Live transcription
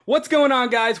What's going on,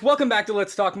 guys? Welcome back to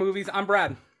Let's Talk Movies. I'm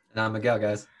Brad. And I'm Miguel,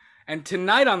 guys. And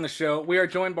tonight on the show, we are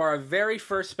joined by our very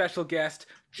first special guest,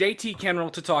 JayTee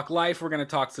Kenrell, to talk life. We're going to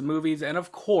talk some movies, and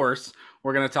of course,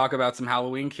 we're going to talk about some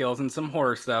Halloween kills and some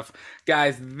horror stuff.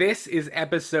 Guys, this is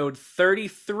episode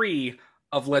 33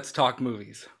 of Let's Talk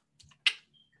Movies.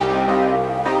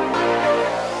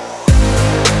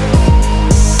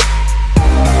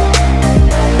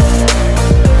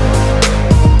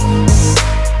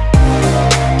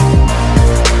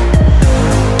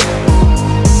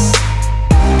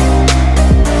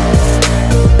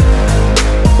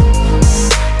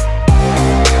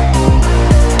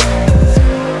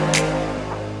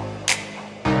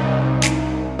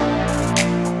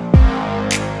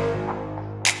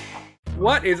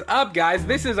 What is up, guys?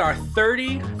 This is our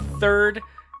 33rd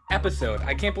episode.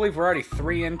 I can't believe we're already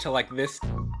 3 into like this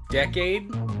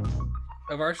decade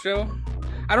of our show.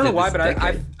 I don't know why, but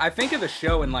I think of the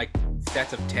show in like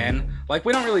sets of 10. Like,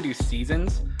 we don't really do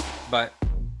seasons, but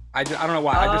I don't know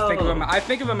why. I just think of them. I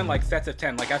think of them in like sets of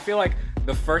 10. Like, I feel like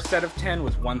the first set of 10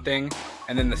 was one thing,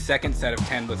 and then the second set of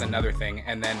 10 was another thing,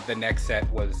 and then the next set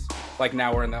was like,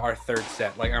 now we're in our third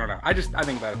set. Like, I don't know. I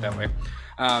think about it that way.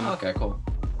 Okay, cool.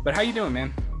 But how you doing,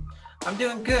 man? I'm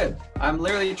doing good. I'm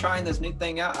literally trying this new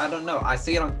thing out. I don't know. I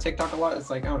see it on TikTok a lot. It's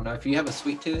like, I don't know, if you have a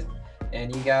sweet tooth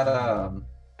and you got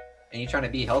and you're trying to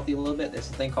be healthy a little bit,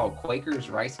 there's a thing called Quaker's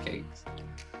rice cakes.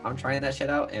 I'm trying that shit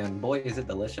out, and boy, is it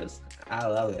delicious. I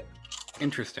love it.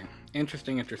 Interesting.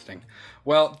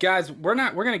 Well, guys, we're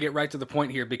going to get right to the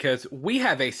point here because we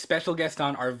have a special guest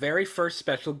on, our very first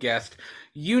special guest.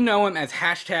 You know him as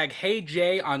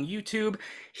 #HeyJay on YouTube.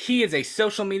 He is a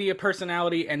social media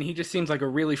personality, and he just seems like a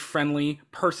really friendly,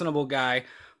 personable guy.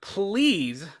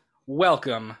 Please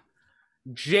welcome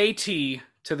JayTee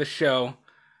to the show.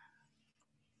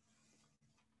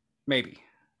 Maybe.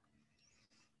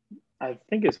 I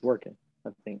think it's working.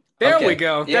 There Okay. we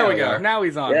go. Yeah, There we we go. are. Now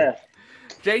he's on. Yeah,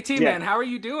 JayTee, Yeah. man, how are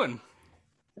you doing?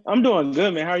 I'm doing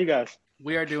good, man. How are you guys?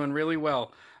 We are doing really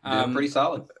well. Doing pretty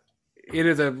solid. It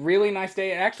is a really nice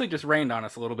day. It actually just rained on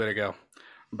us a little bit ago,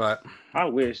 but I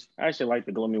wish. I actually like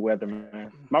the gloomy weather,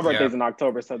 man. My birthday's in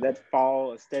October, so that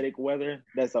fall aesthetic weather,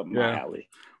 that's up my alley.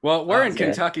 well, we're in Yeah.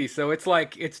 Kentucky, so it's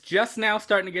like it's just now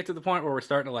starting to get to the point where we're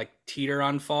starting to like teeter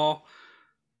on fall.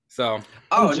 So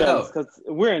Oh no. because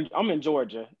I'm in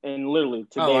Georgia, and literally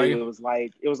Oh, are today you? it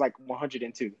was like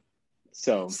 102.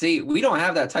 So See, we don't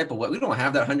have that type of weather. We don't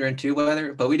have that 102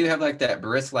 weather, but we do have like that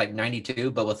brisk like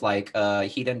 92, but with like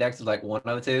heat index of like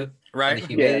 102. And right, the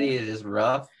humidity is just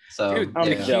rough. So Dude, I'm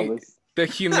yeah. jealous. the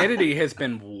humidity has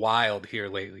been wild here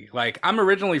lately. Like, I'm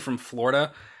originally from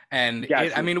Florida, and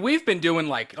Gotcha. I mean, we've been doing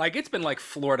like it's been like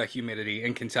Florida humidity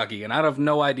in Kentucky, and I have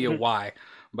no idea why.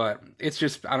 But it's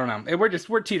just, I don't know.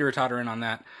 We're teeter-tottering on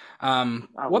that.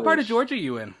 What part of wish. Georgia are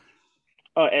you in?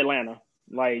 Atlanta,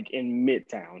 like in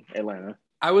Midtown Atlanta.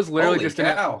 I was literally Holy just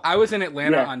cow. I was in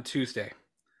Atlanta Yeah. on Tuesday.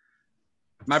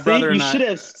 My See, brother you and I. should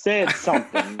have said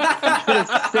something. You should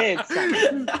have said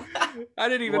something. I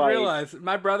didn't even Like, realize.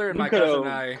 My brother and you my cousin could've and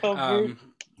I. covered-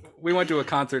 We went to a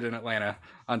concert in Atlanta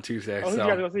on Tuesday. Oh, who you so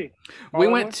guys go see? we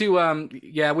Fall went Out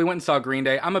to we went and saw Green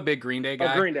Day. I'm a big Green Day Boy?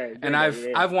 guy. Oh, Green Day. And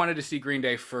I've wanted to see Green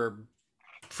Day for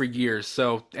years.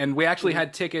 So, and we actually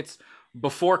had tickets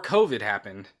before COVID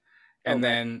happened, and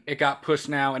Okay. then it got pushed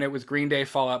now, and it was Green Day,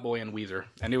 Fall Out Boy, and Weezer,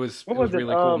 and it was What was it?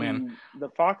 really cool, man. The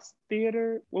Fox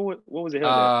Theater. What was it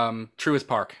held at? Truist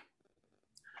Park.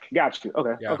 Got you.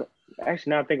 Okay. Yeah. Okay.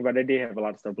 Actually, now I think about it, they did have a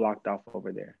lot of stuff blocked off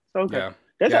over there. So okay. Yeah.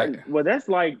 That's Yeah. that's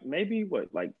like maybe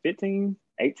like 15,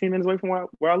 18 minutes away from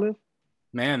where I live.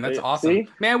 Man, that's See? awesome.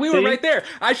 Man, we were See? right there.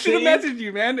 I should have See? messaged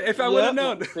you, man, if I would have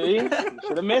known. See, you should have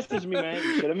messaged me, man.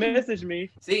 You should have messaged me.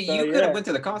 See, So, you could have yeah. went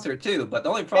to the concert too, but the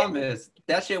only problem is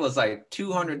that shit was like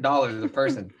 $200 a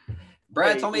person.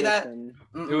 Brad told me that. Listen,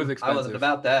 It was I expensive. wasn't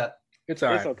about that. It's all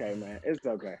right. It's okay, man. It's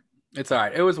okay. It's all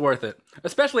right. It was worth it,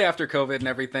 especially after COVID and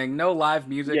everything. No live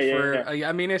music Yeah.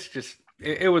 I mean, it's just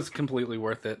it was completely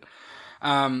worth it.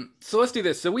 So let's do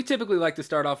this. So we typically like to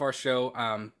start off our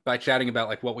show by chatting about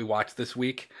like what we watched this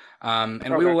week, and we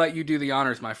Okay. will let you do the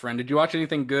honors, my friend. Did you watch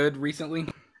anything good recently?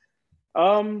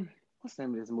 What's the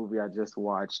name of this movie I just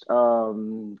watched?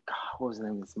 God, what was the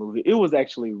name of this movie? It was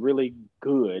actually really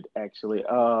good, actually.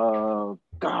 God,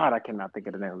 I cannot think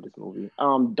of the name of this movie.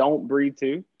 Don't Breathe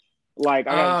 2. Like,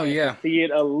 I got a chance yeah. to see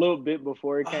it a little bit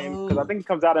before it came, because I think it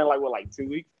comes out in like 2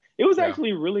 weeks. It was Yeah.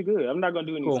 actually really good. I'm not gonna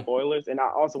do any Cool. spoilers, and I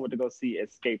also went to go see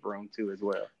Escape Room 2 as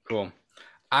well. Cool.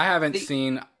 I haven't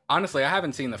seen honestly, I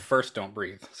haven't seen the first Don't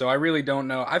Breathe, so I really don't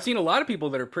know. I've seen a lot of people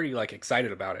that are pretty like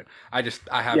excited about it. I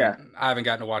haven't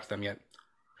gotten to watch them yet.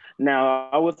 Now,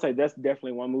 I would say that's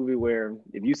definitely one movie where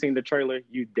if you've seen the trailer,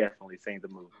 you definitely seen the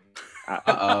movie.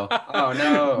 Oh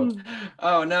no.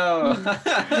 Oh no.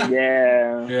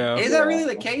 Yeah. Yeah. Is that really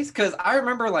the case? Because I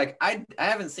remember like I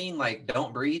haven't seen like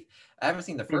Don't Breathe. I haven't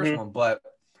seen the 1st one, but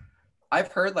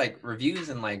I've heard like reviews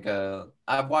and like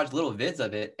I've watched little vids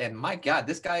of it, and my God,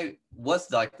 this guy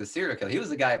was like the serial killer. He was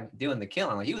the guy doing the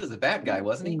killing. Like he was the bad guy,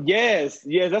 wasn't he? Yes.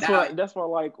 That's why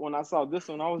like when I saw this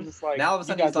one, I was just like, now all of a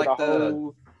sudden he's like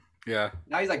the yeah.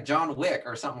 Now he's like John Wick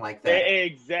or something like that.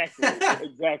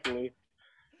 Exactly.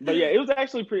 But yeah, it was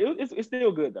actually pretty. It's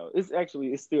still good though. It's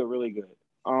still really good.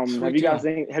 Have you guys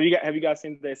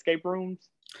seen the escape rooms?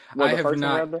 Well, I have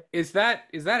not. Is that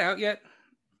out yet?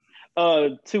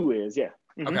 2 is, yeah.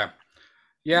 Mm-hmm. Okay.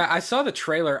 Yeah, I saw the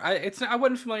trailer. I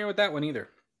wasn't familiar with that one either.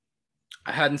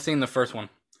 I hadn't seen the first one.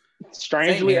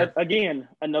 Strangely, again,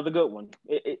 another good one.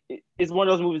 It's one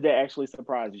of those movies that actually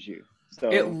surprises you. So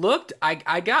it looked.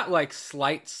 I got like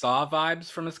slight Saw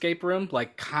vibes from Escape Room,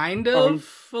 like kind of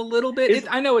a little bit.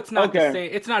 I know it's not the same.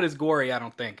 It's not as gory, I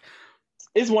don't think.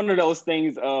 It's one of those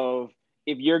things of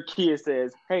if your kid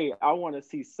says, "Hey, I want to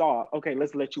see Saw," okay,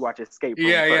 let's let you watch Escape Room.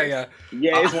 Yeah.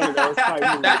 It's one of those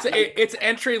type movies. It's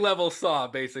entry level Saw,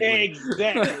 basically.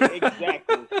 Exactly.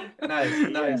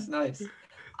 Nice.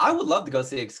 I would love to go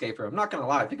see Escape Room. I'm not gonna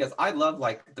lie, because I love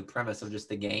like the premise of just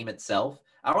the game itself.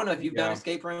 I don't know if you've done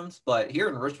escape rooms, but here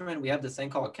in Richmond we have this thing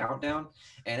called Countdown,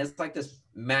 and it's like this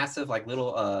massive like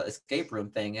little escape room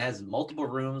thing. It has multiple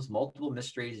rooms, multiple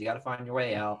mysteries. You got to find your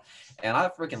way out, and I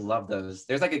freaking love those.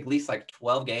 There's like at least like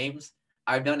 12 games.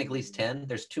 I've done at least 10.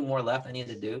 There's 2 more left I need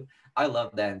to do. I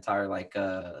love that entire like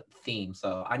theme,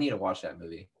 so I need to watch that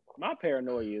movie. My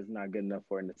paranoia is not good enough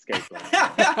for an escape room.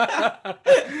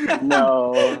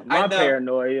 No, my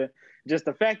paranoia. Just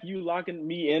the fact you locking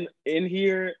me in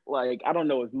here, like I don't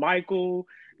know if Michael,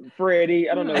 Freddie,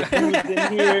 I don't know who's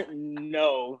in here.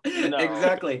 No.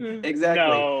 Exactly.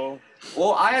 No.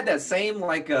 Well, I had that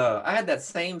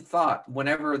same thought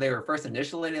whenever they were first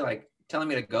initially like telling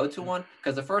me to go to one,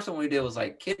 because the first one we did was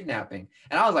like kidnapping,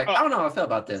 and I was like, I don't know how I feel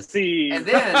about this. And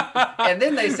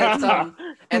then they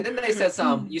said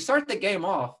something. You start the game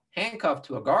off handcuffed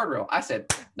to a guardrail. I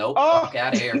said, nope, fuck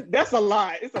out of here. That's a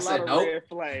lot. It's a lot of red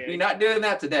flags. You're not doing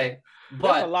that today.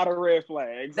 But that's a lot of red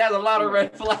flags. That's a lot of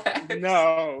red flags.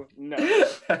 No,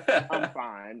 I'm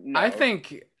fine. No. I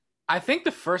think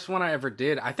the first one I ever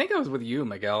did, I think I was with you,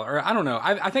 Miguel, or I don't know.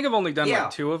 I think I've only done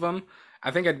like 2 of them. I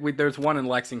think there's one in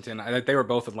Lexington. They were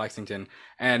both in Lexington,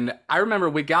 and I remember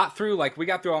we got through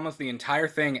almost the entire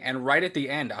thing, and right at the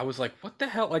end, I was like, "What the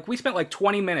hell?" Like we spent like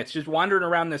 20 minutes just wandering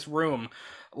around this room.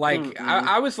 Like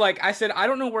I was like, I said, I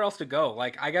don't know where else to go.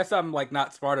 Like I guess I'm like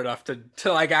not smart enough to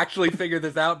like actually figure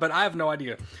this out, but I have no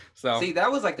idea. So see,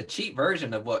 that was like the cheap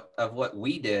version of what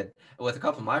we did with a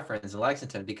couple of my friends in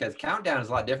Lexington, because Countdown is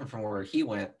a lot different from where he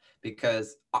went.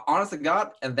 Because honest to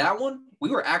God, and that one we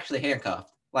were actually handcuffed.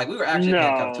 Like we were actually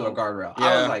handcuffed to a guardrail. Yeah.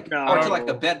 I was like, or to like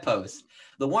the bedpost.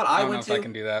 The one I went to, I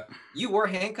can do that. You were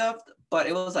handcuffed, but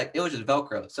it was just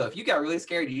Velcro. So if you got really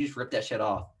scared, you just rip that shit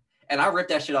off. And I ripped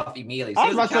that shit off immediately. So I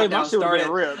was about to say my shit was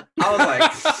getting ripped. I was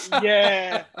like,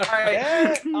 yeah. All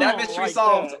right, that mystery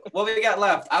solved. What we got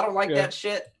left? I don't like that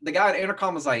shit. The guy at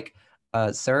intercom was like,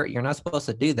 sir, you're not supposed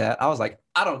to do that. I was like,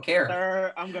 I don't care.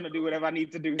 Sir, I'm going to do whatever I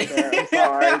need to do, sir. I'm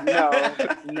sorry.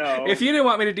 No. If you didn't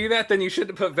want me to do that, then you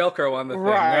shouldn't have put Velcro on the thing.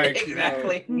 Right,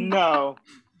 exactly. No.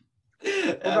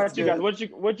 What about you guys?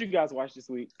 What you guys watch this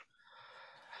week?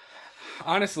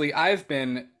 Honestly, I've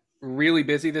been really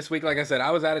busy this week. Like I said,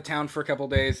 I was out of town for a couple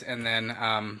days, and then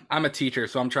I'm a teacher,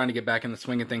 so I'm trying to get back in the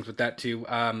swing of things with that too.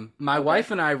 My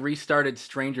wife and I restarted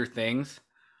Stranger Things.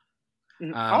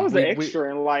 I was an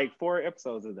extra in like 4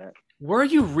 episodes of that. Were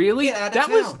you really? Yeah, that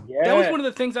was one of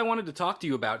the things I wanted to talk to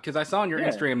you about, because I saw on your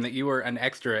Instagram that you were an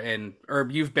extra or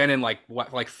you've been in like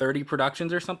 30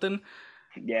 productions or something.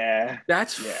 Yeah.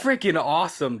 That's freaking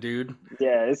awesome, dude.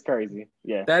 Yeah, it's crazy.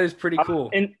 Yeah. That is pretty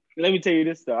cool. And let me tell you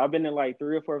this though. I've been in like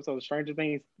 3 or 4 episodes of Stranger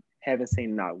Things. Haven't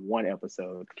seen not 1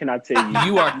 episode. Can I tell you?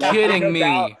 You are kidding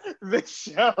me. The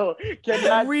show.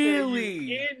 Cannot really tell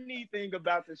you anything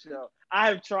about the show. I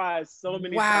have tried so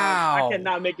many times. I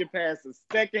cannot make it past the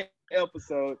 2nd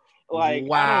episode. Like,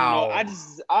 wow.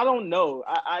 I don't know.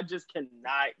 I just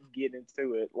cannot get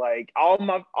into it. Like all of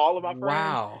my friends.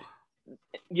 Wow.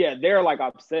 Yeah, they're like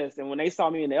obsessed. And when they saw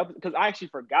me in the episode, because I actually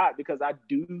forgot, because I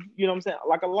do, you know what I'm saying?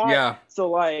 Like a lot. Yeah. So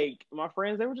like my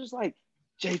friends, they were just like,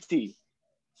 JT,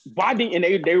 why didn't,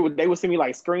 and they would send me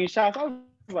like screenshots. I was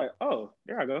like, oh,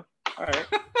 there I go. All right.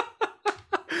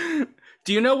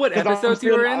 Do you know what episodes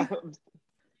you were in?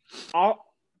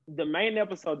 the main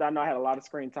episode that I know I had a lot of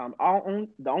screen time.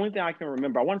 The only thing I can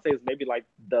remember, I want to say, is maybe like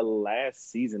the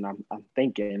last season. I'm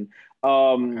thinking.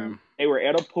 Okay. They were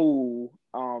at a pool.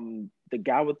 The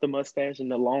guy with the mustache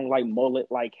and the long like mullet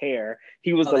like hair,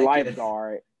 he was the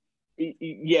lifeguard.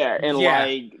 Yeah, and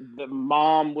like the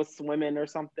mom was swimming or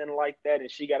something like that,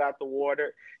 and she got out the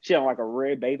water. She had like a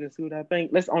red bathing suit, I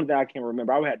think. That's the only thing I can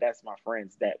remember. I would have to ask my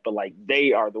friends that, but like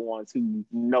they are the ones who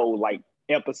know like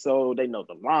episode, they know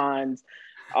the lines,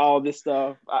 all this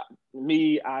stuff.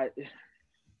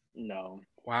 No.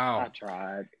 Wow. I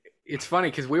tried. It's funny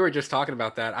because we were just talking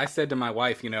about that. I said to my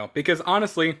wife, because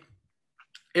honestly,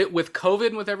 with COVID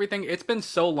and with everything, it's been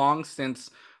so long since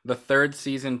the third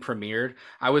season premiered.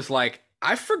 I was like,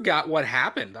 I forgot what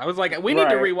happened. I was like, we need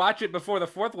to rewatch it before the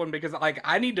fourth one because like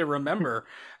I need to remember.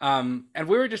 And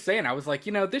we were just saying, I was like,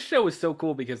 this show is so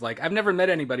cool because like I've never met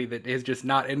anybody that is just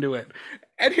not into it.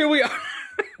 And here we are.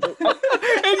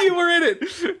 And you were in it.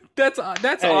 That's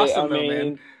awesome though,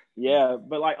 man. Yeah,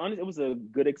 but like honestly, it was a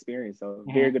good experience. So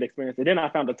very good experience. And then I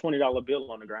found a $20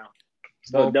 bill on the ground.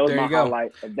 So that was my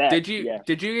highlight of that. Did you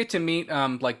get to meet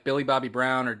like Billy Bobby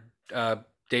Brown or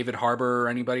David Harbour or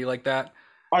anybody like that?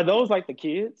 Are those like the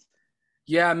kids?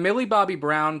 Yeah, Millie Bobby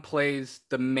Brown plays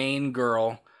the main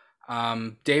girl.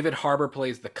 David Harbour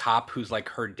plays the cop who's like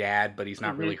her dad, but he's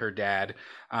not really her dad.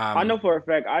 I know for a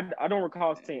fact. I don't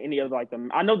recall seeing any of like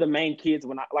them. I know the main kids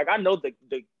when I know the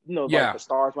like the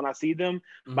stars when I see them,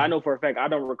 but I know for a fact I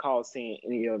don't recall seeing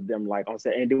any of them like on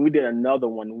set. And then we did another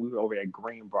one when we were over at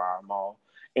Greenbrier Mall,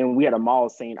 and we had a mall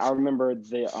scene. I remember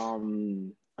the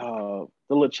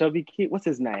little chubby kid. What's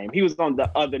his name? He was on the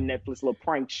other Netflix little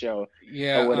prank show.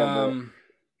 Yeah, or whatever.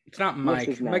 It's not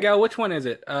Mike. Miguel, which one is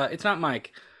it? It's not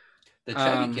Mike. The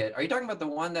chubby kid. Are you talking about the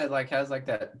one that like has like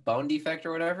that bone defect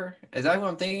or whatever? Is that what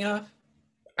I'm thinking of?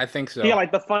 I think so. Yeah,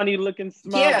 like the funny looking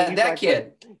smile. Yeah, that like,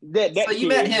 kid. That so you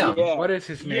met him. Yeah. What is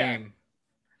his name?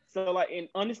 So like, and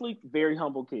honestly, very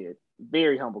humble kid.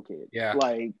 Very humble kid. Yeah.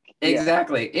 Like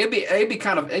exactly. It'd be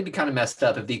kind of messed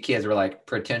up if these kids were like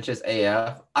pretentious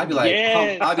AF. I'd be like,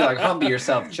 humble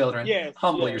yourself, children.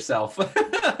 Humble yourself.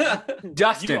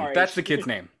 Dustin. That's the kid's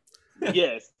name.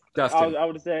 Yes. Dustin. I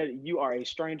would have said you are a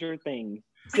stranger thing.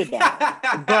 Sit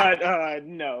down. But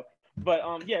no.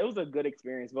 But yeah, it was a good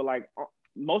experience. But like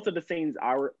most of the scenes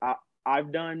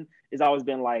I've done is always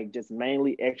been like just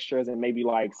mainly extras and maybe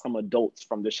like some adults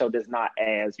from the show that's not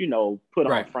as put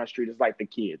on Front Street as like the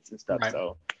kids and stuff. Right.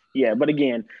 So yeah, but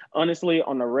again, honestly,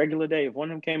 on a regular day, if one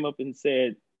of them came up and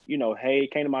said, hey,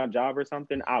 came to my job or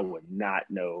something, I would not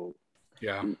know.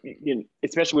 Yeah.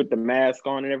 Especially with the mask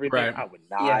on and everything, I would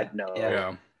not know.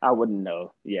 Yeah. I wouldn't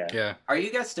know. Yeah. Yeah. Are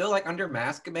you guys still like under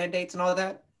mask mandates and all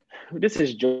that? This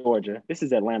is Georgia. This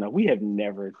is Atlanta. We have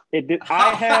never.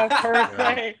 I have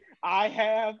personally. I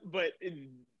have, but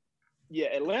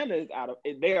Atlanta is out of.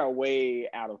 They are way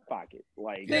out of pocket.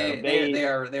 Like they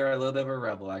are a little bit of a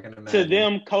rebel. I can imagine. To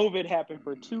them, COVID happened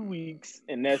for 2 weeks,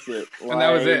 and that's it. Like, and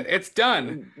that was it. It's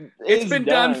done. It's been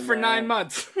done for 9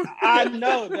 months. I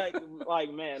know.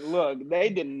 Like, man, look, they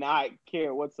did not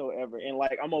care whatsoever. And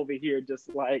like, I'm over here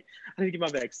just like, I need to get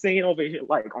my vaccine over here,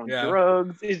 like on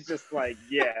drugs. It's just like,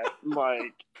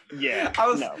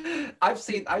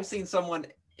 I've seen someone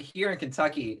here in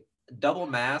Kentucky double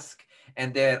mask,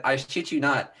 and then I shit you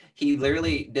not, he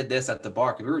literally did this at the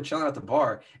bar because we were chilling at the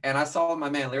bar, and I saw my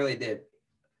man literally did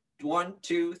 1,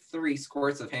 2, 3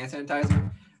 squirts of hand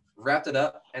sanitizer, wrapped it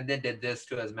up, and then did this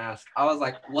to his mask. I was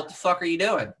like, "What the fuck are you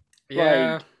doing?"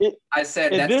 Yeah, I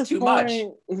said that's too much.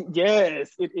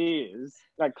 Yes, it is.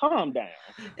 Like, calm down.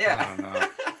 Yeah.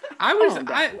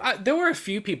 There were a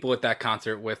few people at that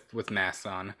concert with masks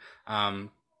on. I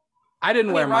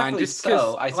didn't wear mine just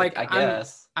because, I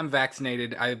guess I'm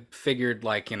vaccinated. I figured,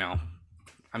 I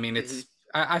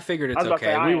figured it's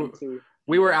okay.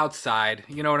 We were outside.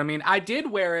 You know what I mean? I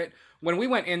did wear it when we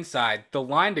went inside. The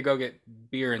line to go get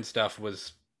beer and stuff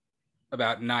was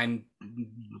about 9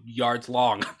 yards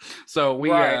long, so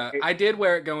I did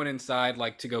wear it going inside,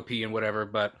 like to go pee and whatever.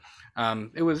 But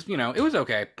it was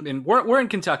okay. And we're in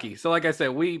Kentucky, so like I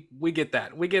said, we get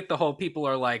that. We get the whole people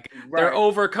are like they're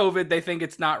over COVID, they think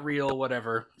it's not real,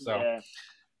 whatever. So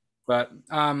but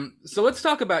so let's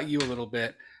talk about you a little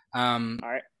bit. All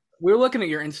right. We were looking at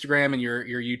your Instagram and your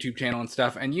YouTube channel and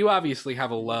stuff, and you obviously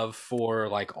have a love for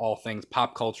like all things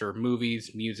pop culture,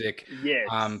 movies, music. Yes.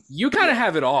 You kind of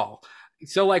have it all.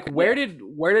 So like where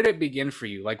did it begin for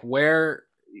you? Like where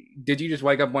did you just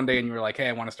wake up one day and you were like, hey,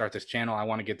 I want to start this channel. I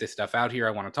want to get this stuff out here.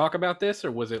 I want to talk about this.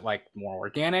 Or was it like more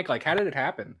organic? Like, how did it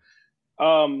happen?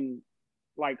 I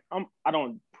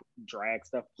don't drag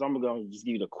stuff. So I'm gonna just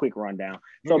give you the quick rundown.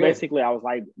 So basically, I was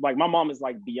like my mom is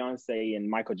like Beyonce and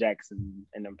Michael Jackson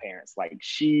and them parents. Like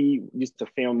she used to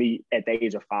film me at the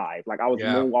age of 5. Like I was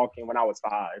moonwalking when I was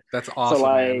 5. That's awesome. So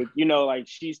like man. you know, like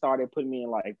she started putting me in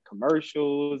like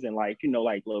commercials and like you know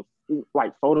like little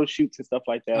like photo shoots and stuff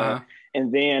like that. Uh-huh.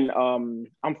 And then I'm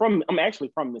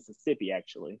actually from Mississippi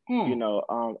actually. You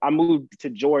know, I moved to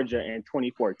Georgia in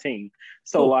 2014.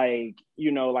 So like,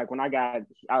 you know, like when I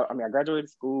graduated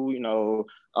school, you know,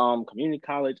 community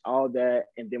college, all that.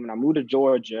 And then when I moved to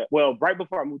Georgia, well, right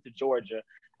before I moved to Georgia,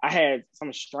 I had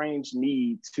some strange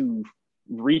need to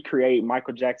recreate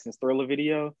Michael Jackson's Thriller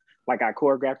video. Like I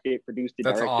choreographed it, produced it,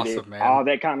 directed it, man. All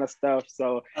that kind of stuff.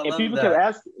 So, and people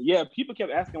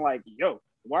kept asking like, yo,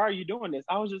 why are you doing this?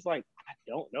 I was just like, I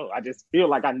don't know. I just feel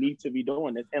like I need to be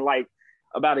doing this. And like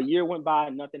about a year went by,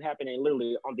 nothing happened. And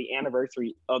literally on the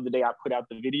anniversary of the day I put out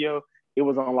the video, it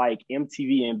was on like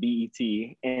MTV and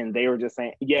BET. And they were just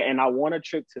saying, yeah, and I won a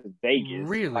trip to Vegas.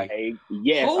 Really? Like,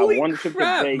 yes, Holy I won a trip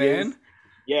to Vegas. Man.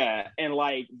 Yeah, and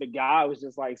like the guy was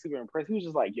just like super impressed. He was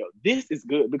just like, "Yo, this is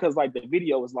good," because like the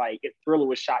video was like, if Thriller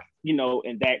was shot, you know,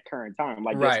 in that current time,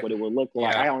 like that's what it would look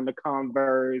like. I own the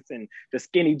Converse and the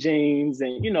skinny jeans,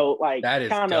 and you know, like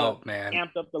kind of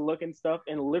amped up the look and stuff.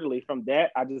 And literally from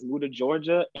that, I just moved to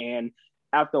Georgia, and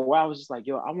after a while, I was just like,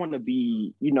 "Yo, I want to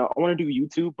be, you know, I want to do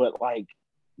YouTube," but like.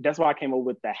 That's why I came up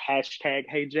with the hashtag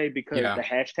Hey Jay, because the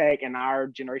hashtag in our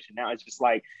generation now is just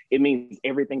like, it means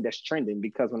everything that's trending.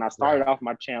 Because when I started off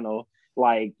my channel,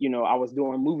 like, you know, I was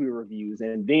doing movie reviews,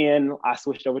 and then I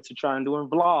switched over to trying doing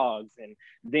vlogs, and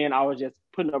then I was just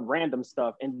putting up random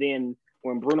stuff. And then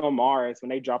when Bruno Mars, when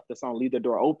they dropped the song Leave the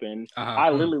Door Open, I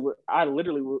literally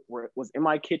was in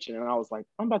my kitchen, and I was like,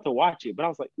 I'm about to watch it, but I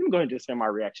was like, let me go ahead and just send my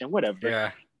reaction, whatever.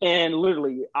 Yeah. And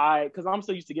literally because I'm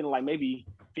so used to getting like maybe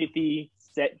 50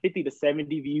 to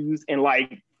 70 views in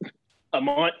like a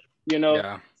month, you know?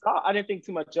 Yeah. So I didn't think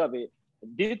too much of it.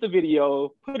 Did the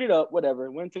video, put it up, whatever,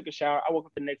 went and took a shower. I woke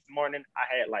up the next morning,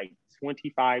 I had like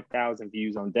 25,000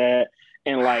 views on that.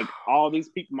 And like all these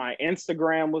people, my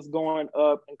Instagram was going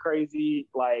up and crazy.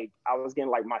 Like I was getting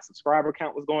like my subscriber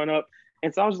count was going up.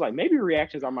 And so I was like, maybe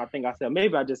reactions are my thing. I said,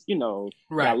 maybe I just, you know,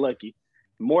 got lucky.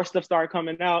 More stuff started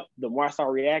coming out. The more I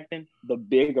started reacting, the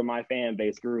bigger my fan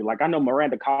base grew. Like I know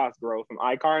Miranda Cosgrove from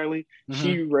iCarly.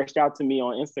 She reached out to me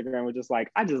on Instagram and was just like,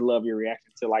 I just love your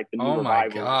reaction to like the new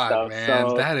revival and stuff. Man,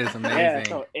 so that is amazing. Yeah,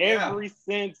 so ever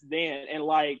since then, and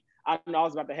like I know I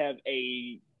was about to have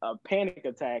a panic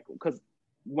attack because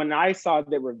when I saw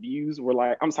that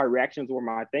reactions were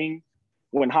my thing.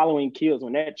 When Halloween Kills,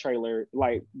 when that trailer,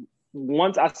 like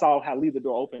once I saw how Leave the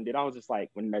Door Open did, I was just like,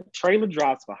 when the trailer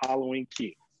drops for Halloween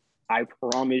Kills, I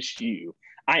promise you,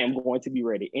 I am going to be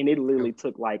ready. And it literally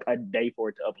took like a day for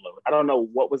it to upload. I don't know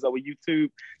what was up with YouTube.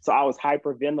 So I was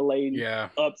hyperventilating,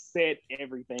 upset,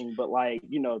 everything. But like,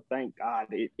 you know, thank God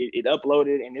it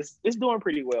uploaded and it's doing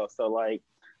pretty well. So like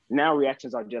now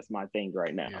reactions are just my thing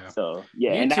right now. Yeah. So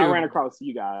yeah, and I ran across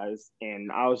you guys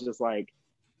and I was just like,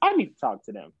 I need to talk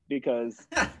to them because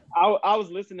I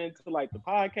was listening to like the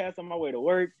podcast on my way to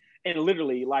work, and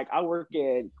literally like I work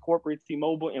at corporate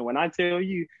T-Mobile, and when I tell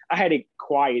you I had it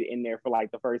quiet in there for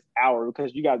like the first hour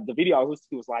because you guys, the video I was listening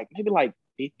to was like maybe like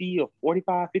 50 or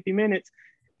 45, 50 minutes.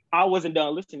 I wasn't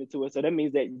done listening to it. So that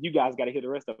means that you guys got to hear the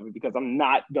rest of it because I'm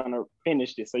not going to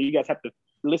finish this. So you guys have to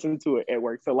listen to it at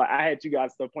work. So like I had you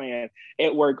guys still playing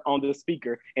at work on the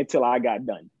speaker until I got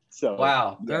done. So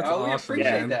wow, that's awesome. We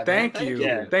appreciate that. Thank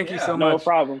you so much. No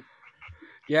problem.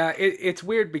 Yeah, it's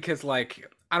weird because like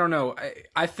I don't know.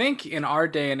 I think in our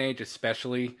day and age,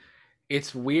 especially,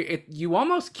 it's weird. You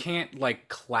almost can't like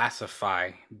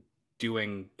classify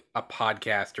doing a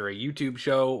podcast or a YouTube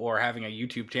show or having a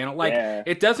YouTube channel. Like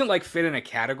it doesn't like fit in a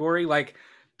category. Like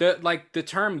the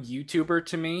term YouTuber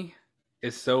to me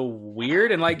is so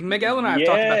weird. And like Miguel and I have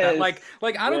talked about that. Like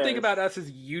I don't think about us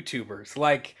as YouTubers.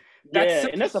 Like.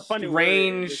 And that's a funny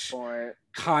strange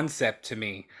concept to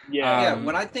me.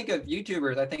 When I think of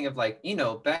YouTubers, I think of like, you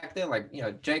know, back then, like, you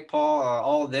know, Jake Paul,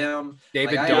 all of them,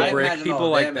 David Dobrik, people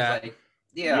like that. Like,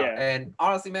 and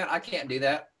honestly, man, I can't do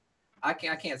that. I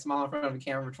can't smile in front of a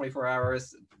camera for 24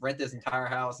 hours, rent this entire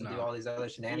house, and do all these other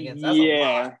shenanigans. That's a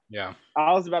lot. Yeah.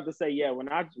 I was about to say, when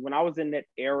I was in that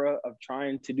era of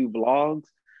trying to do vlogs.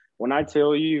 When I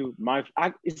tell you,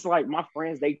 it's like my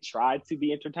friends, they tried to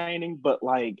be entertaining, but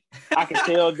like I can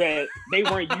tell that they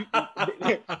weren't.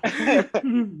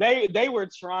 They were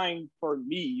trying for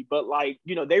me, but like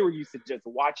you know, they were used to just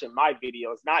watching my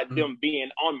videos, not them being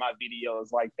on my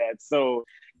videos like that. So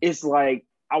it's like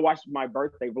I watched my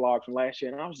birthday vlog from last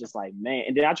year, and I was just like, man.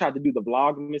 And then I tried to do the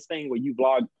Vlogmas thing where you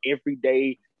vlog every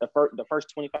day the first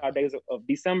 25 days of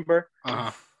December.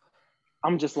 Uh-huh.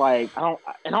 I'm just like, I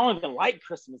don't even like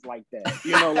Christmas like that.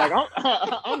 You know, like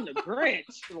I'm the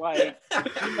Grinch. Like,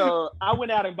 you know, I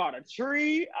went out and bought a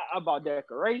tree. I bought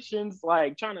decorations,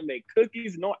 like trying to make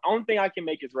cookies. No, only thing I can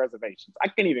make is reservations. I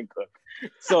can't even cook.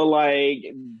 So like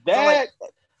that.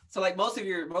 So most of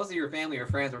your family or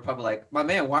friends were probably like, my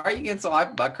man, why are you getting so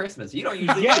hyped about Christmas? You don't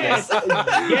usually do this.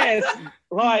 Yes.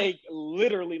 Like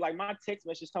literally, like my text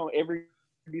message tone every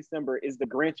December is the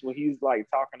Grinch when he's like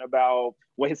talking about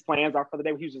what his plans are for the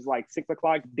day. He was just like 6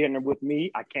 o'clock dinner with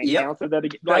me. I can't cancel that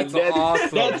again. Like that's awesome.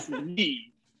 That's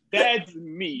me. That's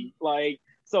me. Like,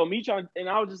 so me trying, and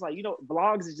I was just like, you know,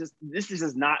 vlogs this is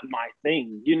just not my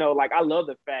thing. You know, like I love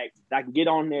the fact that I can get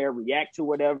on there, react to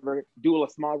whatever, do a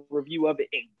small review of it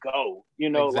and go, you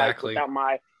know, exactly. Like without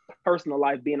my personal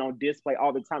life being on display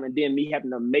all the time and then me having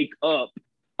to make up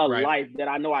a life that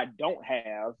I know I don't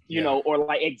have, you know, or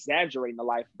like exaggerating the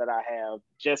life that I have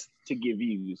just to give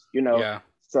views, you know? Yeah.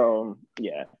 So,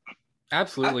 yeah.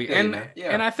 Absolutely. And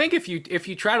I think if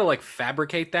you try to like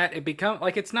fabricate that, it becomes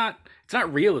like it's not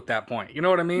real at that point. You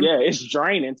know what I mean? Yeah, it's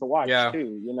draining to watch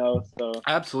too, you know. So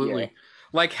absolutely. Yeah.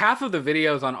 Like half of the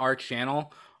videos on our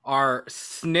channel are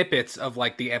snippets of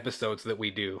like the episodes that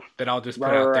we do that I'll just put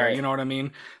out there. You know what I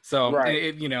mean? So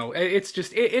you know, it's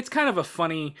just it's kind of a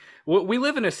funny. We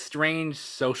live in a strange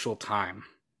social time.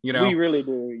 You know, we really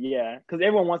do, yeah. Because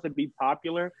everyone wants to be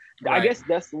popular. I guess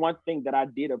that's one thing that I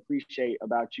did appreciate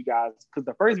about you guys. Because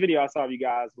the first video I saw of you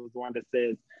guys was the one that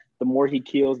says, "The more he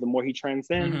kills, the more he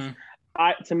transcends."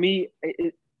 Mm-hmm. To me,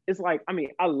 it's like, I mean,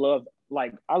 I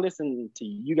listen to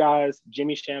you guys,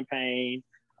 Jimmy Champagne.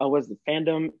 Was the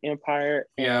Fandom Empire,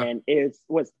 and it's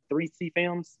 3C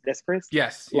Films. That's Chris.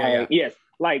 Yes, yes.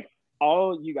 Like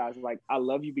all you guys, like I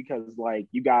love you because like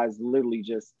you guys literally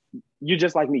you're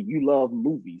just like me. You love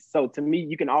movies, so to me,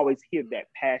 you can always hear that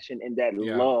passion and that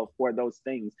love for those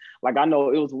things. Like I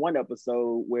know it was one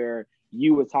episode where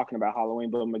you were talking about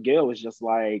Halloween, but Miguel was just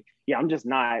like, yeah, I'm just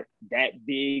not that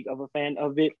big of a fan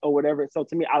of it or whatever. So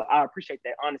to me, I appreciate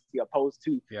that honesty opposed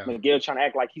to Miguel trying to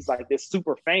act like he's like this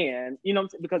super fan, you know what I'm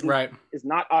saying? Because it's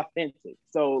not authentic.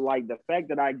 So like the fact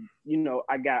that I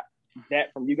got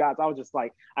that from you guys, I was just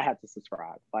like, I have to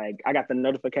subscribe. Like I got the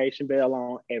notification bell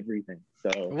on everything.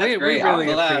 So we really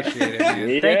appreciate it,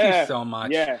 man. Thank you so much.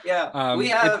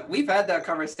 We've had that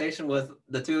conversation with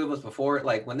the two of us before.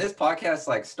 Like when this podcast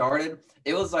like started,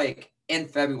 it was like in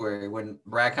February when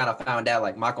Brad kind of found out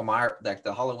like Michael Myers, like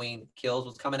the Halloween Kills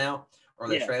was coming out or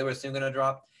the trailer was soon gonna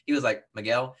drop. He was like,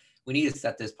 Miguel, we need to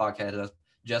set this podcast up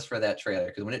just for that trailer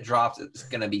because when it drops, it's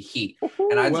gonna be heat.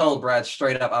 And I told Brad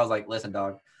straight up, I was like, listen,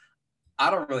 dog, I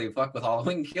don't really fuck with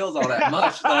Halloween Kills all that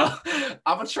much, so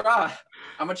I'm gonna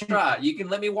try. You can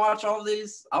let me watch all of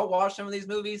these. I'll watch some of these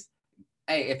movies.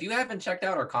 Hey, if you haven't checked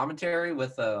out our commentary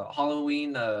with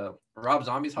Halloween, Rob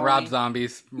Zombie's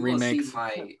remakes,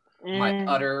 see my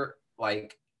utter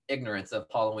like ignorance of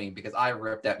Halloween because I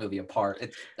ripped that movie apart.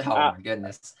 My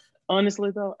goodness.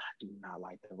 Honestly, though, I do not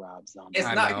like the Rob Zombie.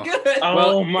 It's not good.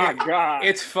 Oh my god!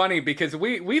 It's funny because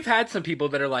we've had some people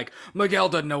that are like, Miguel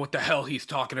doesn't know what the hell he's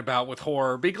talking about with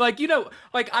horror. Like, you know,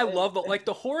 like I love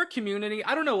the horror community.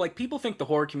 I don't know, like people think the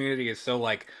horror community is so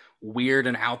like weird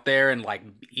and out there and like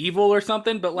evil or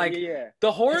something, but like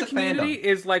the horror community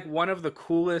is like one of the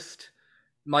coolest,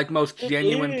 like most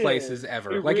genuine places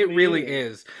ever. It really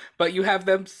is. But you have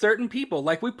them certain people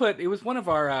like it was one of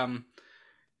our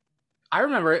I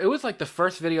remember it was like the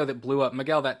first video that blew up.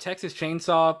 Miguel, that Texas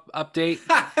Chainsaw update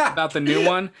about the new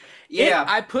one. Yeah.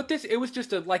 I put this, it was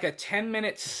just like a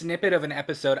 10-minute snippet of an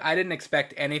episode. I didn't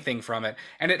expect anything from it.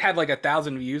 And it had like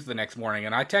 1,000 views the next morning.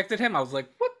 And I texted him. I was like,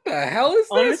 what the hell is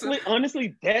this?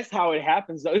 Honestly, that's how it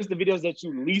happens though. It's the videos that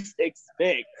you least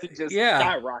expect to just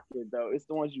skyrocket though. It's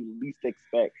the ones you least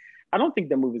expect. I don't think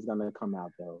the movie's going to come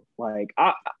out though. Like,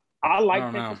 I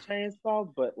like Texas Chainsaw,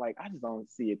 but like I just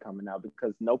don't see it coming out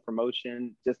because no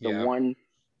promotion, just the one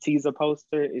teaser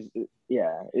poster is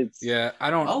I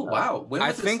don't. Oh wow, when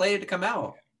was it slated to come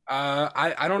out?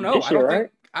 I don't know.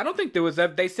 I don't think there was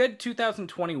they said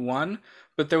 2021,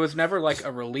 but there was never like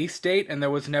a release date, and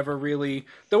there was never really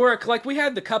we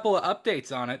had the couple of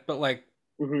updates on it, but like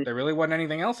there really wasn't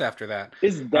anything else after that.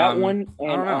 Is that one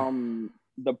and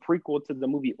the prequel to the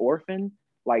movie Orphan?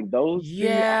 Like those?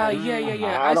 Yeah.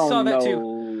 I saw that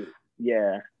too.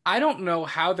 Yeah. I don't know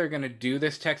how they're gonna do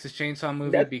this Texas Chainsaw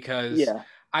movie because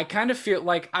I kind of feel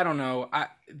like I don't know.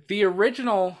 The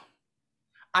original,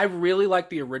 I really like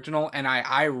the original, and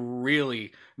I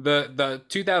really the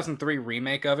 2003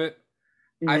 remake of it.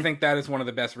 I think that is one of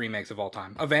the best remakes of all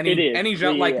time of any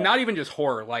genre. Like not even just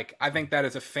horror. Like I think that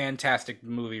is a fantastic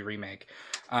movie remake.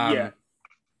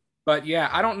 But yeah,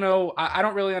 I don't know. I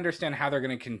don't really understand how they're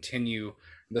going to continue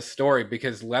the story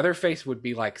because Leatherface would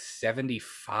be like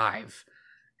 75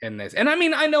 in this. And I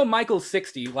mean, I know Michael's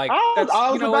 60. Like that's I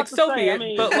you was know, like about to so be say, I it.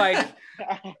 mean, But like,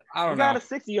 I you don't got know.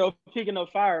 a 60-year-old picking up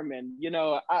firemen.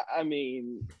 I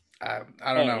mean, I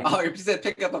don't know. Oh, if you said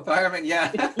pick up a fireman,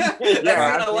 yeah. That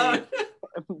yeah, scene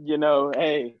alone.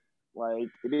 hey, like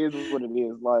it is what it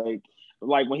is.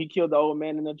 Like when he killed the old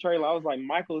man in the trailer, I was like,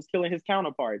 Michael is killing his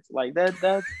counterparts. Like that's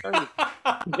crazy.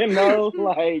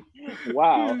 Like,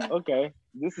 wow, okay,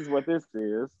 this is what this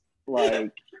is.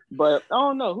 Like, but I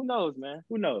don't know. Who knows, man?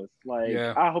 Who knows? Like,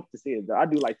 Yeah. I hope to see it though. I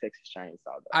do like Texas Chainsaw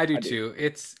though. I do too.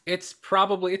 It's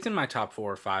probably it's in my top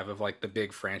 4 or 5 of like the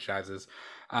big franchises.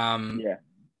 Yeah.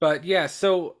 But yeah,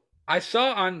 so I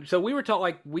saw on so we were taught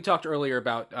like we talked earlier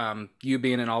about you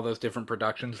being in all those different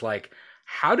productions. Like,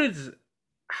 how does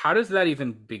that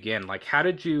even begin? Like, how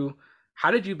did you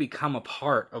become a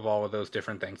part of all of those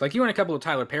different things? Like, you were in a couple of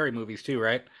Tyler Perry movies too,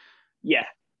 right? Yeah.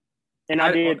 And I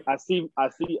How, did. I see.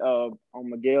 On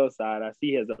Miguel's side, I see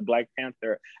he has a Black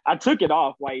Panther. I took it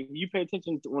off. Like you pay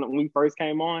attention to when we first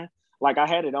came on. Like I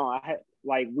had it on. I had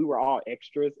like we were all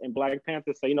extras in Black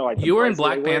Panther. So like the you were in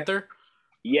bracelet Black Panther?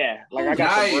 Yeah, like Oh, I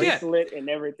got nice. the bracelet and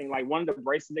everything. Like one of the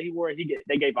bracelets that he wore,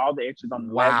 they gave all the extras on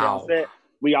the Wow. lockdown set.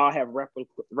 We all have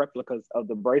replicas of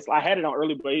the bracelet. I had it on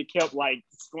early, but it kept like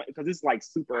because it's like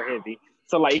super heavy.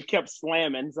 So like it kept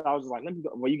slamming. So I was just like, let me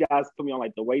go. Well, you guys put me on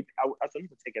like the weight. I said, let me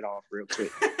take it off real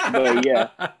quick. But yeah.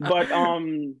 But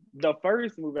the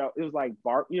first movie it was like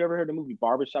you ever heard the movie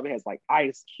Barbershop? It has like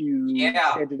Ice Cube,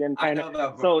 Yeah, I know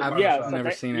about so Barbershop. yeah, I've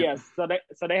never seen it. Yeah, so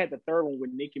they had the third one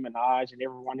with Nicki Minaj and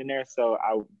everyone in there. So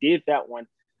I did that one.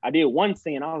 I did one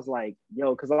scene. I was like,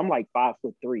 yo, because I'm like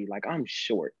 5'3", like I'm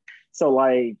short. So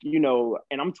like,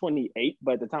 and I'm 28,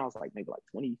 but at the time I was like maybe like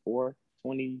 24,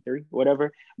 23,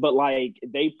 whatever. But like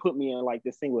they put me in like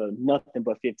this thing with nothing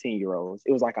but 15-year-olds.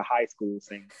 It was like a high school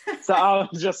thing. So I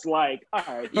was just like, all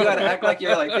right. You gotta act like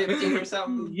you're like 15 or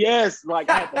something. Yes, like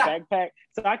I had the backpack.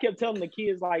 So I kept telling the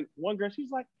kids, like one girl, she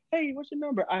was like, hey, what's your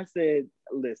number? I said,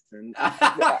 listen,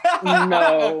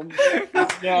 no.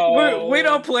 We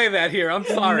don't play that here. I'm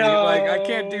sorry. No. Like I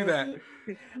can't do that.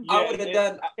 I would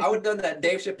have done that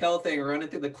Dave Chappelle thing, running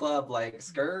through the club like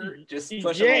skirt, just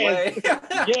push them away.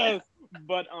 Yes.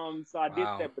 But so I did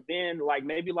Wow. that. But then like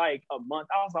maybe like a month,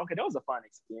 I was like, okay, that was a fun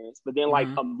experience. But then like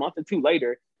a month or two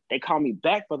later, they called me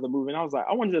back for the movie, and I was like,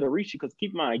 I wanted to reach you because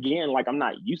keep in mind again, like I'm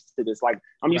not used to this. Like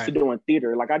I'm used to doing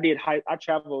theater. Like I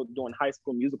traveled doing High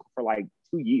School Musical for like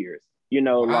 2 years.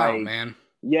 Wow, like man.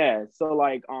 yeah. So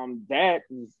like that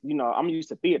was, I'm used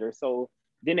to theater. So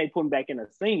then they put me back in a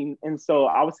scene, and so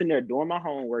I was sitting there doing my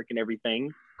homework and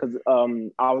everything because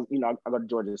I was I go to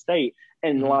Georgia State,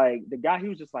 and like the guy, he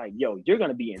was just like, yo, you're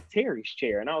gonna be in Terry's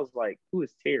chair, and I was like, who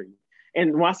is Terry?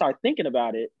 And when I started thinking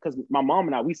about it, because my mom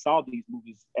and I, we saw these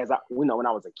movies when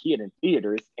I was a kid in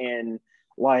theaters, and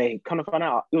like kind of find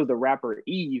out it was the rapper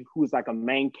Eve, who was like a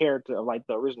main character of like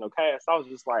the original cast. I was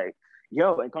just like,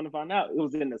 yo, and kind of find out it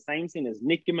was in the same scene as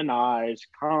Nicki Minaj,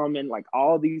 Common, like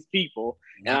all these people.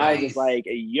 Nice. And I was just like,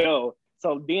 yo.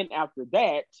 So then after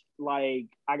that, like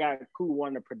I got cool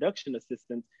one of the production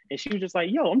assistants, and she was just like,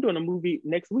 yo, I'm doing a movie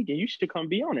next week and you should come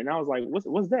be on it. And I was like,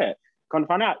 what's that? Come to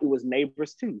find out, it was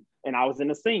Neighbors 2. And I was in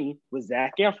the scene with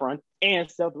Zac Efron and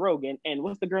Seth Rogen. And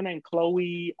what's the girl named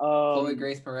Chloe? Chloe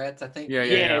Grace Moretz, I think.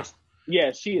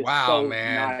 Yeah, she is so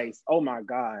man. nice. Oh my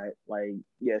God. Like,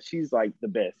 yeah, she's like the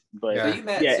best. But So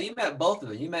you met both of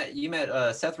them. You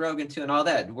met Seth Rogen too and all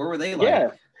that. Where were they like?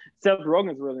 Yeah. Seth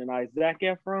Rogen's really nice. Zac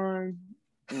Efron.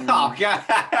 Oh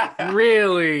God.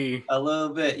 Really? A little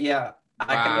bit, yeah.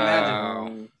 I can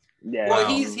imagine. Yeah. Well,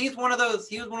 he's one of those.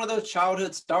 He was one of those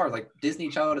childhood stars, like Disney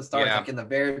childhood stars, like in the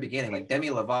very beginning, like Demi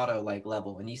Lovato like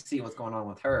level. And you see what's going on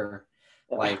with her,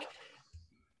 like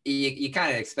you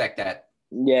kind of expect that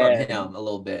from him a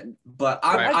little bit. But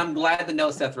I'm glad to know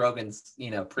Seth Rogen's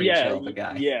pretty chill the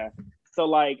guy. Yeah. So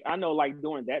like I know like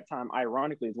during that time,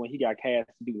 ironically, is when he got cast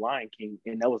to do Lion King,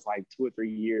 and that was like 2 or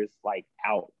 3 years like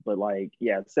out. But like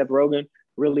Seth Rogen.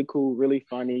 Really cool, really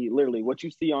funny. Literally, what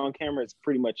you see on camera is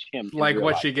pretty much him. Like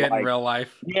what you get in real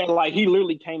life. Yeah, like he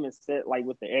literally came and sat like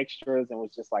with the extras and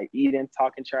was just like eating,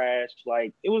 talking trash.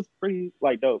 Like it was pretty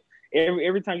like dope.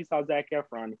 Every time you saw Zac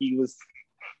Efron, he was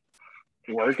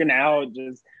working out,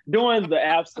 just doing the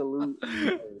absolute.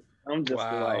 I'm just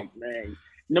like, man,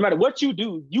 no matter what you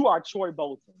do, you are Troy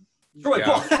Bolton. Bolton.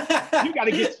 You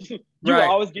gotta get you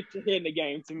always get your head in the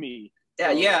game to me.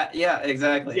 Yeah,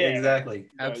 exactly. Yeah. Exactly.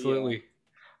 Absolutely.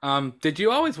 Did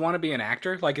you always want to be an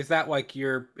actor? Like, is that what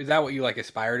you like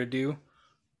aspire to do?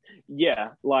 Yeah,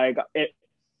 like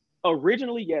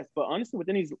Originally, yes, but honestly,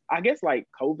 within these, I guess like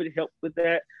COVID helped with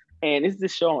that. And it's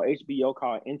this show on HBO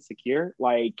called Insecure.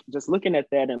 Like just looking at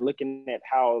that and looking at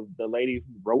how the lady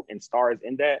who wrote and stars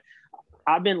in that,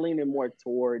 I've been leaning more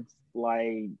towards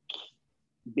like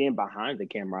being behind the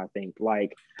camera. I think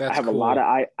like That's I have cool. a lot of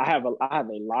I have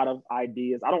a lot of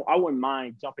ideas. I wouldn't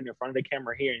mind jumping in front of the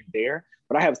camera here and there,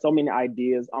 but I have so many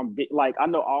ideas. Like I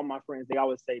know all my friends, they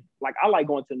always say like I like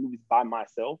going to the movies by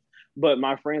myself, but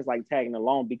my friends like tagging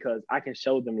along because I can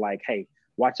show them like, hey,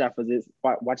 watch out for this,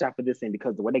 watch out for this thing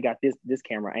because the way they got this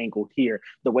camera angled here,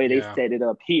 the way they set it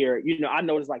up here, you know, I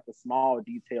notice like the small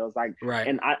details, like right.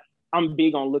 And I'm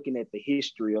big on looking at the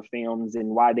history of films and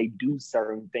why they do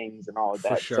certain things and all of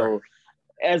that. Sure. So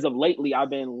as of lately, I've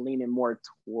been leaning more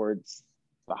towards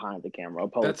behind the camera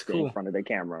opposed to in front of the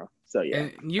camera. So yeah.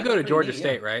 And you go to Georgia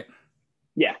State, right?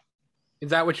 Yeah. Is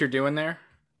that what you're doing there?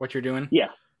 What you're doing? Yeah.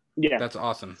 Yeah. That's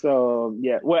awesome. So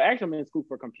yeah. Well, actually I'm in school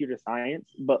for computer science,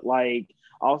 but like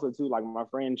also too, like my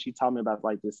friend, she taught me about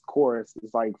like this course.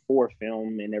 It's like for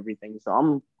film and everything. So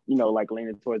I'm, you know, like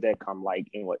leaning towards that come like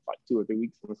in like 2 or 3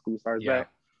 weeks when school starts back.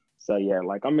 So yeah,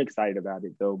 like I'm excited about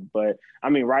it though. But I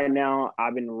mean, right now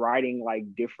I've been writing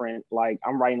like different, like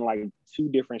I'm writing like 2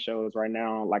 different shows right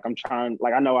now. Like I'm trying,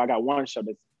 like I know I got one show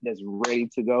that's ready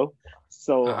to go.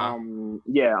 So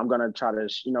yeah, I'm gonna try to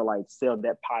you know like sell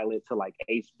that pilot to like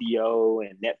HBO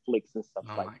and Netflix and stuff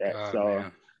like that.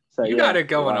 God, so you got it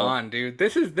going on, dude.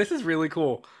 This is really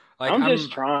cool. Like I'm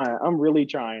just trying. I'm really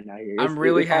trying out here. I'm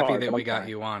really happy that we got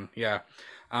you on. Yeah.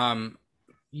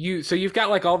 So you've got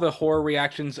like all the horror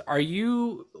reactions. Are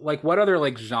you like what other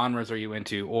like genres are you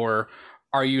into, or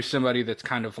are you somebody that's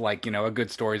kind of like, you know, a good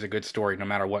story is a good story no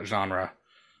matter what genre?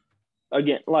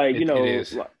 Again, like you know, it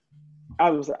is. I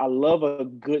love a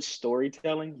good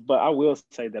storytelling, but I will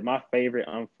say that my favorite,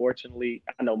 unfortunately,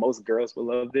 I know most girls will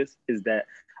love this, is that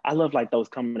I love like those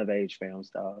coming of age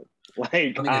films, dog.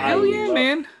 Like hell yeah,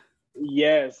 man.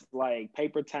 Yes, like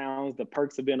Paper Towns, The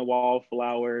Perks of Being a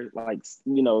Wallflower, like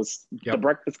you know, The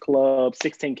Breakfast Club,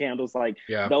 16 Candles, like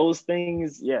those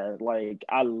things. Yeah, like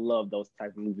I love those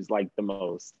type of movies like the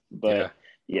most. But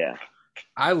yeah.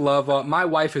 I love. My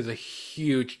wife is a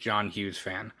huge John Hughes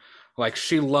fan. Like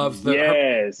she loves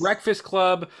her Breakfast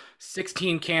Club,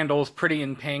 16 Candles, Pretty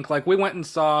in Pink. Like we went and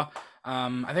saw.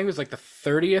 I think it was like the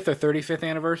 30th or 35th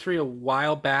anniversary a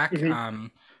while back.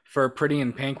 For Pretty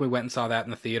in Pink, we went and saw that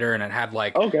in the theater, and it had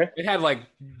like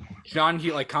John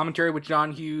Hughes, like commentary with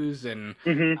John Hughes, and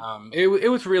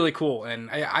it was really cool. And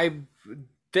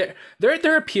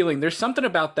they're appealing. There's something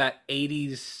about that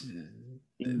 80s,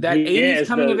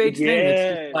 coming of age thing.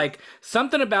 It's just like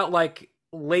something about like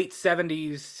late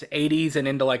 70s, 80s, and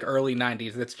into like early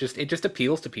 90s. It just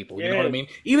appeals to people. You know what I mean?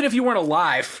 Even if you weren't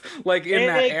alive, like in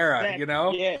that era, you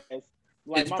know? Yes.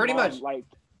 Like it's pretty much like.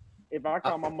 If I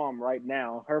call my mom right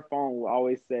now, her phone will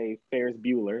always say Ferris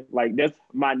Bueller. Like that's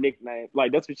my nickname.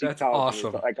 Like that's what she calls me.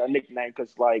 It's like a nickname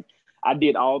because like I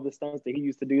did all the stunts that he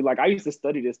used to do. Like I used to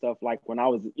study this stuff. Like when I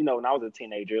was a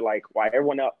teenager. Like while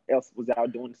everyone else was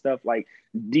out doing stuff. Like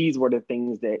these were the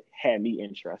things that had me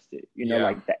interested. You know,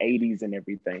 like the 80s and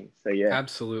everything. So yeah,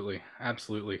 absolutely.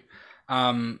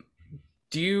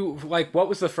 Do you like what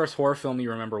was the first horror film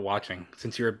you remember watching?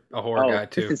 Since you're a horror guy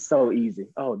too. This is so easy.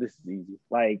 This is easy.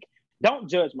 Like. Don't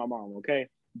judge my mom, okay?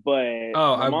 But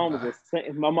my mom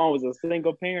was a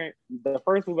single parent. The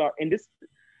first movie, and this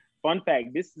fun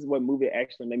fact, this is what movie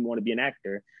actually made me want to be an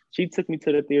actor. She took me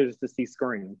to the theaters to see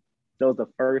Scream. That was the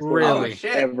first movie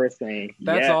I've ever seen.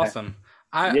 That's awesome.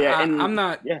 I'm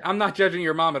not judging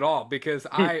your mom at all because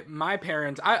my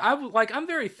parents, I'm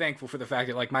very thankful for the fact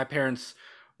that like my parents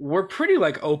were pretty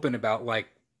like open about like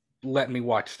let me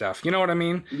watch stuff, you know what I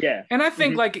mean? Yeah. And I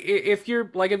think like if your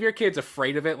kid's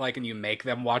afraid of it, like, and you make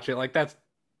them watch it, like that's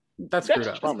screwed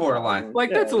up. That's borderline. Like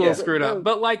that's a little screwed up.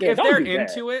 But like if they're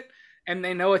into it and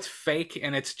they know it's fake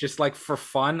and it's just like for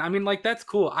fun, I mean, like that's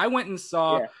cool. I went and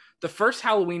saw the first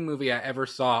Halloween movie I ever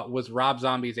saw was Rob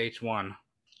Zombie's H1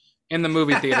 in the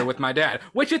movie theater with my dad,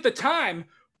 which at the time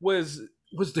was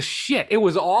the shit. It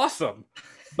was awesome.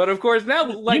 But of course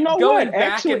now, like going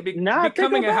back and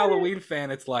becoming a Halloween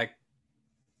fan, it's like.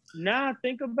 Now I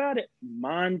think about it,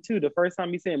 mine too. The first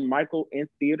time you seen Michael in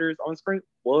theaters on screen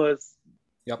was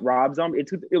Rob Zombie.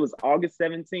 It was August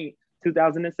 17th,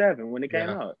 2007 when it came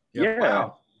out. Yeah.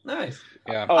 Wow. Nice.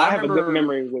 Yeah. I have a good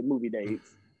memory with movie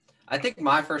dates. I think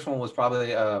my first one was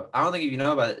probably, I don't think you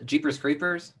know about it, Jeepers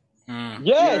Creepers.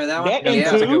 Yes,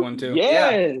 that's a good one too.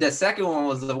 Yes. Yeah, the second one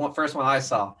was the first one I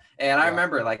saw, and I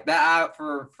remember like that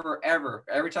for forever.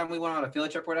 Every time we went on a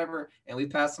field trip, or whatever, and we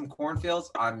passed some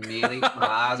cornfields, I immediately my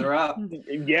eyes are up.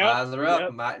 My eyes are up.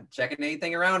 I'm not checking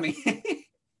anything around me.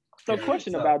 So,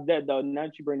 question about that though. Now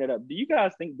that you bring that up, do you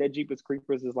guys think that Jeepers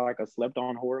Creepers is like a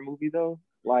slept-on horror movie though?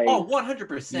 Like,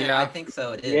 100%. Yeah. I think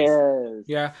so. It is. yes,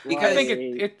 Yeah, Because- I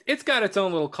think it's got its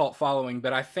own little cult following,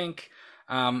 but I think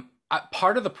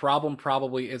part of the problem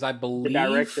probably is I the believe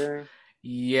director.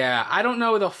 Yeah, I don't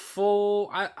know the full.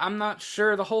 I'm not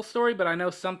sure the whole story, but I know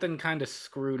something kind of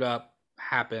screwed up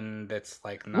happened. That's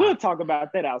like not. We'll talk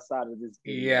about that outside of this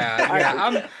video.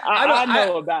 Yeah. I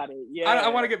know about it. Yeah, I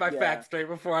want to get my facts straight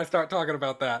before I start talking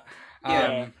about that.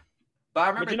 Yeah. But I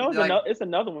remember, but it's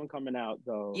another one coming out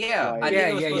though. Yeah, like, I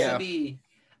think it was supposed to be.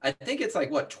 I think it's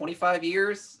like what 25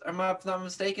 years, if I'm not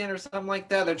mistaken, or something like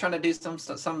that. They're trying to do some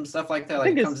stuff like that.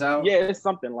 Like it comes out. Yeah, it's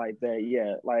something like that.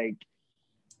 Yeah, like.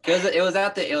 Because it was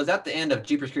at the end of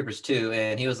Jeepers Creepers 2,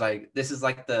 and he was like, "This is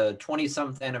like the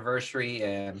 20-something anniversary,"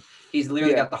 and he's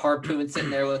literally got the harpoon sitting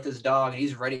there with his dog, and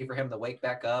he's ready for him to wake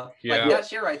back up. Yeah. Like that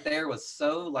shit right there was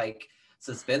so like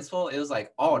suspenseful. It was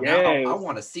like, oh, now I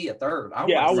want to see a third. I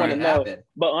want to see it happen.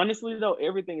 But honestly, though,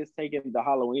 everything is taking the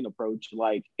Halloween approach.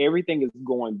 Like everything is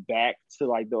going back to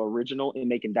like the original and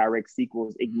making direct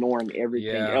sequels, ignoring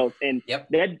everything else. And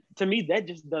that, to me, that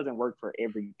just doesn't work for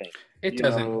everything. It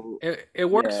doesn't. It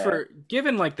works for,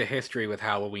 given like the history with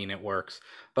Halloween, it works.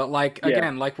 But like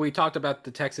again, like we talked about the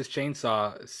Texas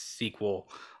Chainsaw sequel,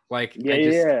 like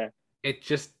it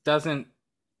just doesn't.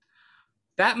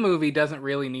 That movie doesn't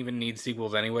really even need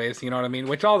sequels anyways, you know what I mean?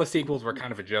 Which all the sequels were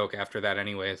kind of a joke after that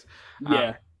anyways.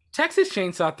 Yeah. Texas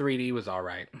Chainsaw 3D was all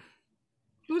right.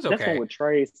 It was okay. That's one with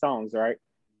Trey Songz, right?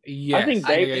 Yes. I think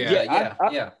they, yeah.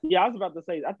 I was about to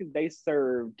say, I think they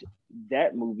served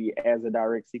that movie as a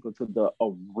direct sequel to the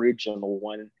original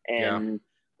one. And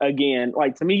again,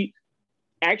 like to me,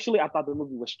 actually, I thought the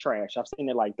movie was trash. I've seen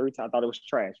it like 3 times. I thought it was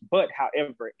trash. But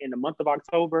however, in the month of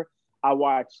October, I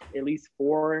watch at least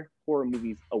 4 horror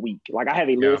movies a week. Like I have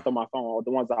a list on my phone of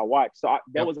the ones I watch. So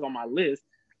that was on my list,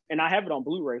 and I have it on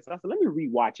Blu-ray. So I said, let me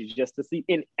rewatch it just to see.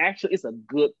 And actually, it's a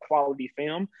good quality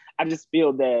film. I just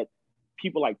feel that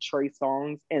people like Trey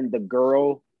Songz and the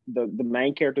girl, the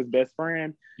main character's best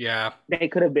friend, they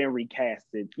could have been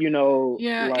recasted. You know,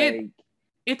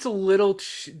 it's a little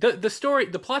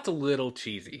the plot's a little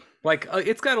cheesy. Like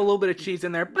it's got a little bit of cheese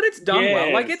in there, but it's done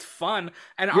well. Like it's fun,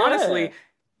 and honestly.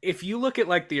 If you look at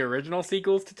like the original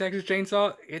sequels to Texas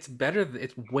Chainsaw, it's better.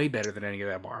 It's way better than any of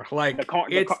them are. Like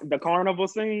the carnival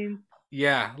scene.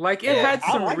 Yeah, like it had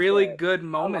some really good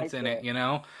moments in it. You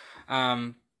know,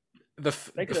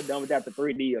 they could have done without the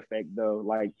 3D effect though.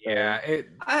 Like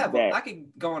I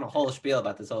could go on a whole spiel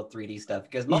about this whole 3D stuff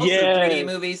because most of the 3D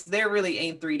movies they really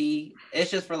ain't 3D. It's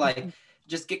just for like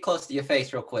just get close to your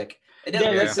face real quick. It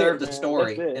doesn't really serve the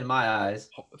story in my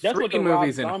eyes. That's 3D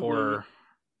movies in horror.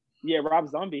 Yeah, Rob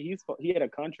Zombie, he had a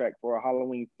contract for a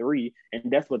Halloween 3,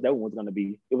 and that's what that one was going to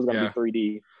be. It was going to be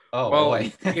 3D. Oh,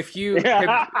 boy. If you...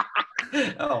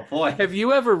 oh, boy. Have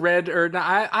you ever read...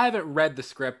 I haven't read the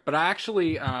script, but I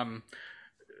actually...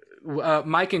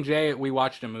 Mike and Jay, we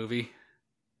watched a movie.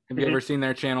 Have you ever seen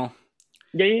their channel?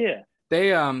 Yeah.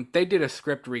 They did a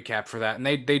script recap for that, and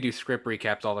they do script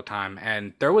recaps all the time.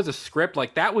 And there was a script,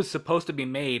 like, that was supposed to be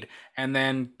made, and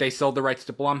then they sold the rights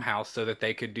to Blumhouse so that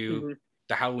they could do...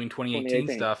 the Halloween 2018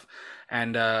 stuff,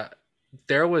 and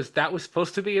that was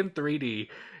supposed to be in 3D,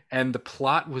 and the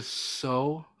plot was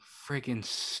so friggin'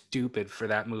 stupid for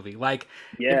that movie. Like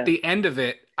at the end of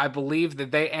it, I believe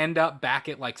that they end up back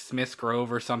at like Smith's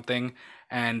Grove or something,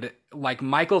 and like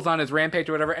Michael's on his rampage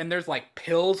or whatever, and there's like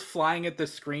pills flying at the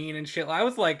screen and shit. I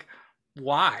was like,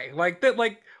 why? Like that?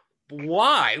 Like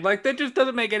why? Like that just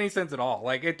doesn't make any sense at all.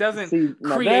 Like it doesn't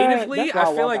creatively. I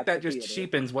feel like that just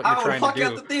cheapens what you're trying to do. I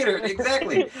would walk out the theater.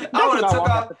 Exactly. I would have took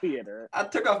off the theater. I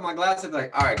took off my glasses.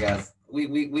 Like, all right, guys,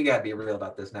 we gotta be real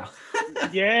about this now.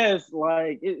 Yes,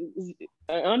 like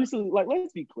honestly, like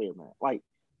let's be clear, man. Like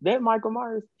that Michael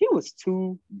Myers, he was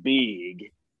too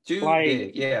big. Too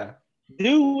big, yeah.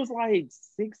 Dude was like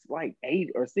 6'8"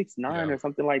 or 6'9" or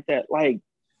something like that. Like,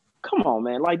 come on,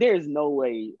 man. Like, there's no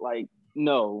way. Like,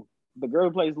 no. The girl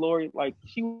who plays Lori, like,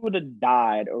 she would have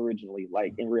died originally,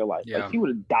 like, in real life. Like, she would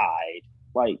have died.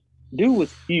 Like, dude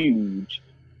was huge.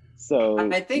 So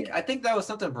I think that was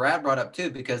something Brad brought up too,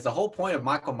 because the whole point of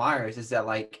Michael Myers is that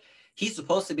like he's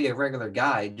supposed to be a regular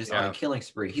guy just on a killing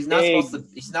spree. He's not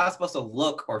supposed to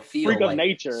look or feel freak like of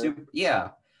nature.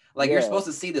 You're supposed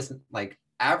to see this like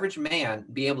average man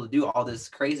be able to do all this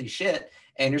crazy shit,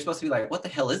 and you're supposed to be like, what the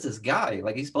hell is this guy?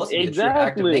 Like he's supposed to be a true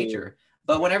act of nature.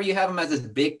 But whenever you have him as this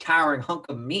big towering hunk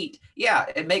of meat,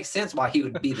 it makes sense why he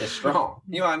would be this strong.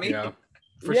 You know what I mean? Yeah,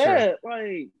 for sure.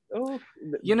 Like, oh,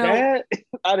 you know,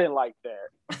 I didn't like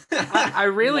that.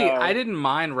 I didn't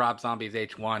mind Rob Zombie's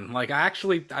H1. Like I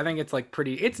think it's like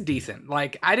it's decent.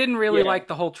 Like I didn't really like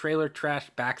the whole trailer trash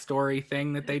backstory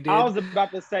thing that they did. I was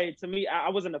about to say, to me, I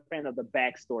wasn't a fan of the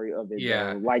backstory of it.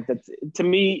 Yeah. Though. Like to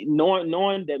me,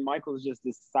 knowing that Michael's just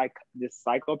this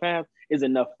psychopath is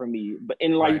enough for me. But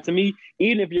to me,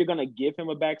 even if you're gonna give him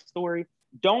a backstory,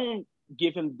 don't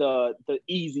give him the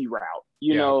easy route.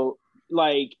 You know,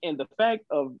 like, and the fact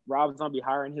of Rob Zombie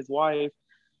hiring his wife.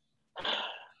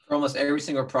 For almost every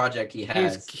single project he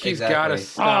has, he's gotta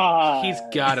stop. He's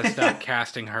gotta stop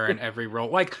casting her in every role.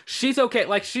 Like she's okay.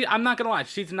 Like I'm not gonna lie,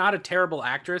 she's not a terrible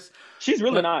actress. She's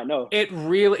really not. No,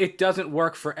 it doesn't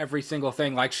work for every single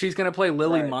thing. Like she's gonna play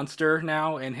Lily Munster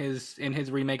now in his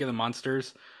remake of the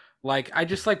Munsters. Like I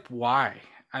just like why?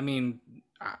 I mean,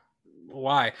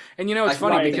 why? And you know it's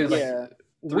funny because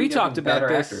we talked about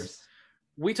this. Actors.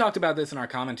 We talked about this in our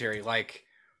commentary. Like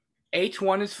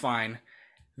H1 is fine.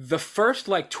 The first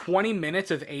 20 minutes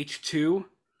of H2.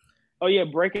 Oh yeah,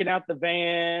 breaking out the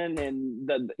van and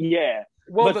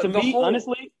Well, but to me,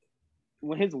 honestly,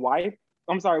 when his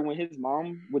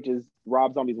mom, which is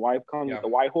Rob Zombie's wife, comes with the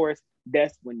white horse,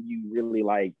 that's when you really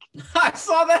like. I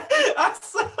saw that,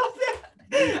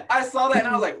 and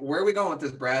I was like, "Where are we going with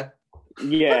this, Brad?"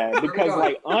 Yeah,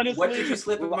 because honestly, what did you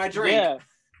slip in my drink?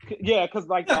 Yeah, because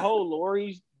the whole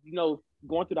Lori's,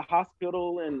 going through the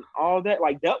hospital and all that,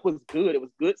 that was good. It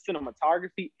was good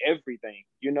cinematography, everything,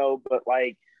 but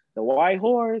the white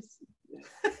horse.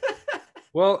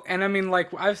 Well, and I mean,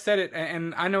 I've said it,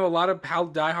 and I know a lot of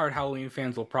diehard Halloween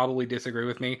fans will probably disagree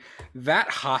with me. That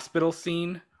hospital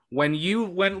scene, when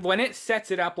it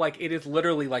sets it up it is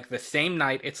literally the same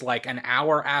night, it's an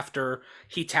hour after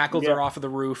he tackles her off of the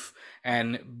roof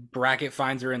and Brackett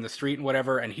finds her in the street and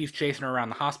whatever, and he's chasing her around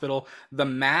the hospital. The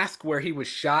mask where he was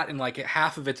shot and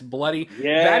half of it's bloody.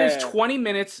 Yeah. That is 20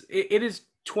 minutes. It is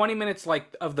 20 minutes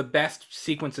of the best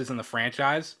sequences in the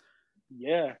franchise.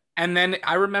 Yeah. And then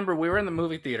I remember we were in the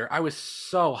movie theater. I was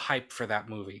so hyped for that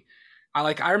movie.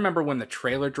 I remember when the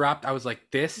trailer dropped, I was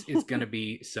like, this is going to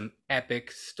be some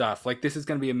epic stuff. This is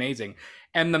going to be amazing.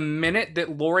 And the minute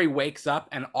that Laurie wakes up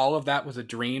and all of that was a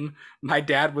dream, my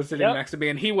dad was sitting next to me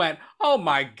and he went, oh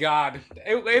my God,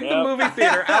 in the movie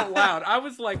theater out loud. I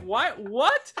was like,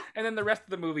 what? And then the rest of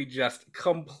the movie just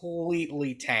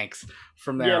completely tanks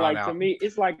from there on out. To me,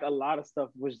 it's a lot of stuff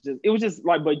was just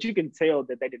but you can tell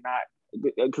that they did not,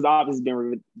 because obviously it's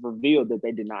been revealed that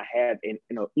they did not have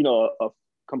a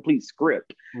complete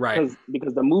script, right?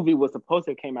 Because the movie was supposed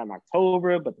to came out in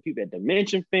October, but the people at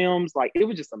Dimension Films, it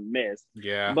was just a mess.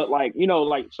 Yeah. But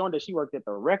showing that she worked at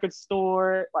the record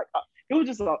store, it was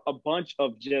just a bunch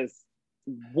of just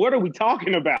what are we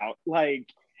talking about?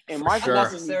 And Michael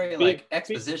unnecessary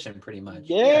exposition, pretty much.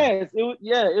 Yes, it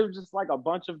was just a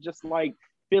bunch of just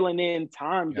filling in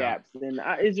time gaps, and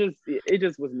it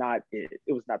just was not it.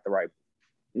 It was not the right.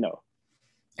 No.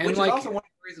 And which is also one of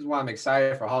the reasons why I'm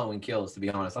excited for Halloween Kills, to be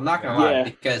honest. I'm not going to lie,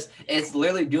 because it's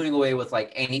literally doing away with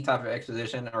any type of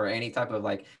exposition or any type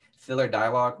of filler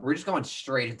dialogue. We're just going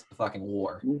straight into the fucking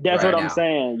war. That's what I'm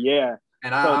saying, yeah.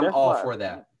 And I'm all for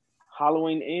that.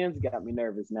 Halloween Ends got me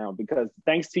nervous now because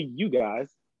thanks to you guys,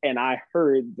 and I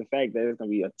heard the fact that it's going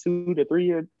to be a 2 to 3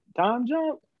 year time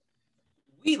jump.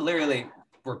 We literally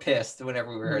were pissed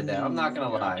whenever we heard that. I'm not going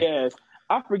to lie. Yes.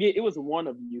 I forget, it was one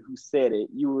of you who said it.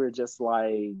 You were just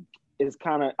it's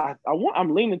kind of,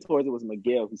 I'm leaning towards it was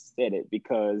Miguel who said it,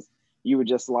 because you were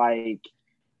just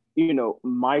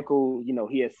Michael,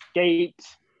 he escaped,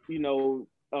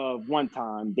 one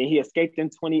time, then he escaped in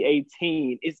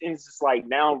 2018. It's just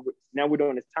now we're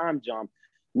doing this time jump.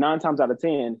 9 times out of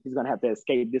 10, he's going to have to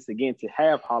escape this again to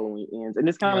have Halloween Ends. And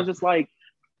it's kind of just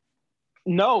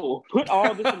no, put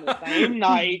all this in the same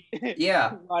night.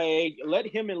 Yeah. Let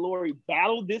him and Laurie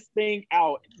battle this thing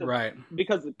out. Right.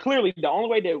 Because clearly the only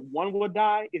way that one will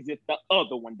die is if the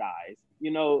other one dies.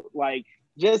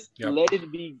 Let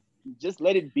it be. Just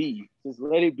let it be. Just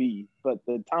let it be. But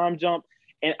the time jump,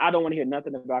 and I don't want to hear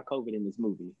nothing about COVID in this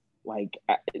movie.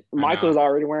 Michael's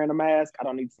already wearing a mask. I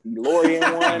don't need to see Laurie in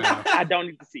one. I don't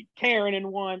need to see Karen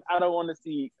in one. I don't want to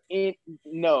see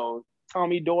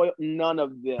Tommy Doyle, none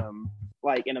of them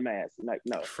in a mask.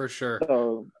 No. For sure.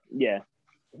 So, yeah.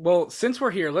 Well, since we're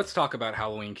here, let's talk about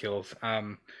Halloween Kills.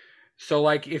 So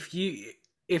if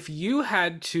you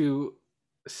had to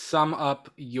sum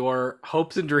up your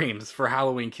hopes and dreams for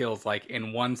Halloween Kills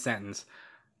in one sentence,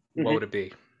 what would it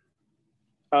be?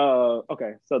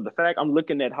 Okay. So the fact I'm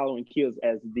looking at Halloween Kills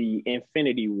as the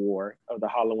Infinity War of the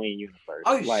Halloween universe.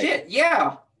 Oh shit!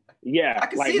 Yeah. Yeah. I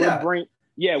can see that.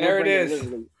 There it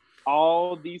is.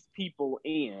 All these people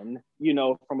in,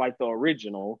 from the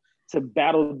original to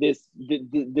battle this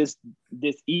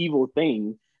evil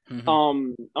thing.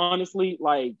 Honestly,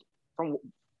 like from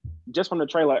the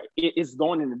trailer, it's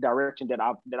going in the direction that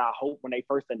I hope when they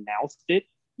first announced it,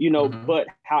 But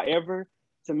however,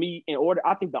 to me,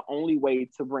 I think the only way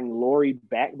to bring Lori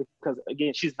back, because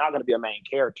again, she's not going to be a main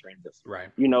character in this, right?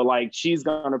 Like she's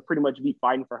going to pretty much be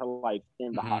fighting for her life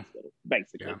in the hospital,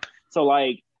 basically. So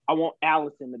like, I want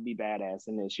Allison to be badass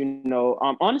in this,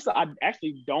 Honestly, I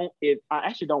actually don't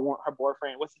want her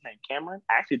boyfriend, what's his name, Cameron.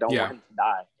 I actually don't want him to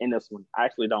die in this one. I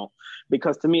actually don't,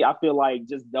 because to me, I feel like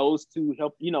just those two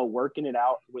help, working it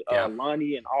out with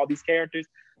Lonnie and all these characters.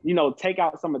 Take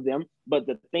out some of them, but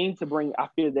the thing I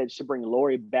feel that should bring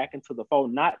Lori back into the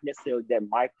fold, not necessarily that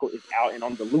Michael is out and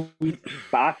on the loose,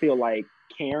 but I feel like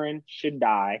Karen should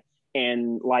die.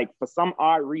 And like, for some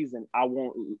odd reason, I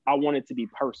want it to be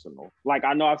personal. Like,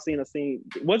 I know I've seen a scene,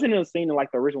 wasn't it a scene in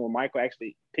like the original where Michael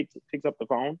actually picks up the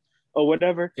phone or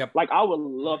whatever? Yep. Like, I would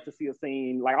love to see a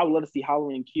scene, like I would love to see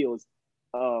Halloween Kills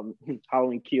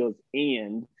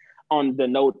end on the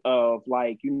note of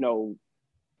like,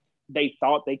 they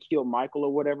thought they killed Michael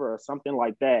or whatever, or something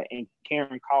like that. And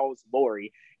Karen calls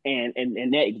Lori, and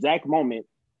in that exact moment,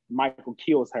 Michael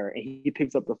kills her, and he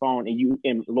picks up the phone,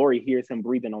 and Lori hears him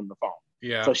breathing on the phone.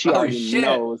 Yeah. So she already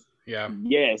knows. Yeah.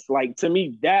 Yes. Like, to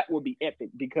me, that would be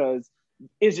epic, because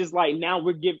it's just like now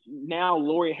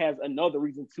Lori has another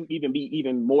reason to be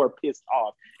even more pissed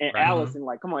off. And Allison,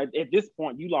 like, come on, at this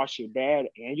point, you lost your dad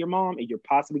and your mom, and you're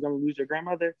possibly going to lose your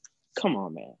grandmother. Come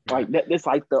on, man. Like, that's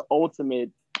like the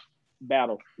ultimate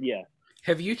battle. Yeah.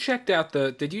 Did you check out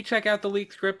the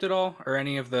leaked script at all, or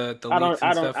any of the leaks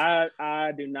and stuff?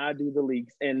 I do not do the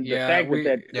leaks, and the fact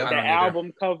that the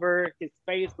album cover, his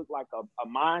face looked like a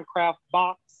Minecraft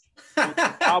box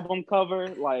album cover.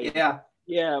 Like, yeah.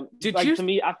 To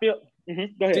me, I feel. Go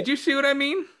ahead. Did you see what I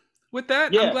mean with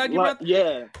that? Yeah, I'm glad you brought.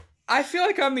 Yeah. I feel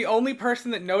like I'm the only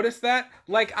person that noticed that.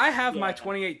 Like, I have my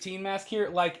 2018 mask here.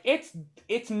 Like,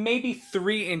 it's maybe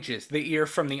 3 inches the ear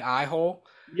from the eye hole.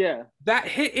 Yeah, that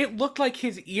hit. It looked like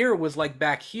his ear was like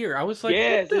back here. I was like,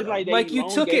 yes, like you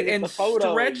took it and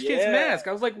stretched his mask.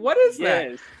 I was like, what is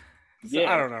that? So,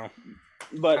 I don't know.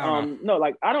 But no,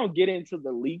 like, I don't get into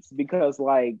the leaks, because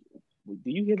like, do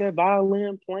you hear that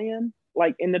violin playing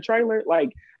like in the trailer?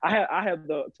 Like, I have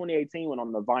the 2018 one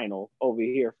on the vinyl over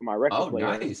here for my record player.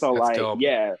 Nice. So that's like, dope.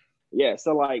 yeah.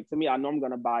 So like, to me, I know I'm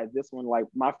gonna buy this one. Like,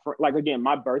 again,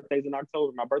 my birthday's in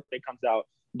October. My birthday comes out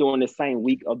during the same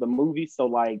week of the movie, so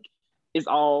like, it's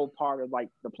all part of like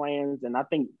the plans. And I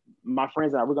think my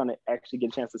friends and I, we're gonna actually get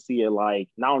a chance to see it, like,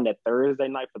 not on that Thursday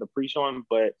night for the pre-showing,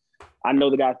 but I know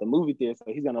the guy at the movie theater,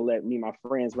 so he's gonna let me and my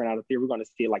friends rent out the theater. We're gonna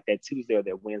see it like that Tuesday or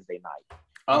that Wednesday night.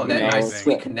 Oh, that's nice,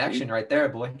 sweet connection right there,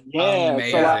 boy. Yeah,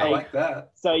 so I like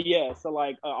that. So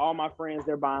like, all my friends,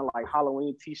 they're buying like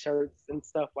Halloween t-shirts and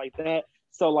stuff like that.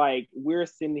 So like, we're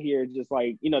sitting here just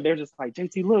like, they're just like,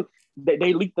 JayTee, look,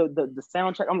 they leaked the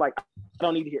soundtrack. I'm like, I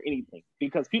don't need to hear anything,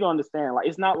 because people understand, like,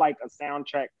 it's not like a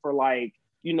soundtrack for like,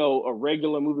 a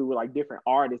regular movie with like different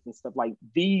artists and stuff. Like,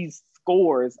 these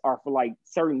scores are for like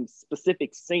certain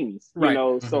specific scenes,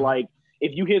 So like,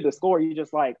 if you hear the score, you're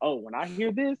just like, oh, when I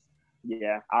hear this,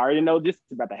 I already know this is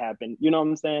about to happen. You know what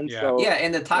I'm saying? Yeah. So,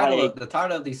 and the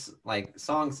title of these like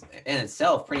songs in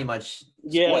itself pretty much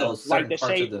spoils like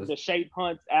certain the shape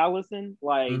hunts Allison.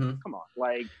 Like, come on,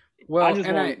 like, well, I just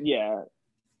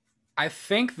I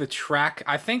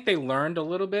think they learned a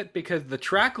little bit, because the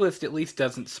track list at least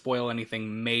doesn't spoil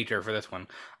anything major for this one.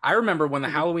 I remember when the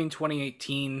Halloween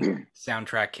 2018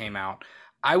 soundtrack came out,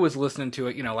 I was listening to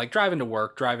it, like driving to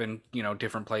work, driving,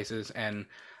 different places, and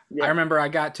I remember I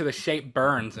got to the shape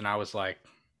burns, and I was like,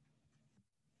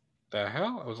 the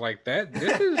hell? I was like,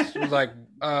 this was like,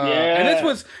 and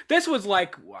this was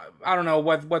like, I don't know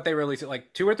what they released it,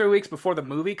 like 2 or 3 weeks before the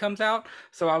movie comes out.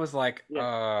 So I was like,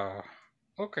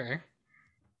 okay.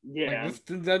 Yeah. Like,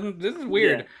 this is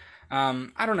weird. Yeah.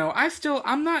 I don't know.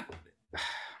 I'm not,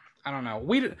 I don't know.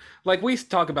 We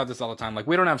talk about this all the time. Like,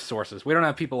 we don't have sources. We don't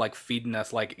have people like feeding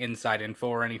us like inside info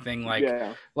or anything.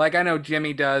 Like I know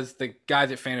Jimmy does, the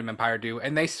guys at Phantom Empire do,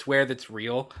 and they swear that's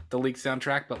real, the leaked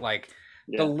soundtrack, but like,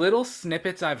 the little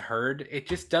snippets I've heard, it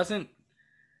just doesn't.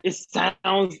 It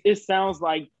sounds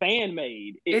like fan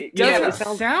made. It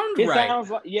doesn't sound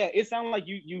right. It sounds like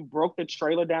you broke the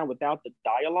trailer down without the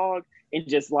dialogue, and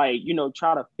just like,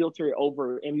 try to filter it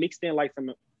over and mixed in like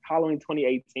some Halloween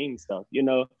 2018 stuff.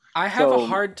 I have a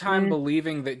hard time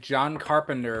believing that John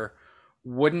Carpenter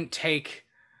wouldn't take.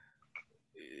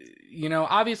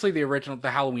 Obviously the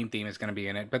Halloween theme is going to be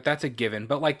in it, but that's a given.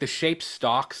 But like the shape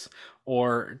stalks,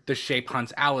 or the shape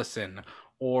hunts Allison,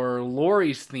 or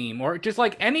Laurie's theme, or just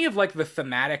like any of like the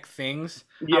thematic things.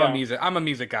 Yeah. I'm a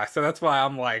music guy, so that's why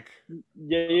I'm like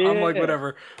Yeah.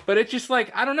 whatever. But it's just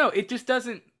like, I don't know, it just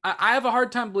doesn't. I have a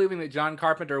hard time believing that John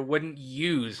Carpenter wouldn't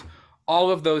use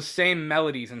all of those same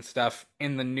melodies and stuff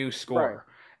in the new Right. score.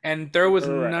 And there was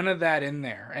Right. none of that in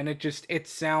there, and it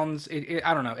sounds,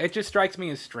 I don't know, it just strikes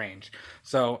me as strange.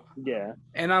 So, Yeah.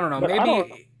 and I don't know, But I don't.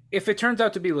 maybe if it turns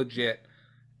out to be legit,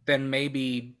 then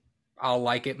maybe I'll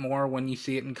like it more when you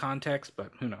see it in context,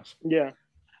 but who knows? Yeah.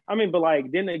 I mean, but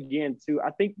like then again, too, I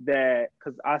think that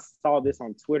because I saw this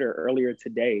on Twitter earlier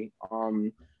today.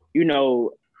 You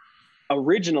know,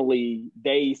 originally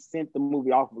they sent the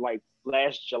movie off like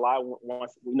last July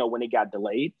once, you know, when it got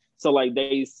delayed. So like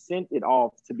they sent it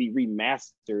off to be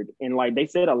remastered, and like they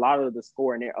said, a lot of the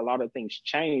score and a lot of things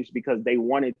changed because they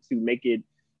wanted to make it,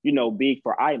 you know, big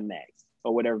for IMAX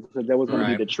or whatever, because that was going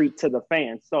to be the treat to the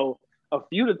fans. So a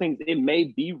few of the things, it may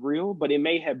be real, but it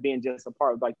may have been just a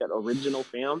part of like that original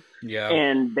film. Yeah.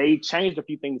 And they changed a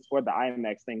few things for the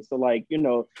IMAX thing. So like, you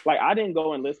know, like I didn't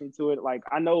go and listen to it. Like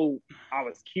I know I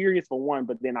was curious for one,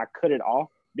 but then I cut it off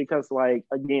because like,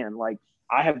 again, like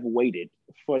I have waited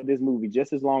for this movie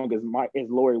just as long as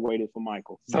Laurie waited for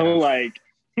Michael. So like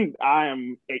I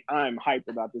am hyped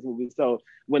about this movie. So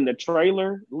when the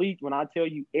trailer leaked, when I tell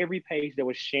you every page that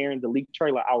was sharing the leaked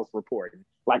trailer, I was reporting.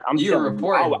 Like you were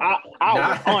reporting. I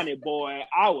was on it, boy.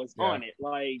 I was on it.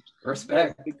 Like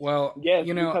respect. Well, yes,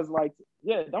 you know, because like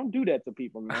don't do that to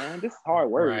people, man. This is hard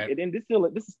work, Right. and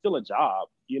this is still a job,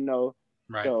 you know.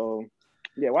 Right. So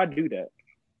why do that?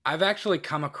 I've actually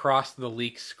come across the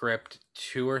leak script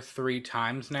 2 or 3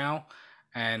 times now,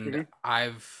 and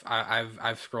I've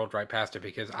scrolled right past it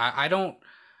because I don't,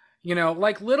 you know,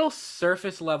 like little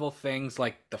surface level things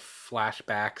like the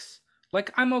flashbacks.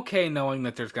 Like I'm okay knowing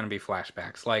that there's going to be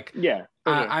flashbacks. Like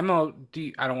I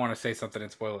don't want to say something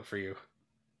and spoil it for you.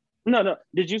 No.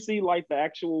 Did you see like the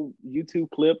actual YouTube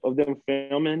clip of them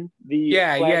filming the?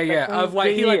 Yeah. Of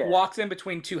like he like walks in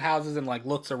between 2 houses and like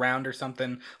looks around or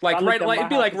something. Like it'd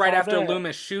be like right after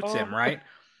Loomis shoots him, right?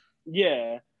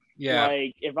 Yeah. Yeah.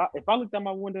 Like if I looked out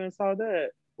my window and saw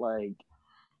that, like,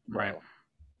 right.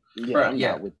 I'm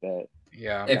not with that.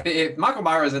 Yeah. If Michael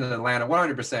Myers in Atlanta,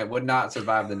 100% would not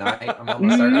survive the night. I'm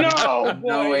almost certain.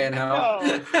 No way in hell.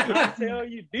 No. I tell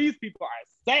you, these people are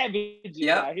savages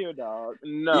out here, dog.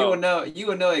 No. You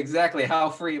will know exactly how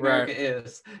free America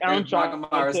is. I'm trying.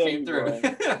 Michael Myers came through.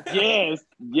 Yes.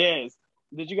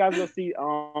 Did you guys go see?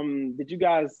 Did you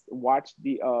guys watch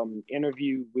the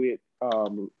interview with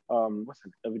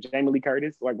with Jamie Lee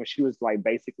Curtis? Like when she was like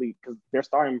basically, because they're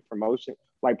starting promoting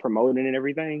and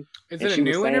everything. Is it a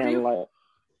new interview? Like,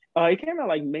 it came out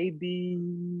like maybe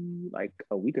like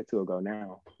a week or 2 ago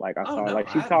now. Like I saw, like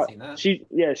she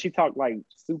talked like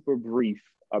super brief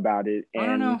about it. And I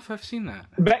don't know if I've seen that.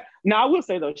 But now I will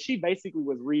say though, she basically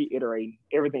was reiterating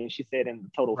everything she said in the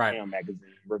Total Film magazine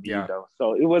review though.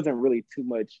 So it wasn't really too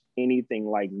much anything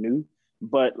like new.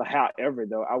 But however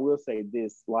though, I will say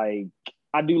this, like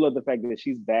I do love the fact that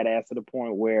she's badass to the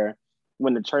point where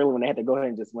when they had to go ahead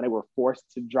and when they were forced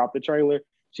to drop the trailer,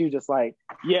 she was just like,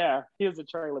 yeah, here's the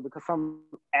trailer because some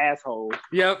asshole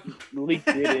leaked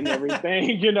it and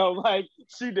everything, you know, like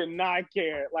she did not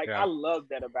care. Like I love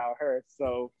that about her.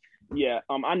 So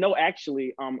I know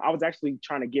actually, I was actually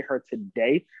trying to get her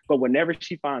today, but whenever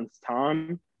she finds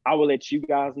time, I will let you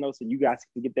guys know so you guys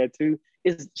can get that too.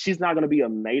 She's not going to be a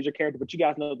major character, but you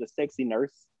guys know the sexy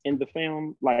nurse in the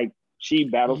film, like she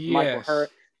battles Michael Hurt.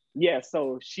 Yeah,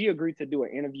 so she agreed to do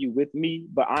an interview with me,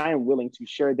 but I am willing to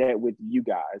share that with you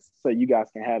guys, so you guys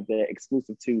can have the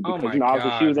exclusive too. Because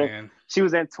she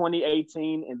was in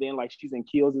 2018, and then like she's in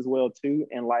Kills as well too,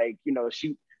 and like you know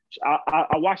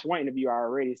I watched one interview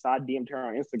already, so I DM'd her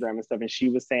on Instagram and stuff, and she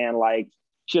was saying like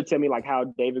she'll tell me like how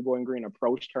David Gordon Green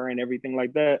approached her and everything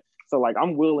like that. So like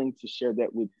I'm willing to share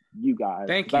that with you guys.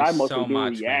 Thank you so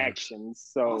much. Reactions, man.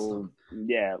 So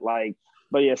awesome.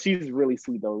 But yeah, she's really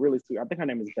sweet though. Really sweet. I think her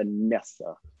name is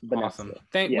Vanessa. Awesome.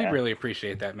 We really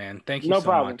appreciate that, man. Thank you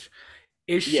so much.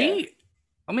 Is she?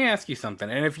 Let me ask you something.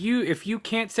 And if you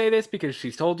can't say this because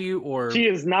she's told you, or she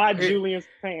is not Julian's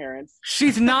parents.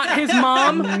 She's not his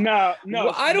mom. No.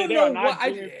 Well, I don't know what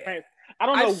I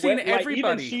don't know. I've seen everybody.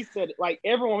 Even she said like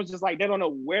everyone was just like they don't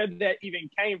know where that even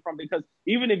came from, because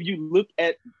even if you look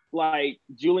at like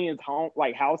Julian's home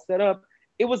like house setup,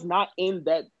 it was not in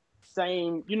that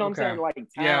same, you know what I'm saying, like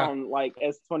town like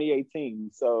as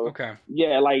 2018. So I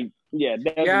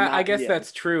guess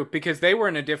that's true because they were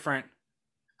in a different.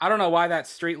 I don't know why that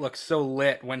street looks so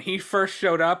lit. When he first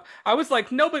showed up, I was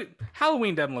like, nobody.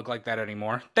 Halloween doesn't look like that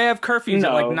anymore. They have curfews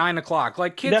at like No, 9 o'clock.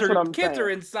 Like that's what I'm kids are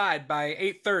saying. inside by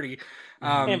 8:30.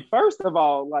 And first of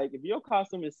all, like if your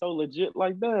costume is so legit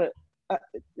like that, I,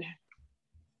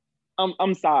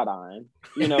 I'm side eyeing.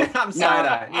 You know, I'm side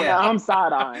eyeing. Yeah, I'm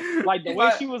side eyeing. Like the way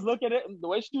But- she was looking at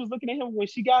him when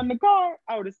she got in the car,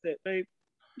 I would have said, "Babe,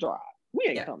 drive. We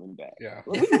ain't coming back. Yeah.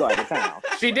 We can go out of town."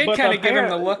 She did But kind of give him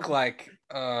the apparently- look like,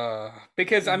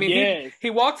 because I mean, Yes. he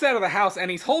walks out of the house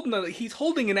and he's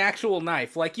holding an actual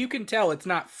knife. Like you can tell it's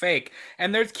not fake.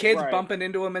 And there's kids Right. bumping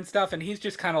into him and stuff, and he's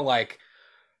just kind of like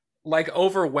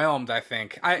overwhelmed. I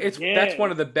think that's Yes. one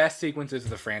of the best sequences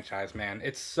of the franchise, man.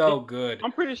 It's so good.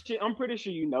 I'm pretty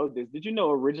sure you know this. Did you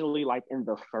know originally, like in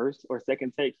the first or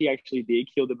second take, he actually did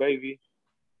kill the baby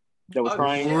that was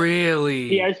crying? shit.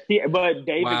 Really? But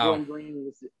David Wow. Gordon Green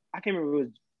was, I can't remember if it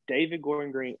was David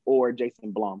Gordon Green or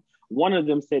Jason Blum. One of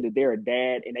them said that they're a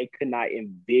dad and they could not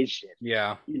envision,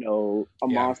 Yeah. a Yeah.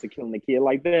 monster killing a kid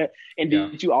like that. And Yeah.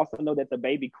 did you also know that the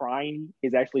baby crying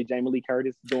is actually Jamie Lee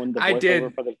Curtis doing the I voiceover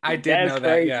did. for the? I did That's know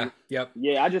that. crazy. Yeah. Yep.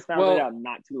 Yeah, I just found Well- that out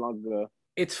not too long ago.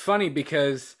 It's funny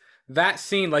because that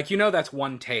scene, like, that's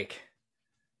one take.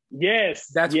 Yes,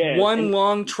 That's yes. one And-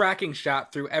 long tracking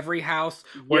shot through every house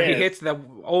where he Yes. hits the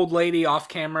old lady off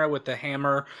camera with the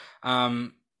hammer.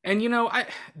 And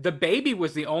the baby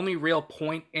was the only real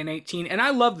point in 18, and I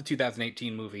love the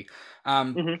 2018 movie.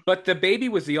 Mhm. But the baby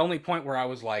was the only point where I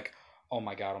was like, oh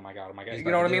my god, oh my god, oh my god. He's You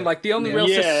about know what to I do mean? it. Like the only Yeah. real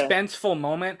Yeah. suspenseful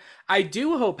moment. I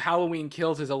do hope Halloween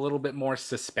Kills is a little bit more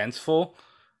suspenseful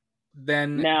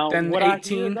than Now, what 18.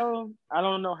 I hear though, I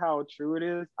don't know how true it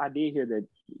is. I did hear that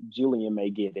Julian may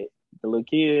get it. The little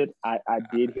kid, I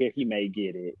did hear he may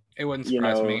get it. It wouldn't you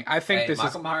surprise know, me. I think Hey, this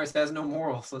Michael is Myers has no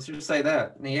morals. Let's just say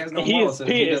that. He has no He morals is if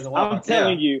he pissed. doesn't walk. I'm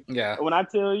telling Yeah. you, yeah. when I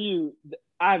tell you,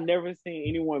 I've never seen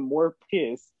anyone more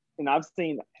pissed, and I've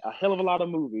seen a hell of a lot of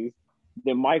movies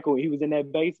than Michael. He was in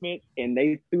that basement, and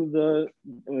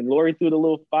when Lori threw the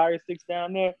little fire sticks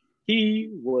down there, he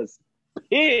was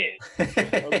pissed.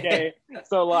 Okay,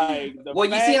 so like, Well,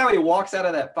 you see how he walks out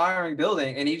of that firing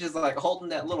building and he's just like holding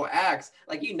that little axe.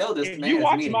 Like, this if man you is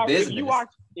watch meaning my business.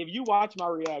 if you watch my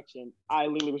reaction, I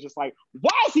literally was just like,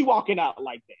 why is he walking out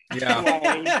like that?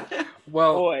 Yeah. Like,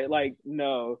 Well, boy, like,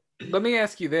 no. let me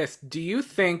ask you this. Do you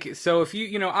think, so if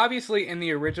obviously in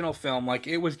the original film, like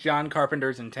it was John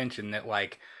Carpenter's intention that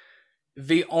like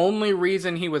the only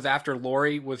reason he was after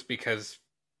Laurie was because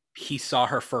he saw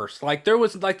her first. Like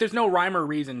there's no rhyme or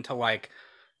reason to like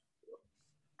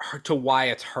her, to why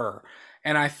it's her.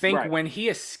 And I think Right. when he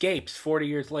escapes 40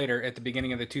 years later at the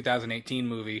beginning of the 2018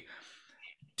 movie,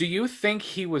 do you think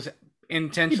he was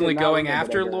intentionally He did not going remember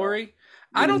after that girl. Laurie?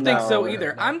 I don't think so No.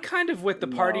 either. I'm kind of with the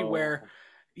party No. where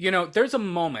there's a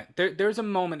moment. There's a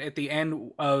moment at the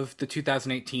end of the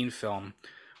 2018 film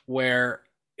where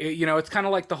it's kind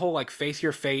of like the whole like face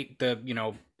your fate.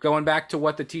 Going back to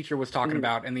what the teacher was talking Mhm.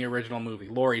 about in the original movie,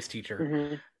 Laurie's teacher,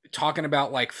 Mhm. talking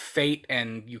about like fate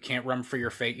and you can't run for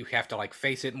your fate. You have to like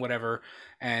face it and whatever.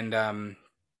 And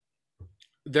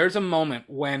there's a moment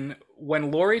when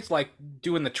Laurie's like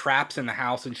doing the traps in the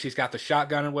house and she's got the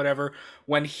shotgun and whatever.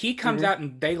 When he comes Mhm. out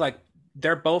and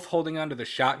they're both holding onto the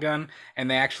shotgun and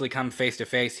they actually come face to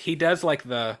face. He does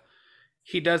the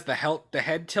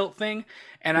head tilt thing,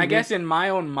 and I Mhm. guess in my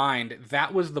own mind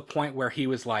that was the point where he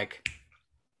was like,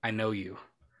 I know you,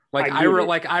 like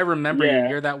I remember you. Yeah.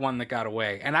 You're that one that got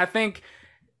away. And I think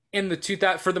in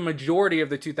for the majority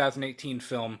of the 2018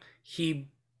 film,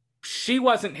 she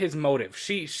wasn't his motive.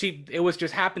 It was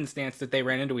just happenstance that they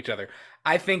ran into each other.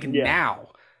 I think Yeah. now,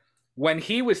 when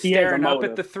he was He has a staring up at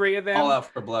motive. the three of them, All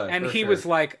out for blood. and for he sure. was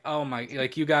like, "Oh my,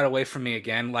 like you got away from me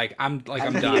again. Like I'm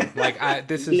done. Yeah. Like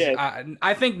this is." Yes.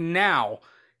 I think now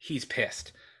he's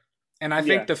pissed, and I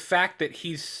think Yeah. the fact that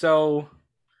he's so.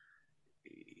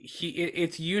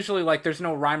 It's usually like there's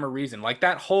no rhyme or reason. Like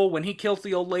that whole when he kills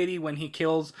the old lady, when he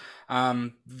kills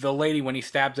the lady, when he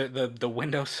stabs at the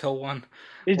windowsill one.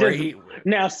 It's where just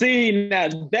now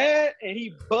that and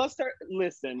he bust her.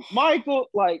 Listen, Michael,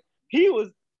 like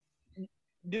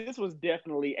this was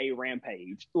definitely a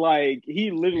rampage. Like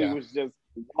he literally Yeah. was just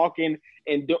walking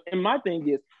and my thing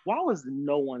is, why was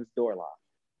no one's door locked?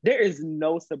 There is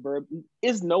no suburban.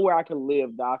 It's nowhere I can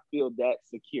live that I feel that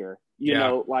secure. You Yeah.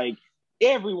 know, like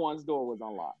everyone's door was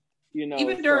unlocked. You know,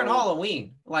 even during so-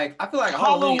 Halloween, like I feel like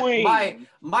Halloween, Halloween.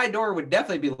 my door would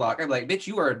definitely be locked. I'd be like, bitch,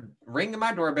 you are ringing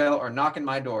my doorbell or knocking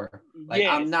my door. Like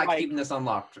Yes, I'm not like- keeping this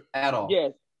unlocked at all.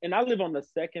 Yes, and I live on the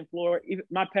second floor. Even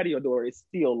my patio door is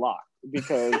still locked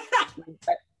because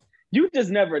you just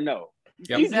never know.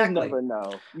 Yep. You Exactly. just never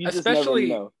know. You Especially- just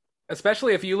never know.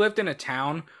 especially if you lived in a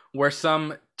town where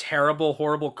some terrible,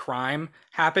 horrible crime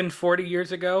happened 40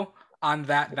 years ago on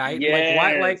that night. Like,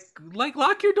 why? Yes. Like,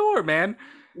 lock your door, man.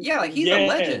 Yeah, like he's a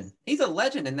legend. He's a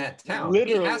legend in that town.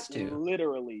 He has to.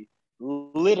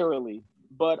 Literally.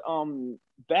 But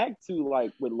back to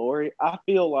like with Lori, I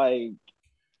feel like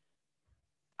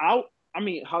I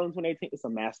mean, Halloween 2018 is a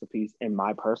masterpiece in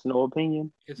my personal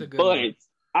opinion. It's a good but one.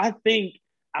 I think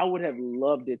I would have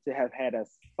loved it to have had a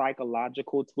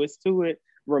psychological twist to it.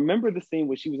 Remember the scene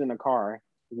where she was in the car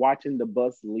watching the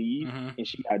bus leave and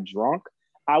she got drunk?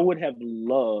 I would have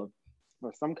loved,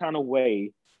 for some kind of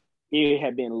way, it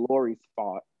had been Lori's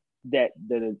fault that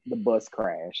the bus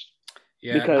crashed.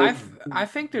 Yeah, because I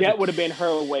think that would have been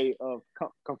her way of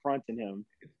confronting him.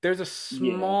 There's a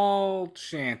small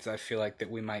chance, I feel like,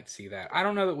 that we might see that. I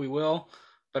don't know that we will,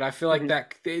 but I feel like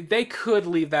that they could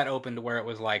leave that open to where it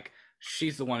was like,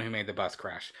 she's the one who made the bus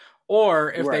crash.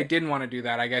 Or if they didn't want to do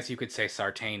that, I guess you could say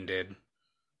Sartain did.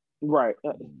 Right.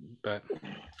 But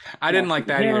I didn't like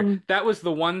that either. That was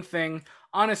the one thing.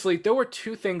 Honestly, there were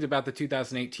two things about the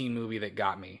 2018 movie that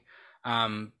got me.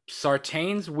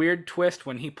 Sartain's weird twist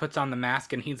when he puts on the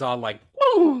mask and he's all like,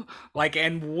 woo! Like,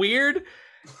 and weird.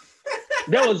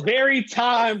 That was very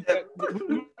timed.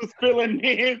 We was filling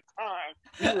in time.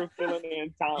 We were filling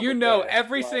in time. You know,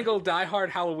 every single diehard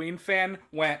Halloween fan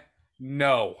went,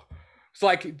 no. It's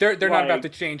like, they're not about to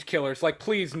change killers. Like,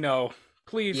 please, no.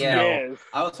 Please, no. Yes.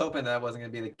 I was hoping that wasn't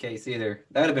going to be the case either.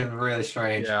 That would have been really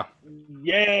strange. Yeah.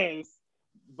 Yes.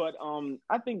 But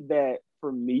I think that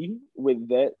for me, with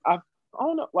that, I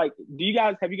don't know. Like,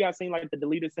 have you guys seen like the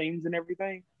deleted scenes and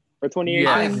everything for 2018?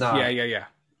 I have not. Yeah.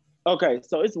 Okay,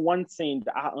 so it's one scene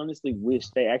that I honestly wish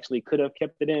they actually could have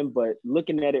kept it in, but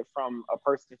looking at it from a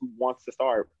person who wants to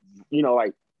start,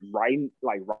 like writing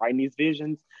these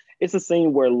visions, it's a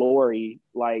scene where Lori,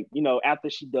 like, after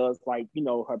she does like,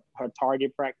 her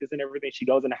target practice and everything, she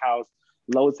goes in the house,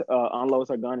 unloads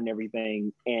her gun and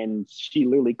everything, and she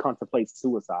literally contemplates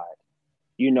suicide.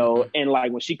 And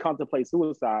like when she contemplates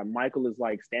suicide, Michael is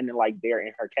like standing like there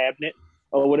in her cabinet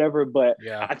or whatever. But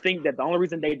I think that the only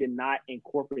reason they did not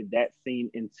incorporate that scene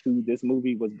into this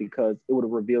movie was because it would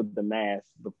have revealed the mask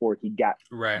before he got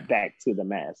back to the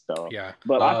mask. So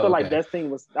but I feel like that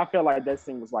scene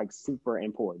was like super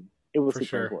important. It was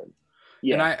super important.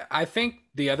 Yeah. And I think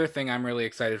the other thing I'm really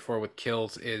excited for with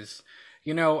Kills is,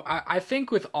 I think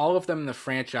with all of them in the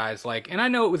franchise, like, and I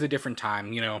know it was a different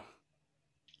time,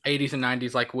 80s and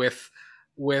 90s, like with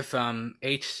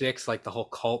H6, like the whole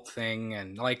cult thing,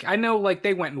 and like I know like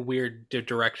they went in weird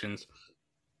directions,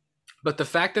 but the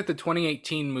fact that the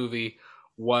 2018 movie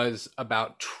was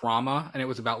about trauma, and it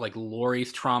was about like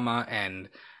Laurie's trauma and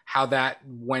how that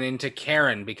went into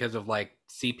Karen because of like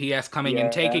CPS coming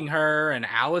and taking her, and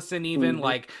Allison even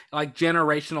like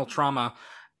generational trauma.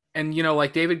 And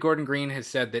like David Gordon Green has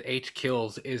said that H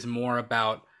Kills is more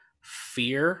about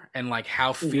fear and like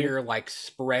how fear like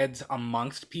spreads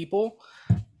amongst people.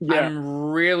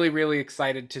 I'm really, really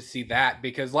excited to see that,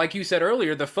 because like you said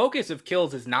earlier, the focus of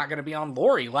Kills is not going to be on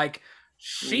Laurie. Like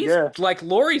she's like,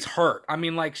 Laurie's hurt. I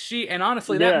mean, like and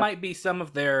honestly that might be some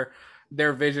of their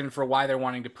vision for why they're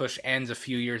wanting to push ends a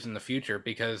few years in the future,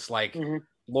 because like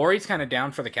Laurie's kind of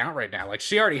down for the count right now. Like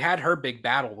she already had her big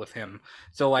battle with him,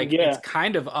 so like it's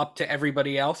kind of up to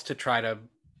everybody else to try to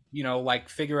like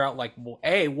figure out like, well,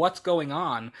 A, what's going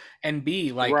on, and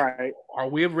B, like, are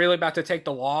we really about to take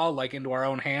the law like into our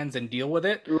own hands and deal with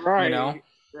it? Right.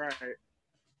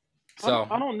 So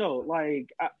I don't know.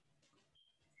 Like,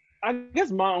 I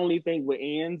guess my only thing with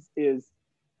ends is,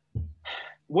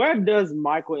 where does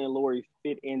Michael and Laurie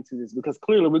fit into this? Because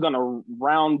clearly we're gonna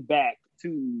round back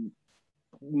to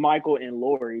Michael and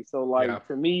Laurie. So like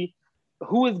for me,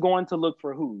 who is going to look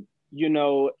for who?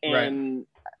 And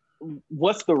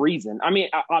what's the reason? I mean,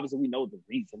 obviously we know the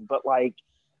reason, but like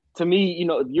to me,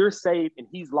 if you're safe and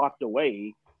he's locked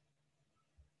away,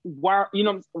 why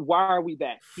are we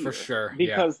back here? For sure.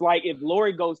 Because like if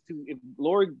Laurie goes to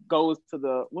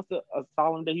the what's the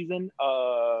asylum that he's in?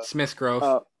 Smith's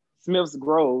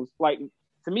Grove. Like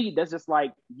to me, that's just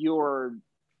like you're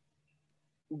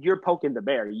poking the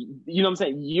bear. You know what I'm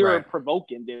saying? You're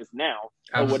provoking this now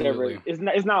or whatever.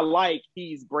 It's not like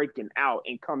he's breaking out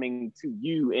and coming to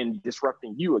you and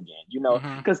disrupting you again,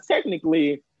 because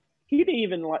technically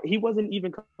he wasn't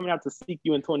even coming out to seek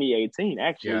you in 2018.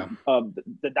 Actually,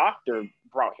 the doctor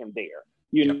brought him there,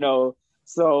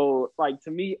 So like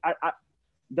to me, I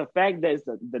the fact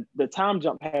that the time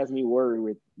jump has me worried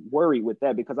with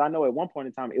that, because I know at one point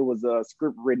in time it was a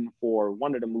script written for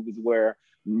one of the movies where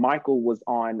Michael was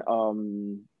on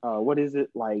what is it,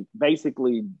 like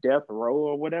basically death row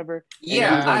or whatever.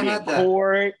 I had that.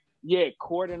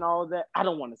 Court and all of that. I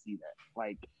don't want to see that.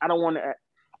 Like I don't want to.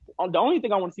 the only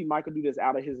thing I want to see Michael do that's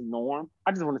out of his norm,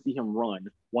 I just want to see him run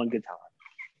one good time.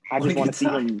 I just want to see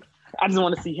him. I just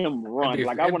want to see him run.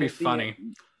 I want to see funny.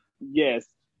 Yes.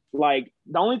 Like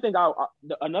the only thing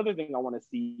another thing I want to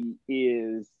see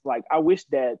is like I wish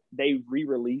that they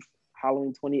re-released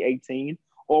Halloween 2018,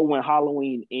 or when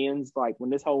Halloween ends, like when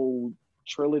this whole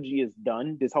trilogy is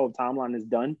done, this whole timeline is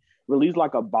done, release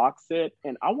like a box set,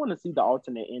 and I want to see the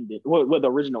alternate ending, well, the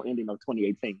original ending of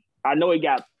 2018. I know it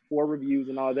got 4 reviews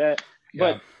and all that,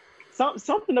 but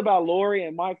something about Laurie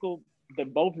and Michael,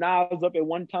 that both knives up at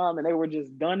one time and they were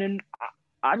just gunning.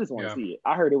 I just want to see it.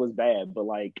 I heard it was bad, but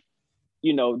like,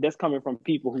 you know, that's coming from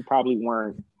people who probably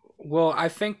weren't. Well, I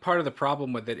think part of the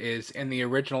problem with it is in the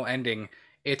original ending,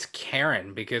 it's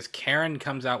Karen, because Karen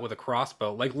comes out with a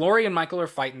crossbow. Like Laurie and Michael are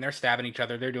fighting, they're stabbing each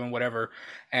other, they're doing whatever,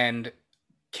 and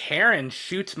Karen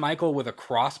shoots Michael with a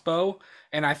crossbow,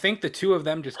 and I think the two of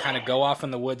them just kind of go off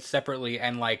in the woods separately,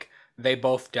 and like they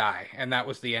both die, and that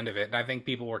was the end of it. And I think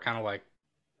people were kind of like,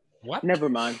 "What?" Never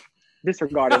mind.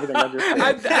 Disregard everything I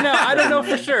just said. I don't know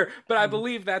for sure, but I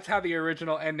believe that's how the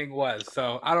original ending was.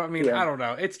 So I don't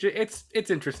know.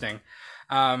 It's interesting.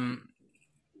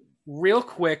 Real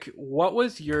quick,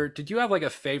 did you have like a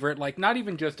favorite, like not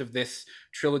even just of this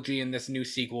trilogy and this new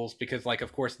sequels, because like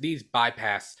of course these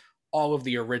bypass all of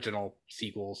the original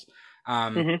sequels.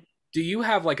 Do you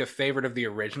have like a favorite of the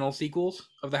original sequels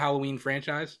of the Halloween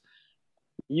franchise?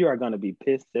 You are gonna be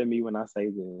pissed at me when I say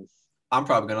this. I'm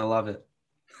probably gonna love it.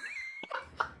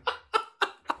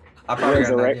 I probably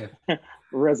got an idea.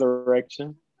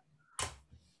 Resurrection.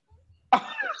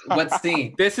 What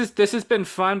scene? This has been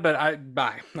fun, but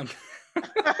bye.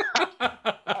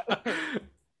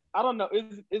 I don't know.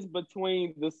 It's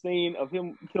between the scene of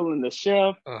him killing the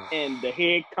chef and the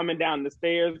head coming down the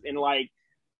stairs, and like,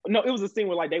 no, it was a scene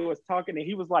where like they was talking and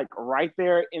he was like right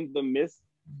there in the midst,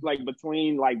 like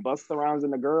between like Busta Rhymes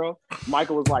and the girl.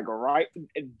 Michael was like right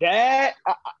that.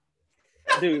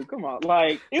 Dude, come on!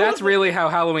 Like that's really how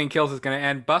Halloween Kills is going to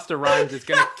end. Busta Rhymes is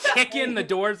going to kick in the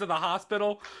doors of the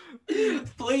hospital.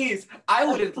 Please, I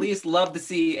would at least love to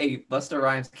see a Busta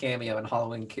Rhymes cameo in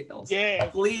Halloween Kills. Yeah,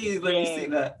 please let me see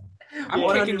that. I'm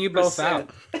kicking you both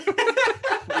out.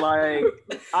 Like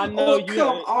I know you.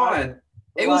 Come on!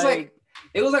 It was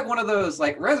like one of those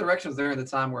like Resurrections during the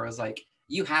time where it was like,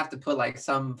 you have to put like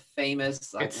some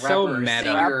famous like it's rapper so or meta.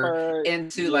 singer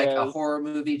into like a horror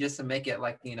movie just to make it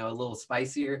like, you know, a little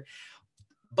spicier.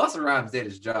 Busta Rhymes did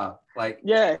his job. Like,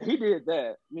 yeah, he did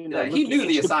that. You know, he knew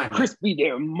the assignment. Crispy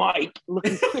there, Mike.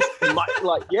 Looking crispy, Mike.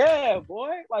 Like, yeah,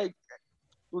 boy. Like,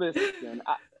 listen,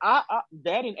 I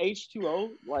that and H2O.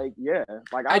 Like, yeah.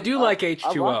 Like, I do like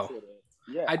H2O.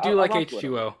 Yeah, I do like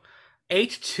H2O.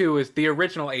 H2 is the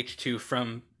original H2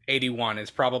 from 81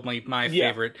 is probably my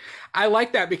favorite. I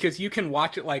like that because you can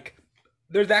watch it like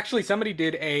there's actually somebody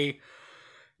did a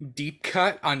deep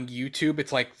cut on YouTube.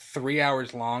 It's like 3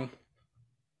 hours long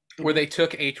where they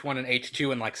took H1 and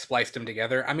H2 and like spliced them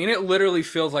together. I mean, it literally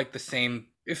feels like the same.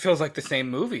 It feels like the same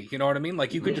movie. You know what I mean?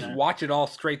 Like you could just watch it all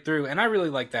straight through. And I really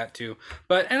like that too.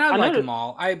 And I like them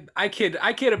all. I kid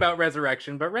about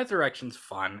Resurrection, but Resurrection's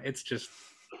fun. It's just,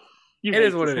 it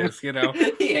is what it is, you know?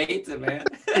 He hates it, man.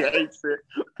 He hates it.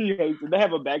 They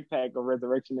have a backpack of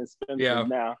Resurrection and Spencer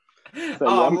now. So,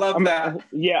 I love that.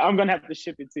 Yeah, I'm gonna have to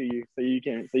ship it to you so you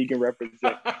can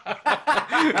represent.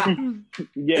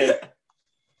 Yeah.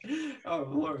 Oh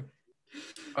Lord.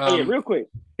 Yeah, real quick.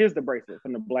 Here's the bracelet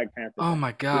from the Black Panther. Oh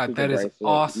my God, that is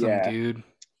awesome, dude.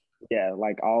 Yeah,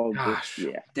 like all this.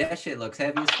 Yeah, that shit looks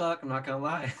heavy as fuck. I'm not gonna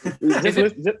lie.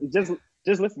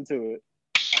 just listen to it.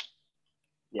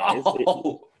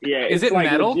 Yeah, is it like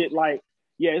metal? Legit, like,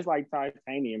 yeah, it's like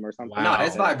titanium or something. Wow. No,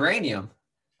 it's vibranium.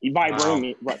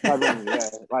 Vibranium, yeah.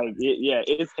 Like,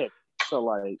 it's heavy. So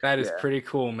like, that is pretty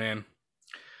cool, man.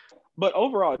 But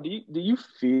overall, do you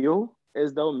feel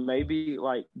as though maybe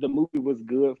like the movie was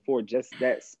good for just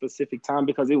that specific time,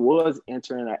 because it was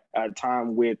entering a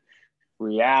time with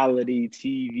reality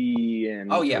TV and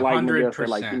like 100%.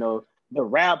 Like, you know, the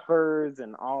rappers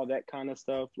and all that kind of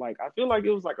stuff. Like, I feel like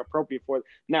it was like appropriate for it.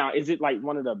 Now, is it like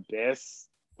one of the best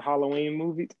Halloween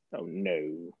movies? Oh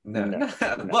no.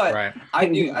 But right. I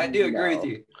do agree with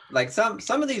you. Like some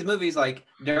of these movies, like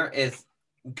there is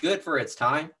good for its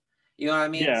time. You know what I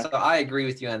mean? Yeah. So I agree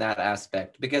with you in that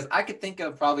aspect, because I could think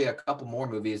of probably a couple more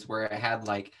movies where it had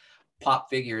like pop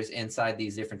figures inside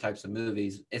these different types of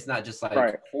movies. It's not just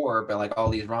like horror, but like all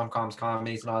these rom-coms,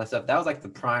 comedies, and all that stuff. That was like the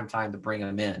prime time to bring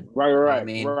them in. Right. You know what I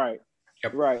mean? Right.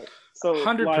 So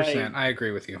 100%, like, I agree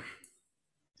with you.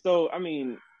 So I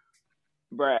mean,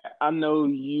 Brad, I know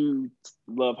you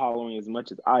love Halloween as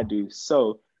much as I do.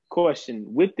 So, question: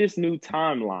 with this new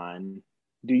timeline,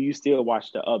 do you still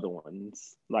watch the other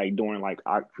ones like during like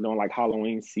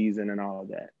Halloween season and all of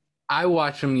that? I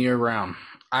watch them year round.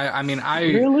 I mean,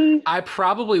 Really? I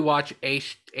probably watch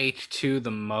H2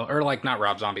 the most, or like not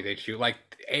Rob Zombie's H2, like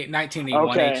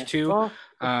 1981 Okay. H2. Well,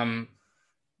 Um,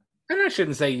 and I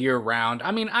shouldn't say year round.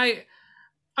 I mean, I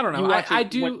don't know. you watch I it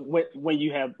do. when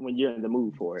you're in the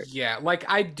mood for it. Yeah, like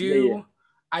I Yeah, yeah. do.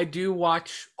 I do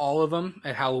watch all of them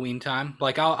at Halloween time.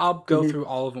 Like I'll go Mhm. through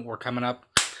all of them. We're coming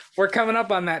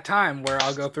up on that time where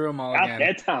I'll go through them all About again.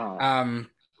 that time.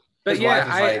 But His yeah, wife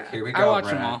is like, "Here we I go, watch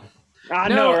them Brad." all. I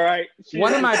know, No, right?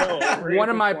 one of my Real one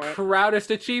of good my point.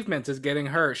 proudest achievements is getting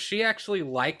her. She actually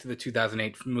liked the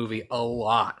 2008 movie a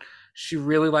lot. She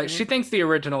really liked. Mhm. She thinks the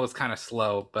original is kind of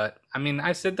slow, but I mean,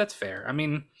 I said that's fair. I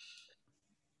mean,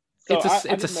 So I it's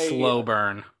a just made slow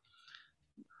burn.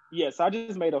 Yes, I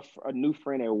just made a new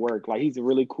friend at work. Like he's a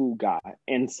really cool guy,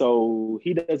 and so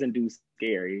he doesn't do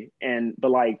scary. And but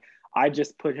like I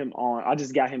just put him on. I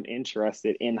just got him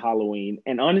interested in Halloween.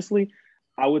 And honestly,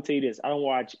 I would tell you this: I don't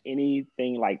watch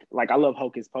anything I love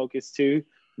Hocus Pocus too,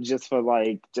 just for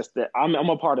like just that. I'm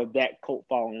a part of that cult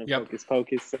following of Yep. Hocus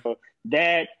Pocus. So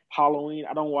that Halloween,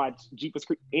 I don't watch Jeepers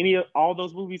Creep any of all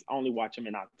those movies. I only watch them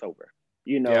in October.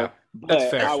 You Yeah, know, that's but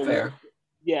fair. That's I will. fair.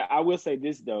 Yeah, I will say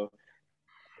this though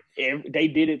they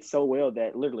did it so well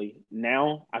that literally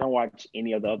now I don't watch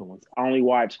any of the other ones. I only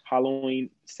watch Halloween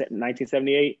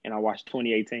 1978 and I watch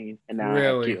 2018 and now I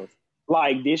have Really? Kills.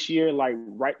 Like this year,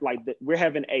 we're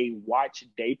having a watch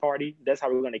day party. That's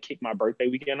how we're gonna kick my birthday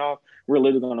weekend off. We're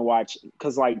literally gonna watch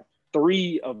because like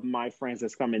three of my friends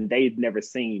that's coming, they've never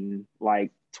seen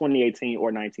like 2018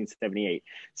 or 1978.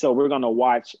 So we're gonna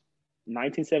watch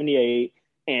 1978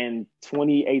 and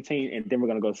 2018, and then we're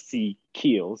gonna go see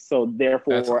Kills. So That's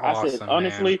therefore, I said awesome, man.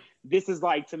 honestly, this is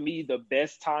like to me the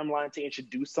best timeline to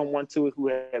introduce someone to it who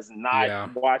has not Yeah,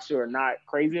 watched it or not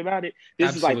crazy about it.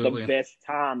 This is like the absolutely. best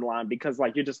timeline because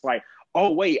like you're just like,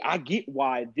 oh wait, I get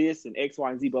why this and X,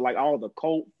 Y, and Z, but like all the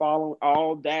cult following,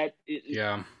 all that,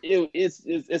 Yeah,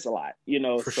 it's a lot, you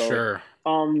know. for So sure.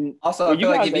 Also, were I feel you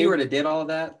like guys if you were able? to did all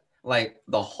that, like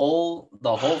the whole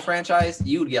franchise,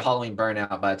 you would get Halloween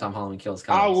burnout by the time Halloween Kills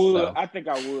I comes. would. So I think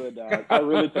I would. I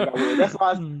really think I would. That's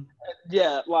why.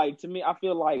 Yeah, like to me, I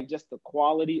feel like just the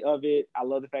quality of it. I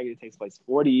love the fact that it takes place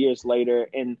 40 years later,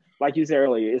 and like you said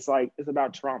earlier, it's like it's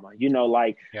about trauma. You know,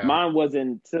 like Yeah. mine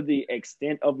wasn't to the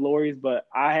extent of Lori's, but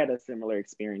I had a similar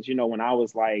experience. You know, when I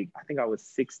was like, I think I was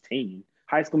 16.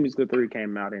 High School Musical 3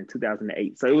 came out in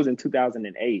 2008, so it was in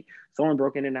 2008. Someone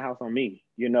broke in the house on me.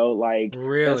 You know, like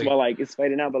that's why Really? like it's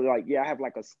fading out, but like yeah, I have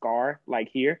like a scar like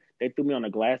here. They threw me on a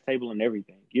glass table and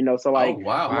everything. You know, so oh like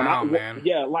wow. when I Wow, man.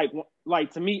 yeah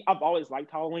like to me I've always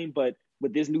liked Halloween, but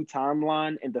with this new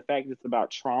timeline and the fact it's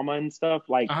about trauma and stuff,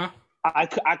 like Uh-huh.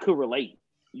 I could relate.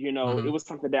 You know, it Hmm. was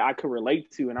something that I could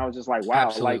relate to, and I was just like, wow,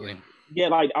 like Absolutely. yeah,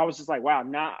 like I was just like, wow.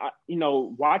 Now, you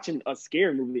know, watching a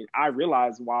scary movie, I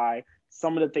realize why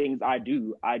some of the things I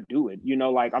do it. You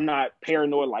know, like I'm not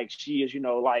paranoid like she is. You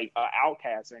know, like an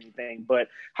outcast or anything. But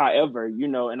however, you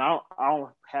know, and I don't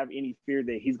have any fear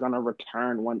that he's gonna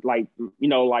return one. Like you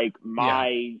know, like Yeah.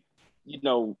 you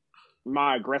know,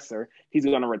 my aggressor, he's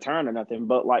gonna return or nothing.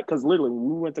 But like, because literally when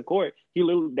we went to court,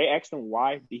 they asked him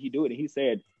why did he do it, and he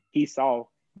said he saw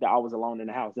that I was alone in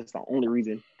the house. That's the only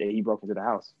reason that he broke into the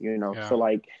house, you know. Yeah. So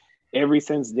like ever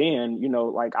since then, you know,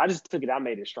 like I just took it, I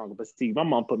made it stronger. But see, my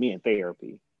mom put me in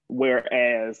therapy.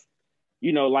 Whereas,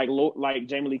 you know, like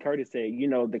Jamie Lee Curtis said, you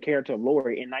know, the character of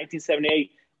Lori in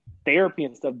 1978, therapy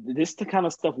and stuff, this kind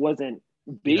of stuff wasn't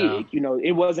Yeah. big, you know,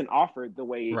 it wasn't offered the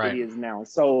way it Right. is now.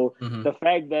 So Mhm. the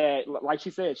fact that, like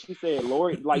she said,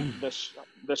 Lori, like the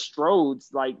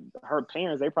Strodes, like her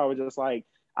parents, they probably just like,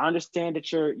 I understand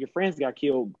that your friends got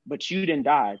killed, but you didn't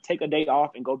die. Take a day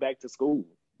off and go back to school.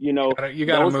 You know, You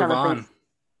gotta those move kind of on. things.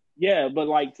 Yeah, but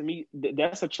like to me,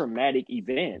 that's a traumatic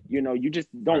event. You know, you just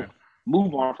don't Right.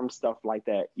 move on from stuff like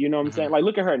that. You know what I'm Hmm. saying? Like,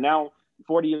 look at her now,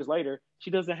 40 years later,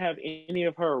 she doesn't have any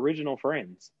of her original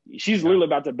friends. She's Yeah. literally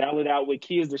about to battle it out with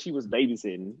kids that she was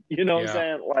babysitting. You know what I'm Yeah.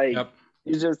 saying? Like, Yep.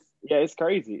 it's just, yeah, it's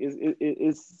crazy.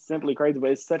 It's simply crazy,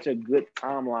 but it's such a good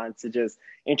timeline to just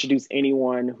introduce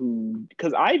anyone who,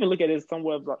 because I even look at it as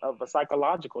somewhat of a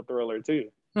psychological thriller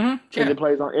too, Hmm. because Yeah.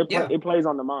 Yeah. it plays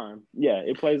on the mind. Yeah,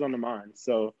 it plays on the mind.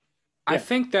 So I yeah,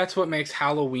 think that's what makes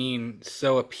Halloween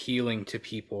so appealing to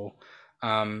people.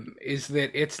 Is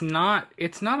that it's not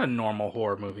a normal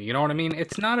horror movie. You know what I mean?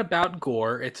 It's not about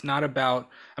gore. It's not about.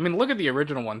 I mean, look at the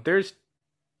original one. There's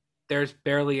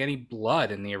barely any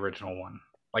blood in the original one,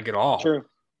 like at all. true.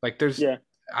 Like there's, Yeah.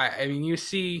 I mean, you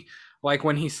see, like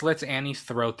when he slits Annie's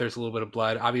throat, there's a little bit of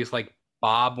blood. Obviously, like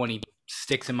Bob when he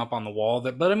sticks him up on the wall.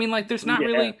 But I mean, like, there's not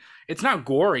really, it's not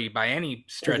gory by any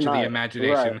stretch of the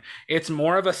imagination. Right. It's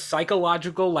more of a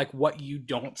psychological, like, what you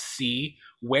don't see.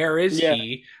 Where is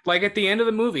he? Like, at the end of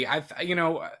the movie,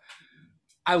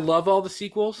 I love all the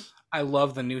sequels. I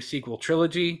love the new sequel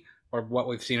trilogy, or what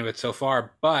we've seen of it so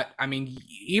far. But I mean,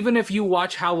 even if you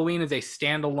watch Halloween as a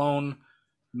standalone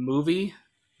movie,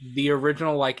 the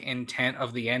original, like, intent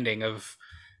of the ending of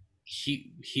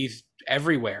he's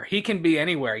everywhere. He can be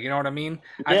anywhere. You know what I mean?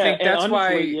 I think that's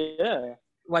honestly,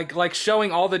 why, like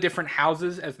showing all the different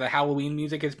houses as the Halloween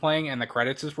music is playing and the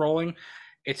credits is rolling.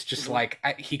 It's just like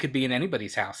he could be in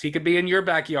anybody's house. He could be in your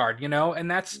backyard, you know, and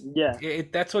that's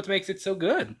that's what makes it so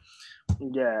good.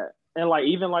 Yeah, and like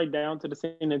even like down to the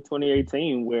scene in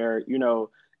 2018 where, you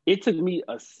know, it took me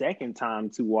a second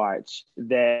time to watch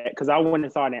that because I went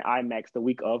and saw it in IMAX the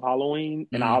week of Halloween,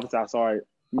 and obviously I saw it,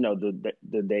 you know,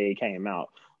 the day it came out.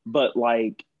 But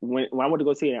like when I went to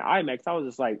go see it in IMAX, I was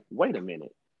just like, wait a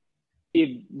minute.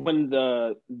 When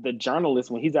the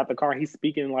journalist, when he's at the car, he's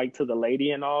speaking like to the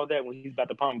lady and all that, when he's about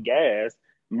to pump gas,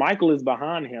 Michael is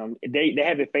behind him. They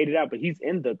have it faded out, but he's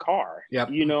in the car.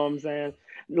 Yep. You know what I'm saying?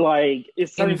 Like,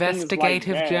 it's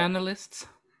investigative like journalists.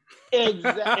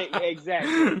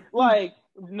 Exactly. Like,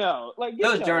 no, like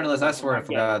those journalists, I swear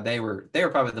to God, they were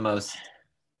probably the most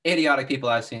idiotic people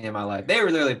I've seen in my life. They were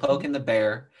literally poking the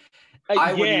bear.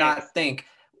 I would not think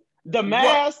the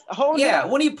mask.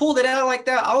 When he pulled it out like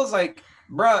that, I was like,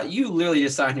 bro, you literally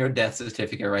just signed your death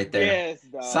certificate right there. Yes,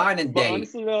 dog. Sign and date.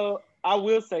 Honestly, though, I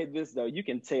will say this though, you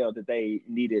can tell that they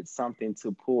needed something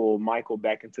to pull Michael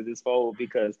back into this fold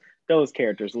because those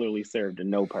characters literally served to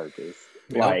no purpose.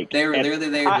 Yep. Like they were literally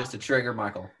there just to trigger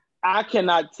Michael. I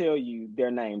cannot tell you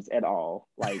their names at all.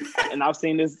 Like, and I've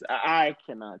seen this. I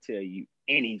cannot tell you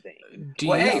anything.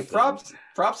 Hey, props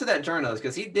to that journalist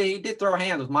because he did throw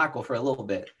hands with Michael for a little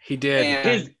bit. He did.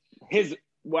 And his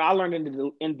I learned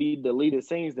in the deleted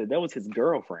scenes that was his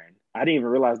girlfriend. I didn't even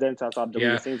realize that until I saw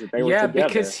deleted scenes that they were together. Yeah,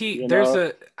 because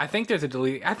I think there's a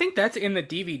deleted. I think that's in the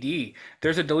DVD.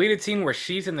 There's a deleted scene where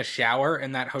she's in the shower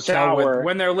in that hotel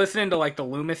when they're listening to like the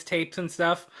Loomis tapes and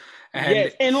stuff.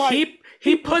 And, and like,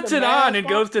 he puts it on and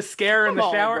goes to scare in the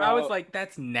shower. Bro. I was like,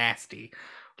 that's nasty.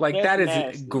 Like, that is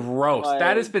nasty. Gross. Like,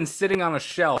 that has been sitting on a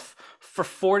shelf for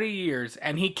 40 years,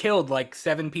 and he killed like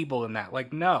 7 people in that.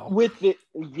 Like, no. With it,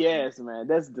 yes, man,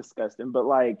 that's disgusting. But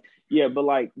like,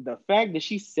 the fact that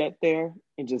she sat there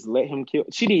and just let him kill,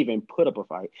 she didn't even put up a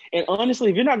fight. And honestly,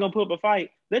 if you're not gonna put up a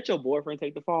fight, let your boyfriend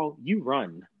take the fall. You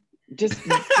run. Just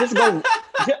go.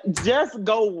 Just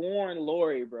go warn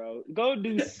Lori, bro. Go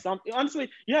do something. Honestly,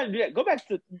 you have to do that. Go back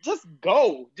to just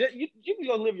go. You can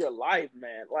go live your life,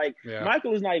 man. Like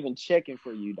Michael is not even checking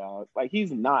for you, dog. Like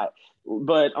he's not.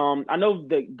 But I know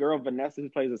the girl Vanessa who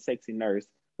plays a sexy nurse.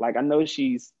 Like I know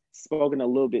she's spoken a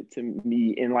little bit to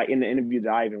me in the interview that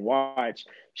I even watched.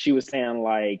 She was saying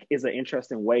like it's an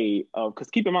interesting way of because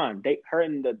keep in mind her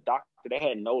and the doctor they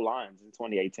had no lines in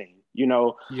 2018. You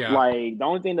know, like the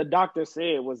only thing the doctor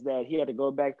said was that he had to go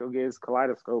back to get his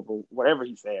kaleidoscope or whatever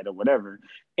he said or whatever.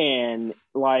 And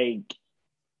like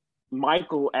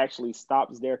Michael actually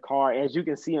stops their car, as you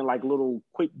can see in like little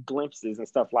quick glimpses and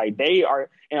stuff. Like they are,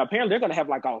 and apparently they're gonna have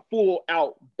like a full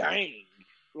out bang.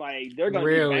 Like they're gonna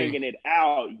be banging it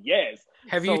out. Yes.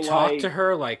 Have you talked to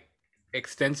her like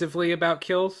extensively about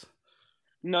kills?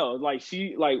 No, like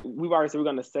we've already said we're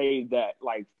gonna save that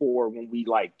like for when we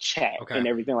like chat and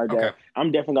everything like that.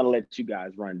 I'm definitely gonna let you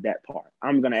guys run that part.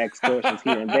 I'm gonna ask questions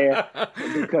here and there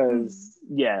because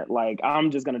like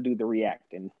I'm just gonna do the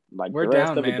reacting. Like the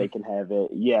rest of it, they can have it.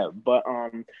 Yeah, but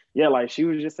like she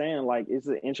was just saying, like it's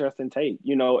an interesting take,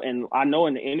 you know. And I know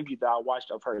in the interview that I watched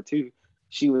of her too,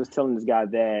 she was telling this guy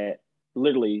that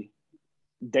literally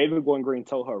David Gordon Green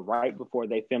told her right before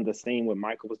they filmed the scene when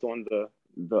Michael was doing the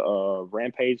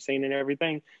rampage scene and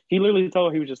everything. He literally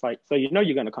told her, he was just like, so you know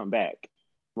you're gonna come back,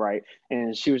 right?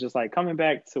 And she was just like, coming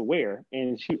back to where?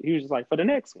 And he was just like, for the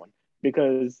next one,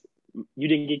 because you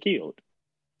didn't get killed.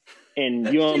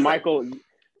 And you and Michael,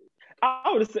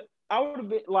 I would have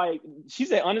been like, she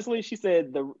said, honestly, she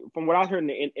said from what I heard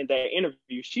in that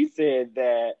interview, she said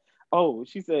that,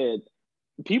 she said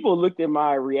people looked at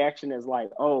my reaction as like,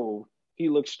 he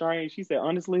looked strange. She said,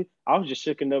 honestly, I was just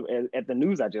shooken up at the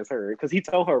news I just heard because he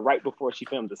told her right before she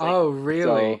filmed the scene. Oh,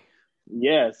 really?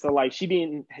 So like she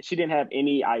didn't have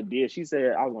any idea. She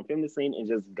said I was gonna film the scene and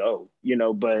just go, you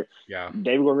know. But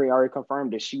David Gordon already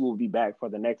confirmed that she will be back for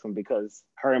the next one because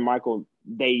her and Michael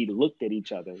they looked at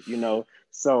each other, you know.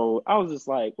 So I was just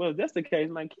like, well, if that's the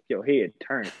case, man, keep your head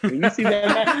turned. When you see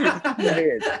that, keep your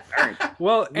head turned.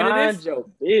 Well, and mind your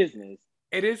business.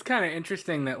 It is kind of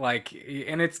interesting that like,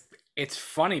 and it's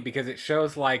funny because it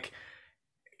shows like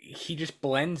he just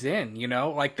blends in, you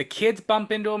know? Like the kids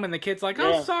bump into him and the kid's like,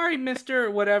 "Oh, Yeah. sorry, mister,"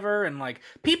 or whatever, and like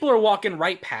people are walking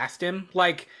right past him.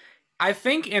 Like I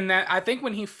think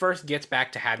when he first gets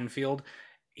back to Haddonfield,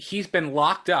 he's been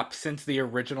locked up since the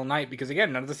original night because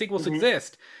again, none of the sequels Hmm.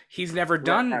 exist. He's never Right.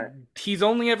 done he's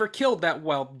only ever killed that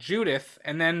well, Judith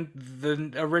and then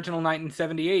the original night in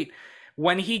 78.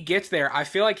 When he gets there, I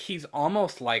feel like he's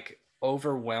almost like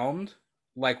overwhelmed.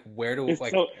 Like where do It's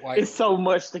so it's so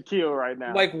much to kill right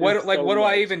now. It's like so what do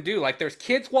I much. even do? Like there's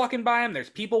kids walking by him, there's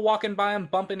people walking by him,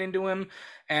 bumping into him,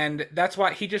 and that's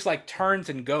why he just like turns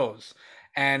and goes.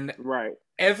 And Right.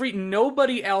 every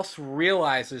nobody else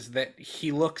realizes that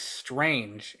he looks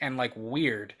strange and like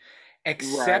weird Right.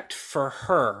 except for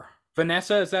her.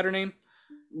 Vanessa, is that her name?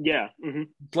 Yeah. Hmm.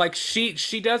 Like she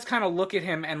does kind of look at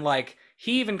him and like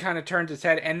he even kind of turns his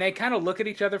head and they kind of look at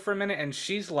each other for a minute and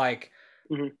she's like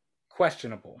Hmm.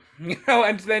 questionable, you know,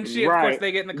 and then of course Right.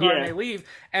 they get in the car and Yeah. they leave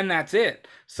and that's it.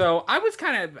 So I was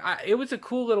it was a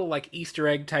cool little like Easter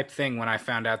egg type thing when I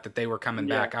found out that they were coming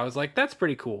Yeah. back. I was like, that's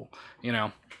pretty cool, you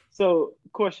know. So,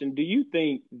 question: do you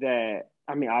think that?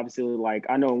 I mean, obviously, like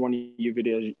I know in one of your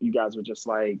videos, you guys were just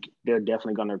like, they're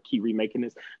definitely gonna keep remaking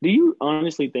this. Do you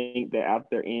honestly think that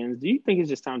after it ends, do you think it's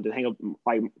just time to hang up?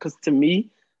 Like, because to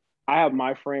me, I have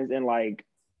my friends, and like,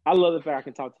 I love the fact I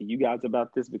can talk to you guys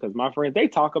about this because my friends they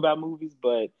talk about movies,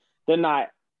 but they're not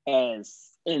as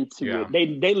into Yeah.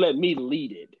 it. They let me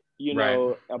lead it, you Right.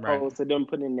 know, Right. opposed to them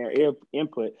putting in their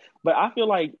input. But I feel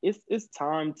like it's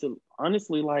time to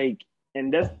honestly like,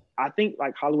 and that's I think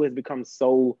like Hollywood has become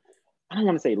so I don't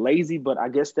want to say lazy, but I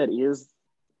guess that is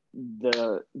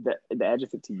the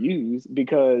adjective to use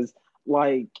because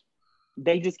like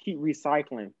they just keep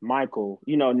recycling Michael.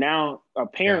 You know, now Yeah.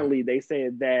 apparently they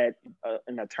said that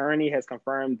an attorney has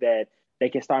confirmed that they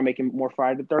can start making more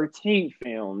Friday the 13th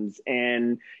films.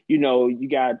 And, you know, you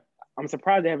got, I'm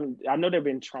surprised they haven't, I know they've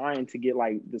been trying to get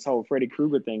like this whole Freddy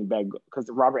Krueger thing back because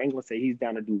Robert Englund said he's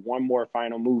down to do one more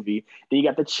final movie. Then you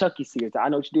got the Chucky series, I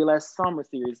Know What You Did Last Summer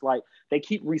series. Like they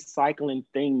keep recycling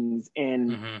things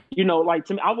and, Hmm. you know, like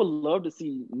to me, I would love to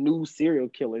see new serial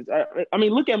killers. I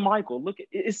mean, look at Michael. Look,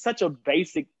 it's such a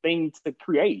basic thing to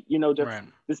create. You know, just Right.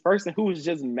 this person who is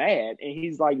just mad, and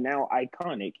he's like now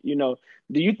iconic. You know,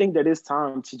 do you think that it's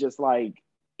time to just like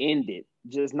end it?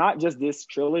 Just not just this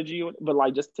trilogy, but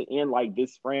like just to end like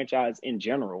this franchise in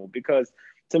general? Because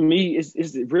to me, it's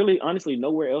really honestly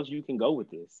nowhere else you can go with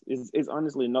this. It's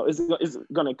honestly no. It's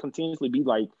going to continuously be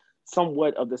like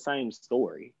somewhat of the same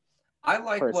story I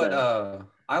like per what se.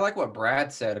 I like what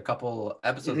Brad said a couple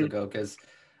episodes Mm-hmm. ago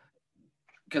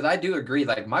because I do agree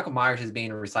like Michael Myers is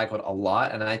being recycled a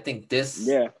lot, and I think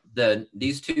Yeah.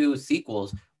 these two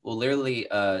sequels will literally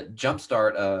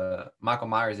jumpstart Michael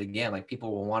Myers again. Like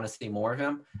people will want to see more of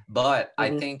him. But I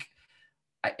Mm-hmm. think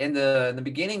in the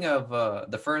beginning of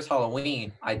the first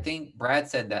Halloween, I think Brad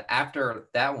said that after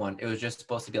that one, it was just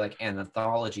supposed to be like an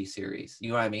anthology series. You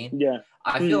know what I mean? Yeah.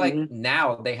 I feel like Mm-hmm.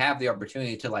 now they have the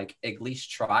opportunity to like at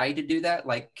least try to do that,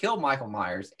 like kill Michael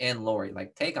Myers and Laurie,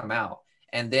 like take them out,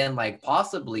 and then like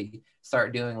possibly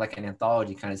start doing like an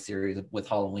anthology kind of series with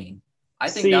Halloween. I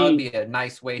think that would See, be a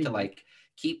nice way to like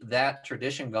keep that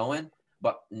tradition going,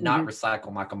 but not mhm.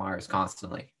 recycle Michael Myers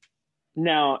constantly.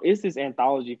 Now it's this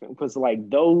anthology film because like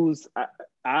those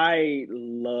I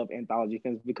love anthology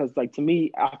films because like to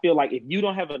me I feel like if you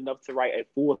don't have enough to write a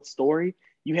full story,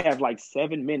 you have like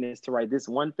 7 minutes to write this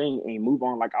one thing and move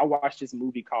on. Like I watched this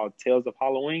movie called Tales of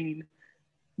Halloween,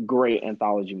 great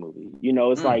anthology movie. You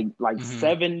know, it's Mm. like Hmm.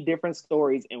 7 different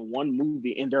stories in one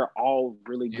movie, and they're all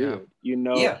really Yeah. good. You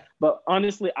know, Yeah. but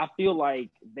honestly, I feel like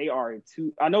they are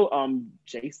too. I know,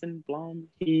 Jason Blum,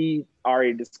 he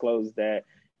already disclosed that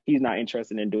he's not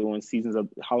interested in doing seasons of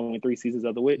Halloween 3 seasons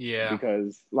of the Witch Yeah.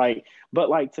 because like, but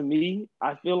like to me,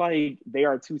 I feel like they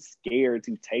are too scared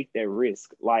to take that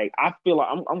risk. Like I feel like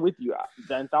I'm with you.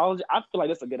 The anthology, I feel like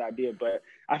that's a good idea, but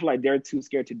I feel like they're too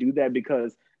scared to do that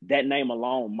because that name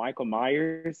alone, Michael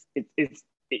Myers,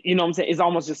 you know what I'm saying? It's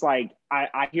almost just like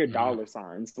I hear Hmm. dollar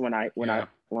signs when I Yeah.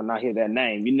 hear that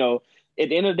name. You know, at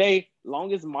the end of the day,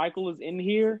 long as Michael is in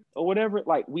here or whatever,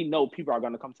 like we know people are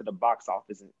gonna come to the box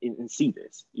office and see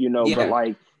this, you know. But Yeah.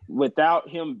 like without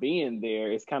him being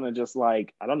there, it's kind of just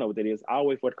like I don't know what that is. I'll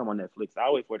wait for it to come on Netflix.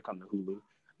 I'll wait for it to come to Hulu.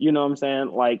 You know what I'm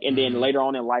saying? Like, and then Hmm. later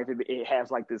on in life, it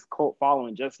has like this cult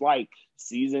following, just like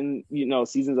seasons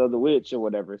of the Witch or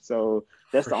whatever. So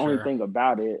that's For the only sure. thing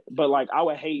about it. But like, I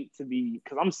would hate to be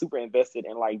because I'm super invested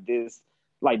in like this.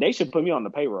 Like, they should put me on the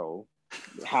payroll.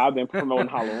 How I've been promoting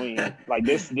Halloween, like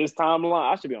this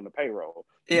timeline, I should be on the payroll.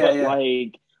 Yeah, But yeah.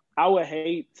 like, I would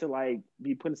hate to like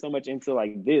be putting so much into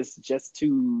like this just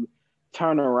to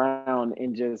turn around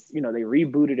and just, you know, they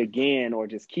reboot it again or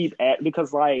just keep at,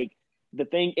 because like the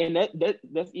thing, and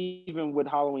that's even with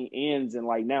Halloween Ends and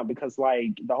like now, because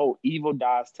like the whole Evil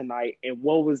Dies Tonight, and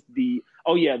what was the,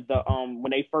 oh yeah, the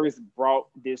when they first brought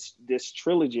this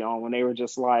trilogy on, when they were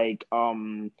just like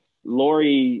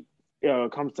Laurie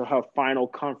comes to her final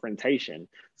confrontation.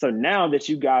 So now that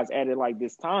you guys added like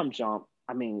this time jump,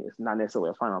 I mean, it's not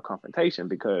necessarily a final confrontation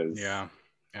because yeah,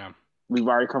 we've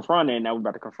already confronted and now we're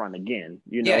about to confront again.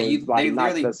 You know, Yeah, it's like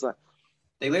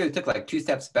they literally took like 2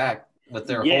 steps back with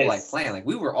their Yes. whole like plan. Like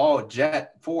we were all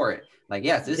jet for it. Like,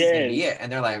 yes, this is gonna be it.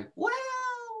 And they're like, well,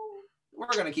 we're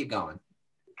gonna keep going.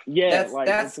 Yeah,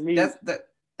 that's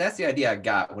the idea I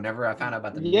got whenever I found out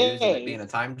about the news of it being a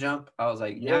time jump. I was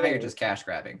like, now you're just cash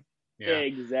grabbing. Yeah.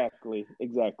 Exactly.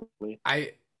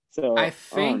 I think, I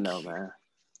don't know, man.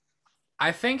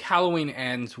 I think Halloween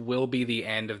Ends will be the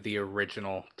end of the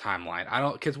original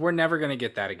timeline. Because we're never going to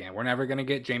get that again. We're never going to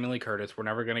get Jamie Lee Curtis. We're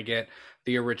never going to get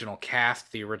the original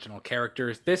cast, the original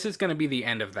characters. This is going to be the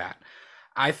end of that.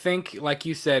 I think, like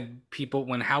you said, people,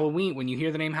 when you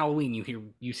hear the name Halloween,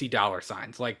 you see dollar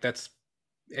signs. Like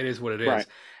it is what it is. Right.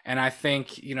 And I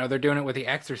think, you know, they're doing it with The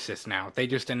Exorcist now. They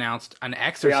just announced an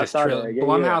Exorcist trilogy.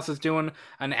 Blumhouse is doing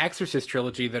an Exorcist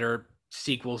trilogy that are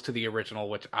sequels to the original,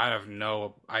 which I have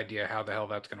no idea how the hell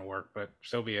that's going to work, but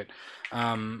so be it.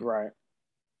 Right.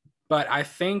 But I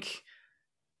think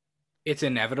it's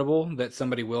inevitable that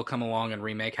somebody will come along and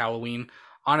remake Halloween.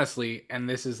 Honestly, and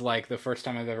this is like the first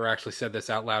time I've ever actually said this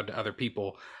out loud to other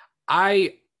people,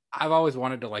 I've always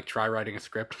wanted to like try writing a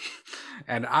script,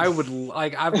 and I would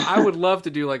love to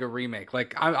do like a remake.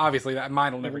 Like obviously that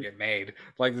mine will never get made.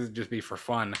 Like this would just be for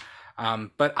fun.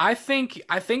 But I think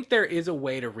there is a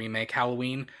way to remake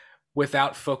Halloween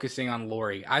without focusing on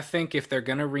Laurie. I think if they're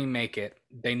gonna remake it,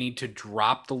 they need to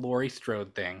drop the Laurie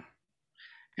Strode thing,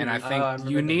 and I think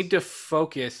you need to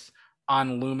focus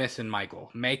on Loomis and Michael.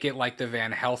 Make it like the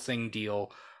Van Helsing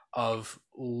deal of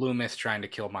Loomis trying to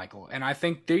kill Michael, and I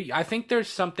think there's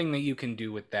something that you can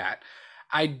do with that.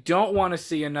 I don't want to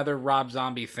see another Rob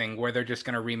Zombie thing where they're just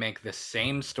going to remake the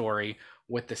same story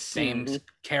with the same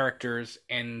characters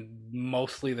and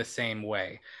mostly the same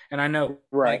way. And I know,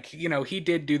 like, you know, he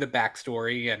did do the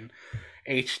backstory, and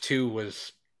H2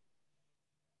 was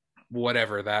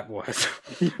whatever that was.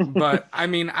 But I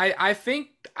mean, I think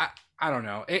I don't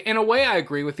know. In a way, I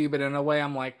agree with you, but in a way,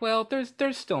 I'm like, well,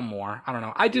 there's still more. I don't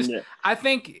know. I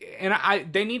think,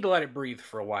 and they need to let it breathe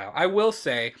for a while. I will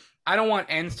say, I don't want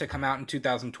Ends to come out in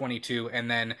 2022, and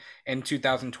then in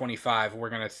 2025 we're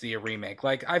gonna see a remake.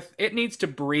 Like, it needs to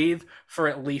breathe for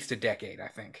at least a decade, I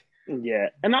think. Yeah,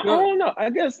 and I don't know. I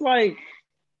guess like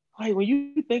when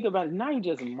you think about it, not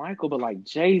just Michael, but like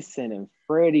Jason and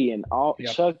Freddy and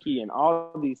Chucky and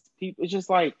all these people. It's just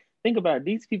like, think about it.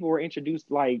 These people were introduced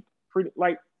like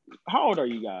how old are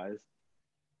you guys?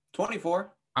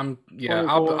 24. I'm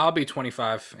 24. I'll be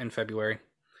 25 in February.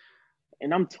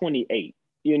 And I'm 28.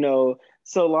 You know,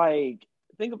 so like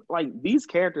think of like these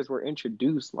characters were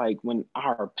introduced like when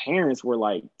our parents were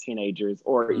like teenagers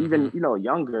or even, you know,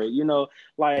 younger, you know,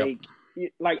 like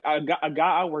a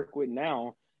guy I work with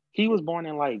now, he was born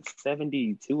in like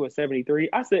 72 or 73.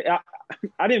 I said,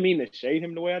 I didn't mean to shade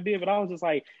him the way I did, but I was just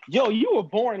like, yo, you were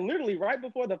born literally right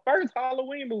before the first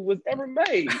Halloween movie was ever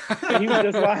made. And he was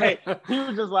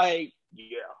just like,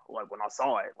 yeah, like when I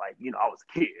saw it, like, you know, I was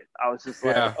a kid. I was just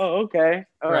like, oh, okay.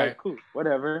 All right, cool.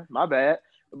 Whatever. My bad.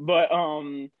 But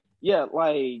yeah,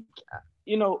 like,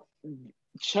 you know,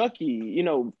 Chucky, you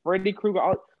know, Freddy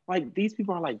Krueger, like these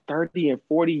people are like 30 and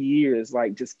 40 years,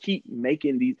 like just keep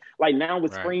making these, like now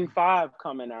with Scream 5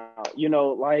 coming out, you know,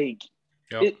 like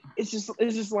it's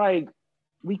just like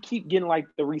we keep getting like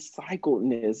the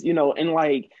recycledness, you know, and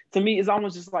like to me it's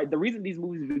almost just like the reason these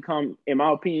movies become, in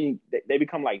my opinion, they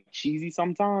become like cheesy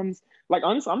sometimes. Like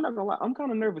honestly, I'm not gonna lie, I'm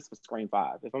kind of nervous for Scream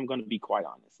 5, if I'm gonna be quite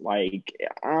honest. Like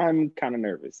I'm kind of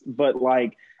nervous, but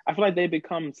like I feel like they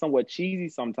become somewhat cheesy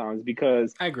sometimes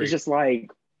because it's just like,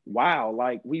 wow,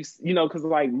 like we've, you know, because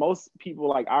like most people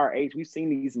like our age, we've seen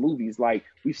these movies, like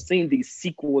we've seen these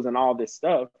sequels and all this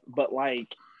stuff, but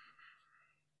like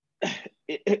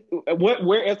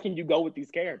where else can you go with these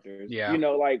characters? You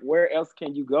know, like where else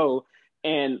can you go?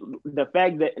 And the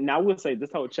fact that, and I will say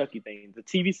this whole Chucky thing, the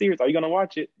TV series, are you gonna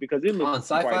watch it? Because it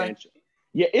looks on Sci-Fi.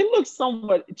 Yeah, it looks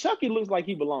somewhat. Chucky looks like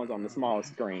he belongs on the small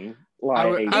screen.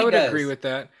 Like I would agree with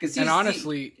that. And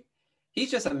honestly, he's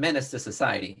just a menace to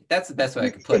society. That's the best way I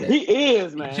could put it. He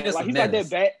is, man. He's like that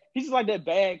bad. He's just like that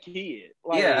bad kid.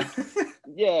 Like,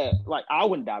 yeah. Like I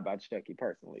wouldn't die by Chucky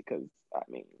personally, because I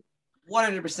mean,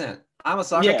 100%. I'm a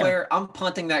soccer player. I'm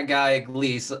punting that guy at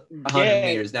least 100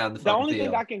 meters down the fucking only field.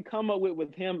 thing I can come up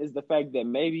with him is the fact that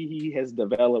maybe he has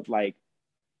developed like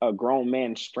a grown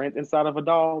man's strength inside of a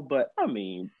doll. But I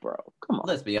mean, bro, come on.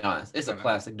 Let's be honest. It's a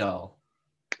plastic doll.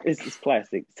 It's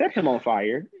plastic. Set him on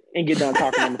fire and get done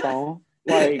talking on the phone.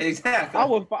 Like, exactly. I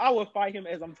would fight him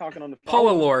as I'm talking on the phone.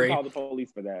 Paula Laurie. Call the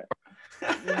police for that.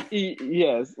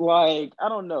 Yes, like I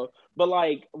don't know, but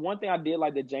like one thing I did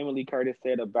like that Jamie Lee Curtis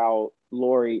said about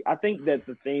Laurie. I think that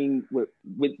the thing with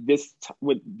this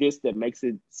that makes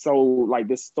it so like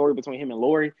this story between him and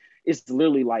Laurie is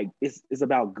literally like it's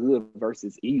about good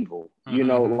versus evil. You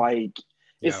know, like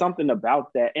it's something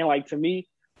about that, and like to me,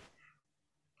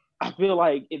 I feel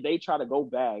like if they try to go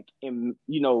back and,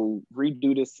 you know,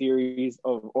 redo this series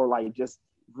or like just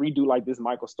redo like this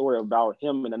Michael story about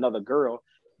him and another girl,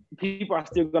 people are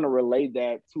still going to relate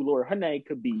that to Laura. Her name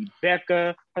could be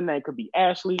Becca. Her name could be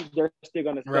Ashley. They're still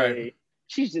going to say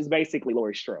she's just basically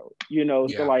Laurie Strode, you know?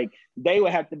 Yeah. So like they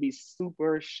would have to be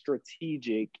super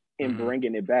strategic in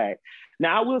bringing it back.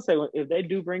 Now, I will say if they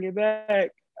do bring it back,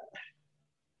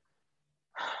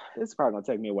 it's probably gonna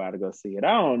take me a while to go see it.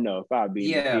 I don't know if I'd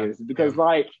be in tears because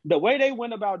like the way they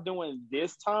went about doing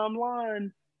this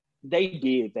timeline, they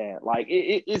did that. Like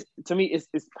it's to me,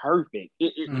 it's perfect.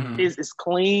 It's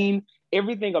clean.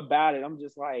 Everything about it, I'm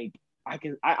just like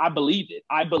I believe it.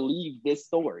 I believe this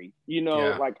story. You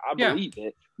know, like I believe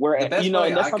it. Where the best you know, way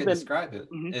and that's I something could describe it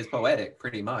is poetic,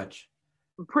 pretty much.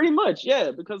 Pretty much,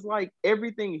 yeah. Because like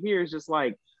everything here is just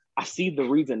like. I see the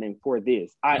reasoning for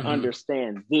this. I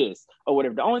understand this or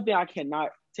whatever. The only thing I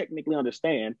cannot technically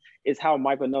understand is how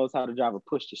Michael knows how to drive a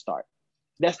push to start.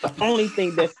 That's the only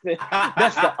thing that's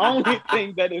the only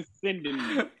thing that is sending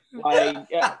me.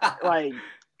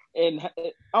 And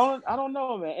I don't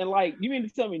know, man. And like, you mean to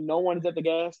tell me no one's at the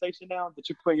gas station now that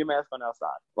you're putting your mask on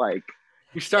outside? Like,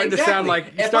 you're starting to sound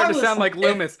like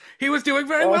Loomis. He was doing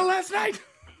very well last night.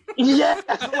 Yes,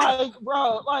 like,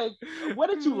 bro, like, where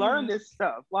did you learn this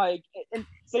stuff? Like, and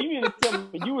so you mean to tell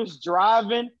me you was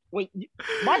driving when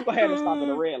Michael had to stop at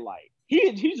a red light?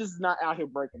 He's just not out here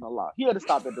breaking the law. He had to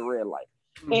stop at the red light,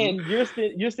 and you're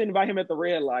sitting by him at the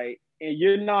red light, and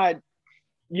you're not,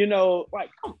 you know, like,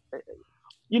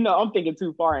 you know, I'm thinking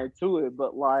too far into it,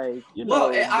 but like, you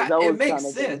know, it makes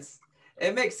sense.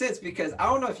 It makes sense because I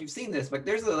don't know if you've seen this, but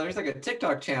there's like a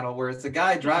TikTok channel where it's a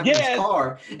guy driving his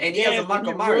car and he has a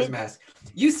Michael Myers mask.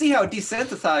 You see how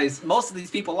desensitized most of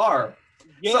these people are.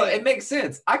 So it makes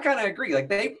sense. I kind of agree.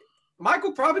 Like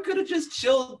Michael probably could have just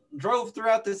drove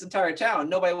throughout this entire town.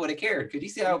 Nobody would have cared. Because you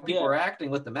see how people are acting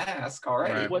with the mask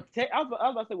already. Right. I was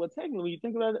about to say, well, technically, when you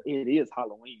think about it, it is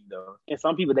Halloween, though. And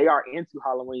some people, they are into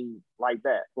Halloween like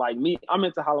that. Like me, I'm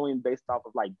into Halloween based off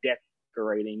of like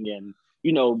decorating and,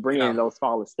 you know, bringing those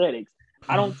fall aesthetics.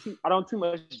 I don't too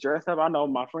much dress up. I know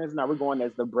my friends and I, we're going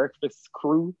as the Breakfast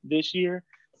Crew this year.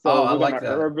 So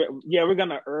we're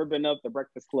gonna urban up the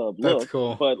Breakfast Club look. That's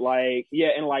cool. But like,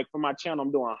 and like for my channel,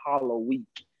 I'm doing Halloween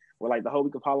week, where like the whole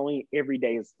week of Halloween, every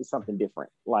day is something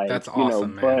different. Like that's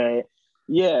awesome, man.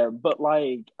 But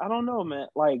like I don't know, man.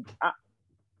 Like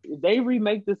if they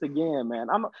remake this again, man.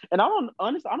 I don't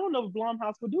know if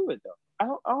Blumhouse would do it though.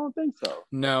 I don't think so.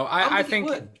 No, I think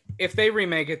if they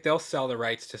remake it, they'll sell the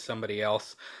rights to somebody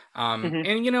else.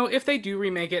 And you know, if they do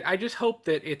remake it, I just hope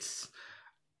that it's.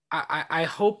 I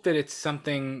hope that it's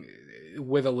something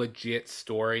with a legit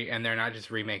story, and they're not just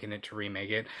remaking it to remake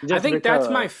it. I think that's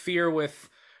my fear with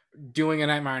doing A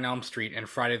Nightmare on Elm Street and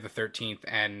Friday the 13th,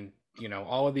 and you know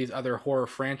all of these other horror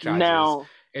franchises. Now,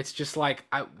 it's just like,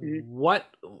 what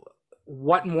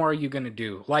more are you gonna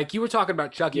do? Like you were talking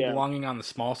about Chucky belonging on the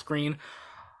small screen.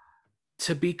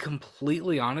 To be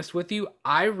completely honest with you,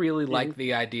 I really like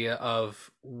the idea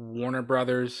of Warner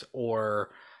Brothers or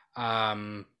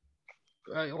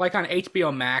like on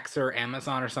HBO Max or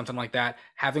Amazon or something like that,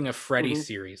 having a Freddy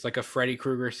series, like a Freddy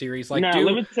Krueger series. Like, now,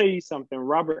 let me tell you something.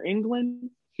 Robert Englund,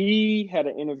 he had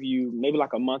an interview maybe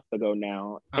like a month ago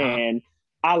now, and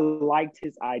I liked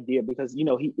his idea because, you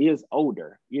know, he is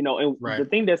older, you know, and the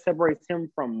thing that separates him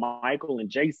from Michael and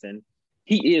Jason,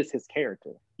 he is his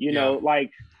character. You know,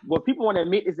 like what people want to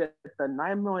admit is that the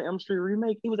Nightmare on Elm Street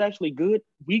remake, it was actually good.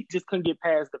 We just couldn't get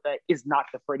past the fact it's not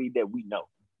the Freddy that we know.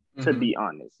 To be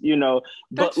honest, you know,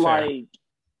 but like,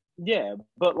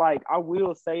 but like I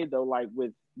will say though, like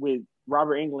with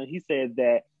Robert Englund, he said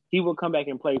that he would come back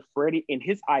and play Freddy, and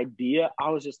his idea,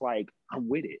 I was just like, I'm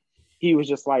with it. He was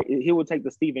just like, he would take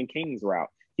the Stephen King's route.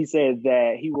 He said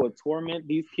that he would torment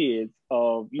these kids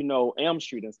of, you know, Elm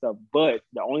Street and stuff, but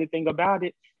the only thing about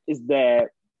it is that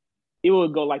it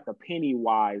would go like the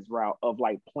Pennywise route of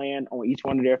like playing on each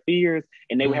one of their fears,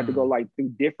 and they would have to go like through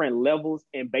different levels,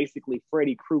 and basically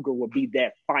Freddy Krueger would be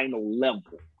that final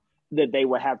level that they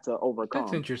would have to overcome.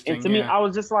 That's interesting. And to me, I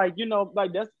was just like,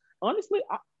 like that's honestly,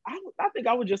 I think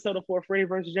I would just settle for a Freddy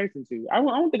versus Jason 2. I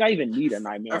don't think I even need a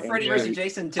Nightmare. A Freddy versus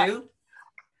Jason 2?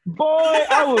 Boy,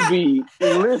 I would be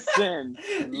listen.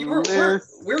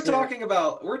 We're talking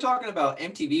about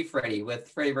MTV Freddy with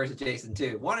Freddy versus Jason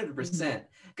 2, 100%,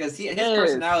 because his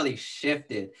personality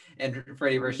shifted in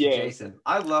Freddy versus Jason.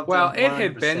 I love. Well, it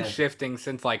had been shifting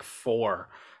since like 4.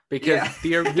 Because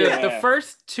the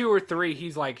first 2 or 3,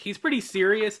 he's pretty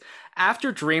serious.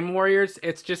 After Dream Warriors,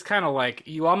 it's just kind of like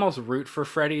you almost root for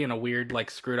Freddy in a weird, like,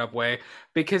 screwed up way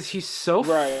because he's so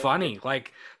funny.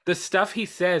 Like the stuff he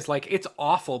says, like it's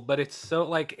awful, but it's so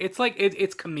like it's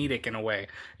comedic in a way,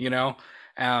 you know.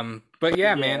 But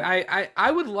yeah, man,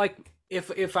 I would like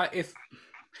if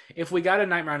we got a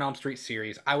Nightmare on Elm Street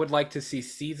series, I would like to see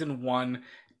season 1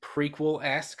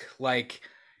 prequel-esque, like.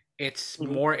 It's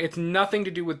nothing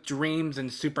to do with dreams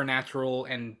and supernatural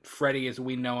and Freddy as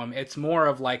we know him. It's more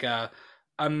of like a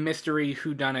mystery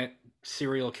whodunit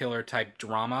serial killer type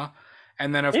drama.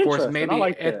 And then of course maybe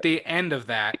at the end of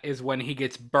that is when he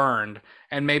gets burned.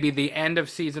 And maybe the end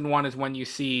of season 1 is when you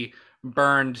see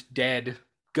burned, dead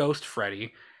ghost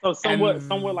Freddy. So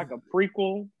somewhat like a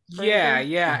prequel. Yeah.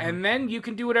 And then you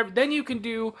can do whatever. Then you can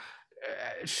do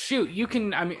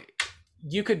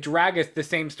you could drag the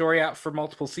same story out for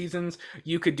multiple seasons.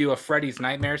 You could do a Freddy's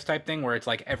Nightmares type thing where it's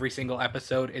like every single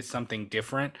episode is something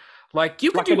different. Like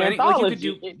you could do anything. Like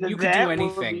you could do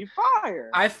anything.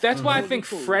 That's why I think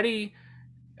Freddy.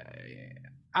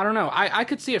 I don't know. I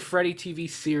could see a Freddy TV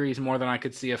series more than I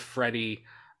could see a Freddy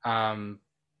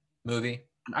movie.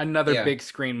 Another big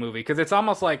screen movie, because it's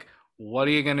almost like, what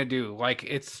are you gonna do? Like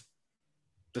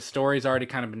the story's already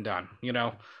kind of been done, you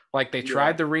know. Like they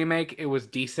tried the remake, it was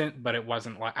decent, but it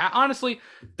wasn't like. Honestly,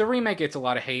 the remake gets a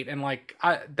lot of hate, and like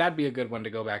that'd be a good one to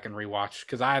go back and rewatch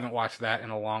because I haven't watched that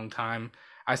in a long time.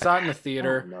 I saw it in the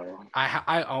theater.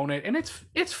 I own it, and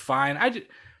it's fine.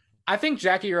 I think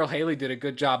Jackie Earle Haley did a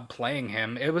good job playing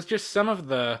him. It was just some of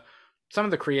the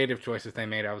creative choices they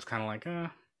made. I was kind of like,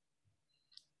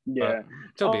 yeah.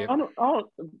 So be it.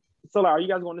 So are you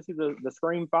guys going to see the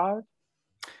Scream 5?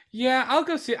 Yeah, I'll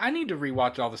go see it. I need to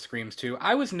rewatch all the Screams too.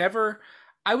 I was never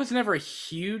a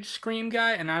huge Scream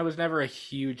guy, and I was never a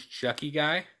huge Chucky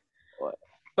guy. What?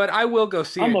 But I will go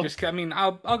see it.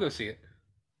 I'll go see it.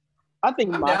 I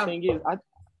think thing is, I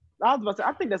was about to say,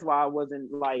 I think that's why I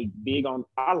wasn't like big on.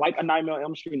 I like A Nightmare on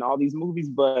Elm Street and all these movies,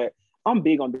 but I'm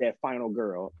big on that final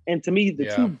girl. And to me,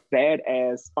 the two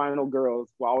badass final girls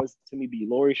will always to me be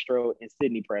Laurie Strode and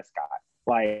Sidney Prescott.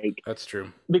 Like that's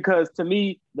true, because to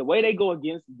me the way they go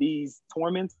against these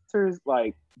tormentors,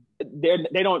 like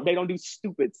they don't do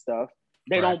stupid stuff.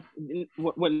 They don't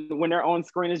when they're on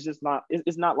screen. It's just not.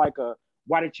 It's not like a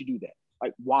why did you do that?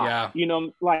 Like why? Yeah. You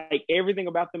know, like everything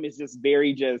about them is just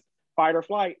very just fight or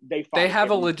flight. They have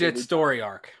a legit story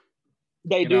arc.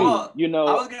 They do, you know.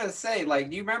 I was gonna say,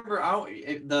 like, you remember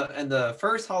in the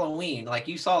first Halloween, like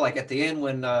you saw, like at the end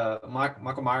when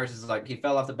Michael Myers is like he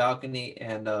fell off the balcony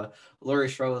and Laurie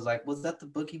Strode was like, "Was that the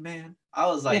boogeyman?" I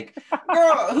was like,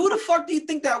 "Girl, who the fuck do you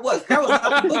think that was? That was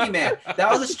not the boogeyman. That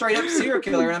was a straight up serial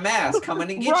killer in a mask coming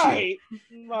to get you."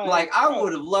 Like, I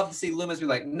would have loved to see Loomis be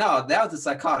like, "No, that was a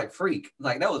psychotic freak.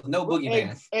 Like, that was no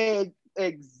boogeyman."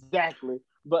 Exactly,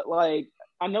 but like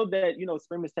I know that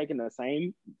Scream is taking the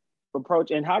same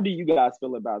approach. And how do you guys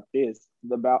feel about this?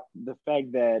 About the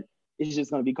fact that it's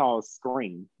just going to be called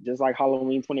Scream, just like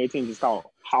Halloween 2018 is called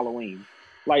Halloween.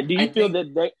 Like, do you feel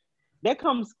that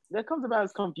comes about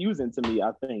as confusing to me?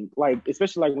 I think, like,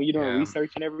 especially like when you're doing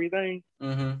research and everything.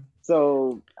 Mm-hmm.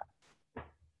 So,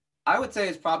 I would say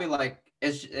it's probably like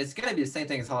it's going to be the same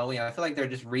thing as Halloween. I feel like they're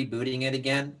just rebooting it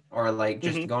again, or like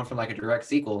just going from like a direct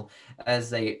sequel as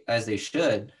they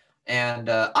should. And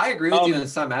I agree with you in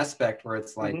some aspect where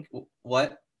it's like,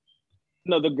 what?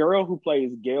 No, the girl who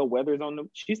plays Gail Weathers on them,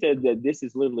 she said that this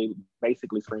is literally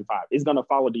basically Scream 5. It's going to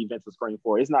follow the events of Scream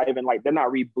 4. It's not even like they're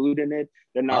not rebooting it.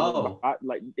 They're not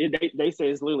they say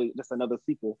it's literally just another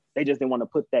sequel. They just didn't want to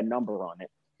put that number on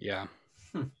it. Yeah.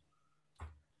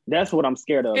 That's what I'm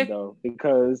scared of, though,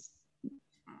 because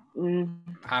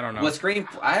I don't know.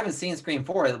 I haven't seen Scream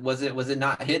 4. Was it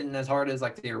not hitting as hard as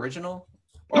like the original?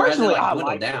 Or has it like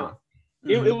dwindled down?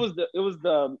 It was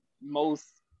the most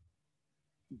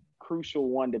crucial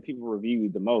one that people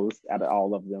reviewed the most out of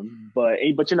all of them. But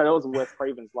that was Wes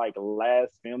Craven's like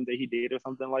last film that he did or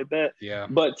something like that. Yeah.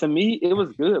 But to me, it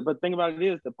was good. But the thing about it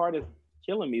is, the part that's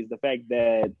killing me is the fact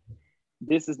that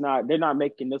they're not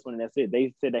making this one and that's it.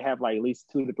 They said they have like at least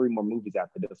 2 to 3 more movies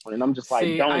after this one. And I'm just like,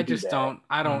 don't I do just that.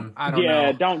 I don't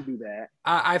Yeah, know. don't do that.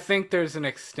 I think there's an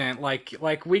extent, like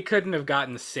we couldn't have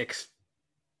gotten 6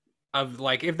 of,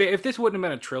 like, if this wouldn't have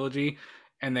been a trilogy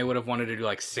and they would have wanted to do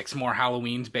like 6 more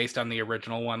Halloweens based on the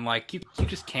original one, like you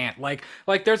just can't. Like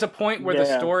there's a point where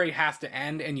the story has to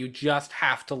end and you just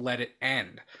have to let it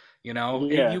end. You know,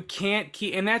 you can't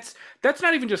keep, and that's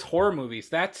not even just horror movies.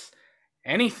 That's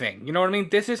anything. You know what I mean?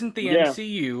 This isn't the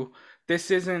MCU.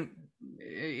 This isn't.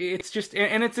 It's just,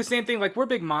 and it's the same thing. Like, we're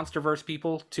big MonsterVerse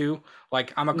people too.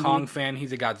 Like, I'm a Kong fan.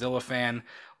 He's a Godzilla fan.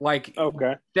 Like,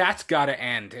 that's got to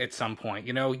end at some point.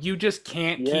 You know, you just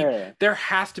can't keep. There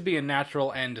has to be a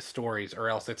natural end to stories, or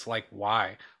else it's like,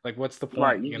 why? Like, what's the point?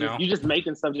 Right. You know, you're just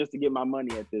making stuff just to get my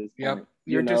money at this point. Yep.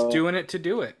 You're just doing it to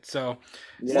do it. So,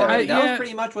 well, I mean, that was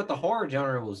pretty much what the horror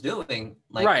genre was doing.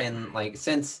 Like, and like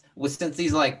since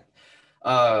these like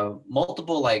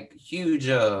multiple like huge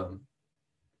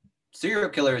serial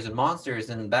killers and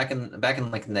monsters, and back in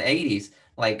like in the 80s,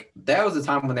 like that was the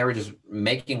time when they were just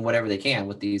making whatever they can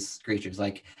with these creatures.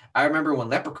 Like, I remember when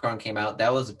Leprechaun came out,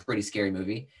 that was a pretty scary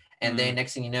movie. And then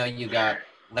next thing you know, you got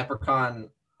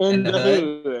Leprechaun in the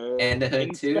Hood and the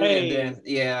Hood too,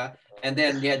 and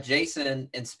then you had Jason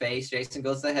in space. Jason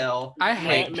Goes to Hell. I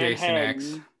hate Jason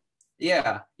X.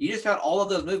 Yeah, you just got all of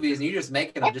those movies, and you're just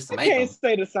making them just to make them. I can't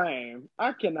say the same.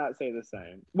 I cannot say the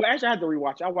same. Well, actually, I had to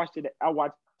rewatch. I watched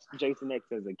Jason X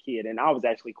as a kid, and I was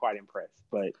actually quite impressed.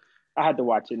 But I had to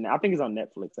watch it now. I think it's on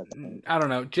Netflix. I don't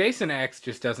know. Jason X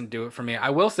just doesn't do it for me. I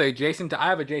will say, I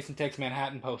have a Jason Takes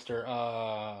Manhattan poster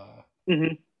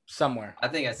somewhere. I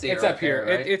think I see it's it right up here.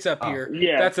 There, right? It's up here.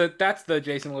 Yeah, that's the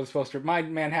Jason Lives poster. My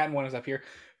Manhattan one is up here.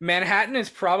 Manhattan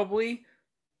is probably.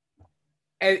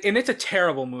 And it's a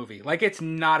terrible movie. Like, it's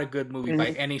not a good movie by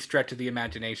any stretch of the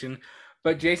imagination.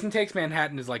 But Jason Takes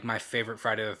Manhattan is like my favorite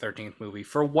Friday the 13th movie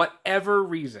for whatever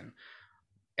reason.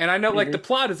 And I know like the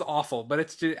plot is awful, but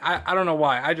it's just, I don't know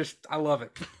why. I love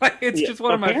it. Like, it's just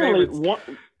one of my favorites.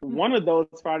 One of those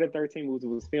Friday the 13th movies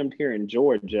was filmed here in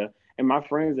Georgia. And my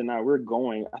friends and I, we're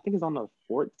going, I think it's on the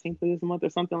 14th of this month or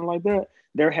something like that.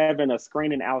 They're having a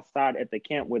screening outside at the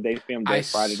camp where they filmed that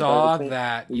Friday the 13th. I saw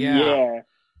that. Yeah.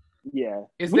 Yeah,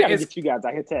 we gotta get you guys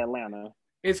out here to Atlanta.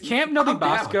 Is Camp Novi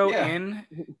Bosco in?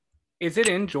 Is it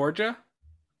in Georgia?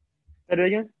 Say that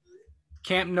again.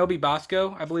 Camp Novi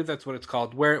Bosco, I believe that's what it's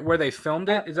called. Where they filmed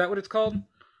it? Is that what it's called?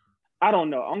 I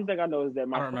don't know. Only thing I know is that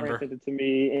my friend sent it to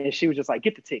me, and she was just like,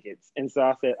 "Get the tickets." And so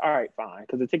I said, "All right, fine,"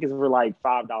 because the tickets were like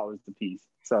 $5 a piece.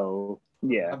 So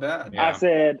yeah, not bad. I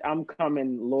said, "I'm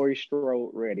coming, Laurie Strode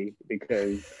ready,"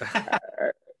 because.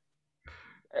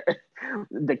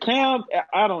 The camp,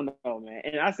 I don't know, man.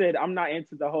 And I said I'm not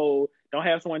into the whole don't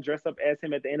have someone dress up as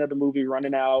him at the end of the movie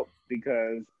running out,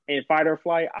 because in fight or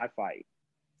flight, I fight.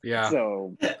 Yeah.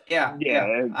 So yeah,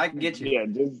 I get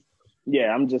you.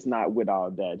 I'm just not with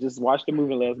all that. Just watch the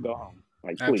movie and let's go home.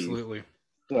 Like, please. Absolutely.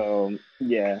 So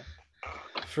yeah.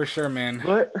 For sure, man.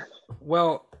 But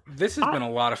well, this has been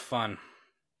a lot of fun.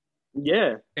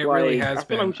 Yeah, it really has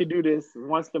been. I feel like we should do this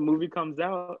once the movie comes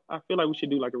out. I feel like we should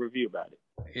do like a review about it.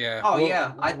 Yeah. Oh,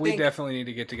 yeah. We definitely need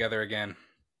to get together again.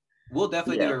 We'll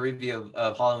definitely do a review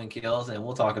of Halloween Kills, and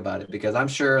we'll talk about it, because I'm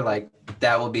sure like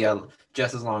that will be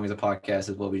just as long as a podcast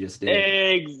as what we just did.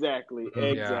 Exactly.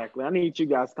 Yeah. I need you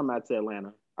guys to come out to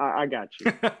Atlanta. I got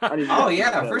you.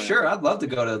 For sure. I'd love to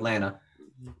go to Atlanta.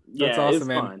 That's awesome,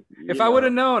 man. Fun. If I would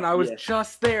have known, I was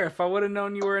just there. If I would have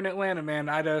known you were in Atlanta, man,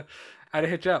 I'd have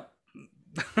hit you up.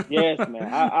 Yes,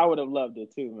 man. I would have loved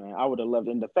it too, man. I would have loved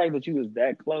it. And the fact that you was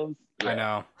that close. Yeah. I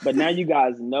know. But now you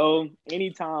guys know,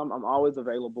 anytime, I'm always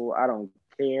available. I don't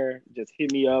care. Just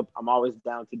hit me up. I'm always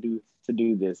down to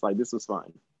do this. Like, this was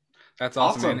fun. That's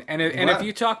awesome. Man. And if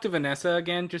you talk to Vanessa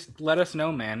again, just let us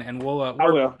know, man. And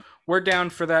we'll we're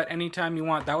down for that anytime you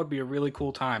want. That would be a really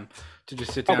cool time to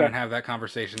just sit down and have that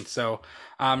conversation. So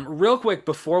real quick,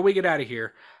 before we get out of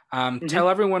here, tell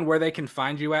everyone where they can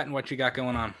find you at and what you got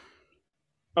going on.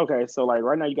 Okay, so like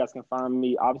right now, you guys can find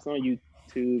me obviously on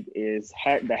YouTube is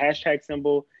the hashtag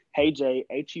symbol HeyJay,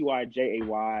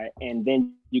 HeyJay, and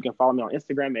then you can follow me on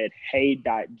Instagram at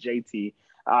hey.JayTee.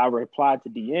 I reply to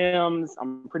DMs.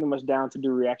 I'm pretty much down to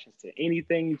do reactions to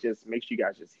anything. Just make sure you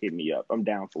guys just hit me up. I'm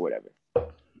down for whatever.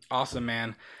 Awesome,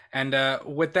 man. And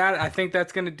with that, I think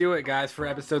that's going to do it, guys, for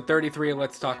episode 33 of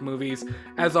Let's Talk Movies.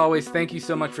 As always, thank you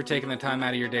so much for taking the time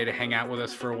out of your day to hang out with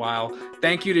us for a while.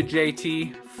 Thank you to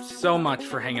JayTee so much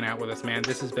for hanging out with us, man.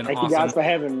 This has been awesome. Thank you guys for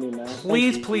having me, man.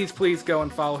 Please go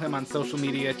and follow him on social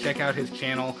media. Check out his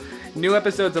channel. New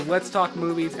episodes of Let's Talk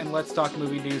Movies and Let's Talk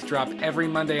Movie News drop every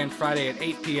Monday and Friday at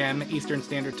 8 p.m. Eastern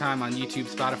Standard Time on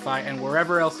YouTube, Spotify, and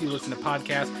wherever else you listen to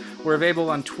podcasts. We're available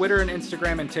on Twitter and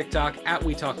Instagram and TikTok at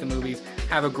We Talk the Movies.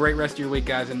 Have a great rest of your week,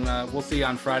 guys, and we'll see you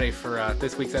on Friday for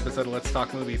this week's episode of Let's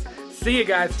Talk Movies. See you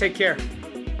guys. Take care.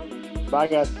 Bye,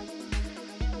 guys.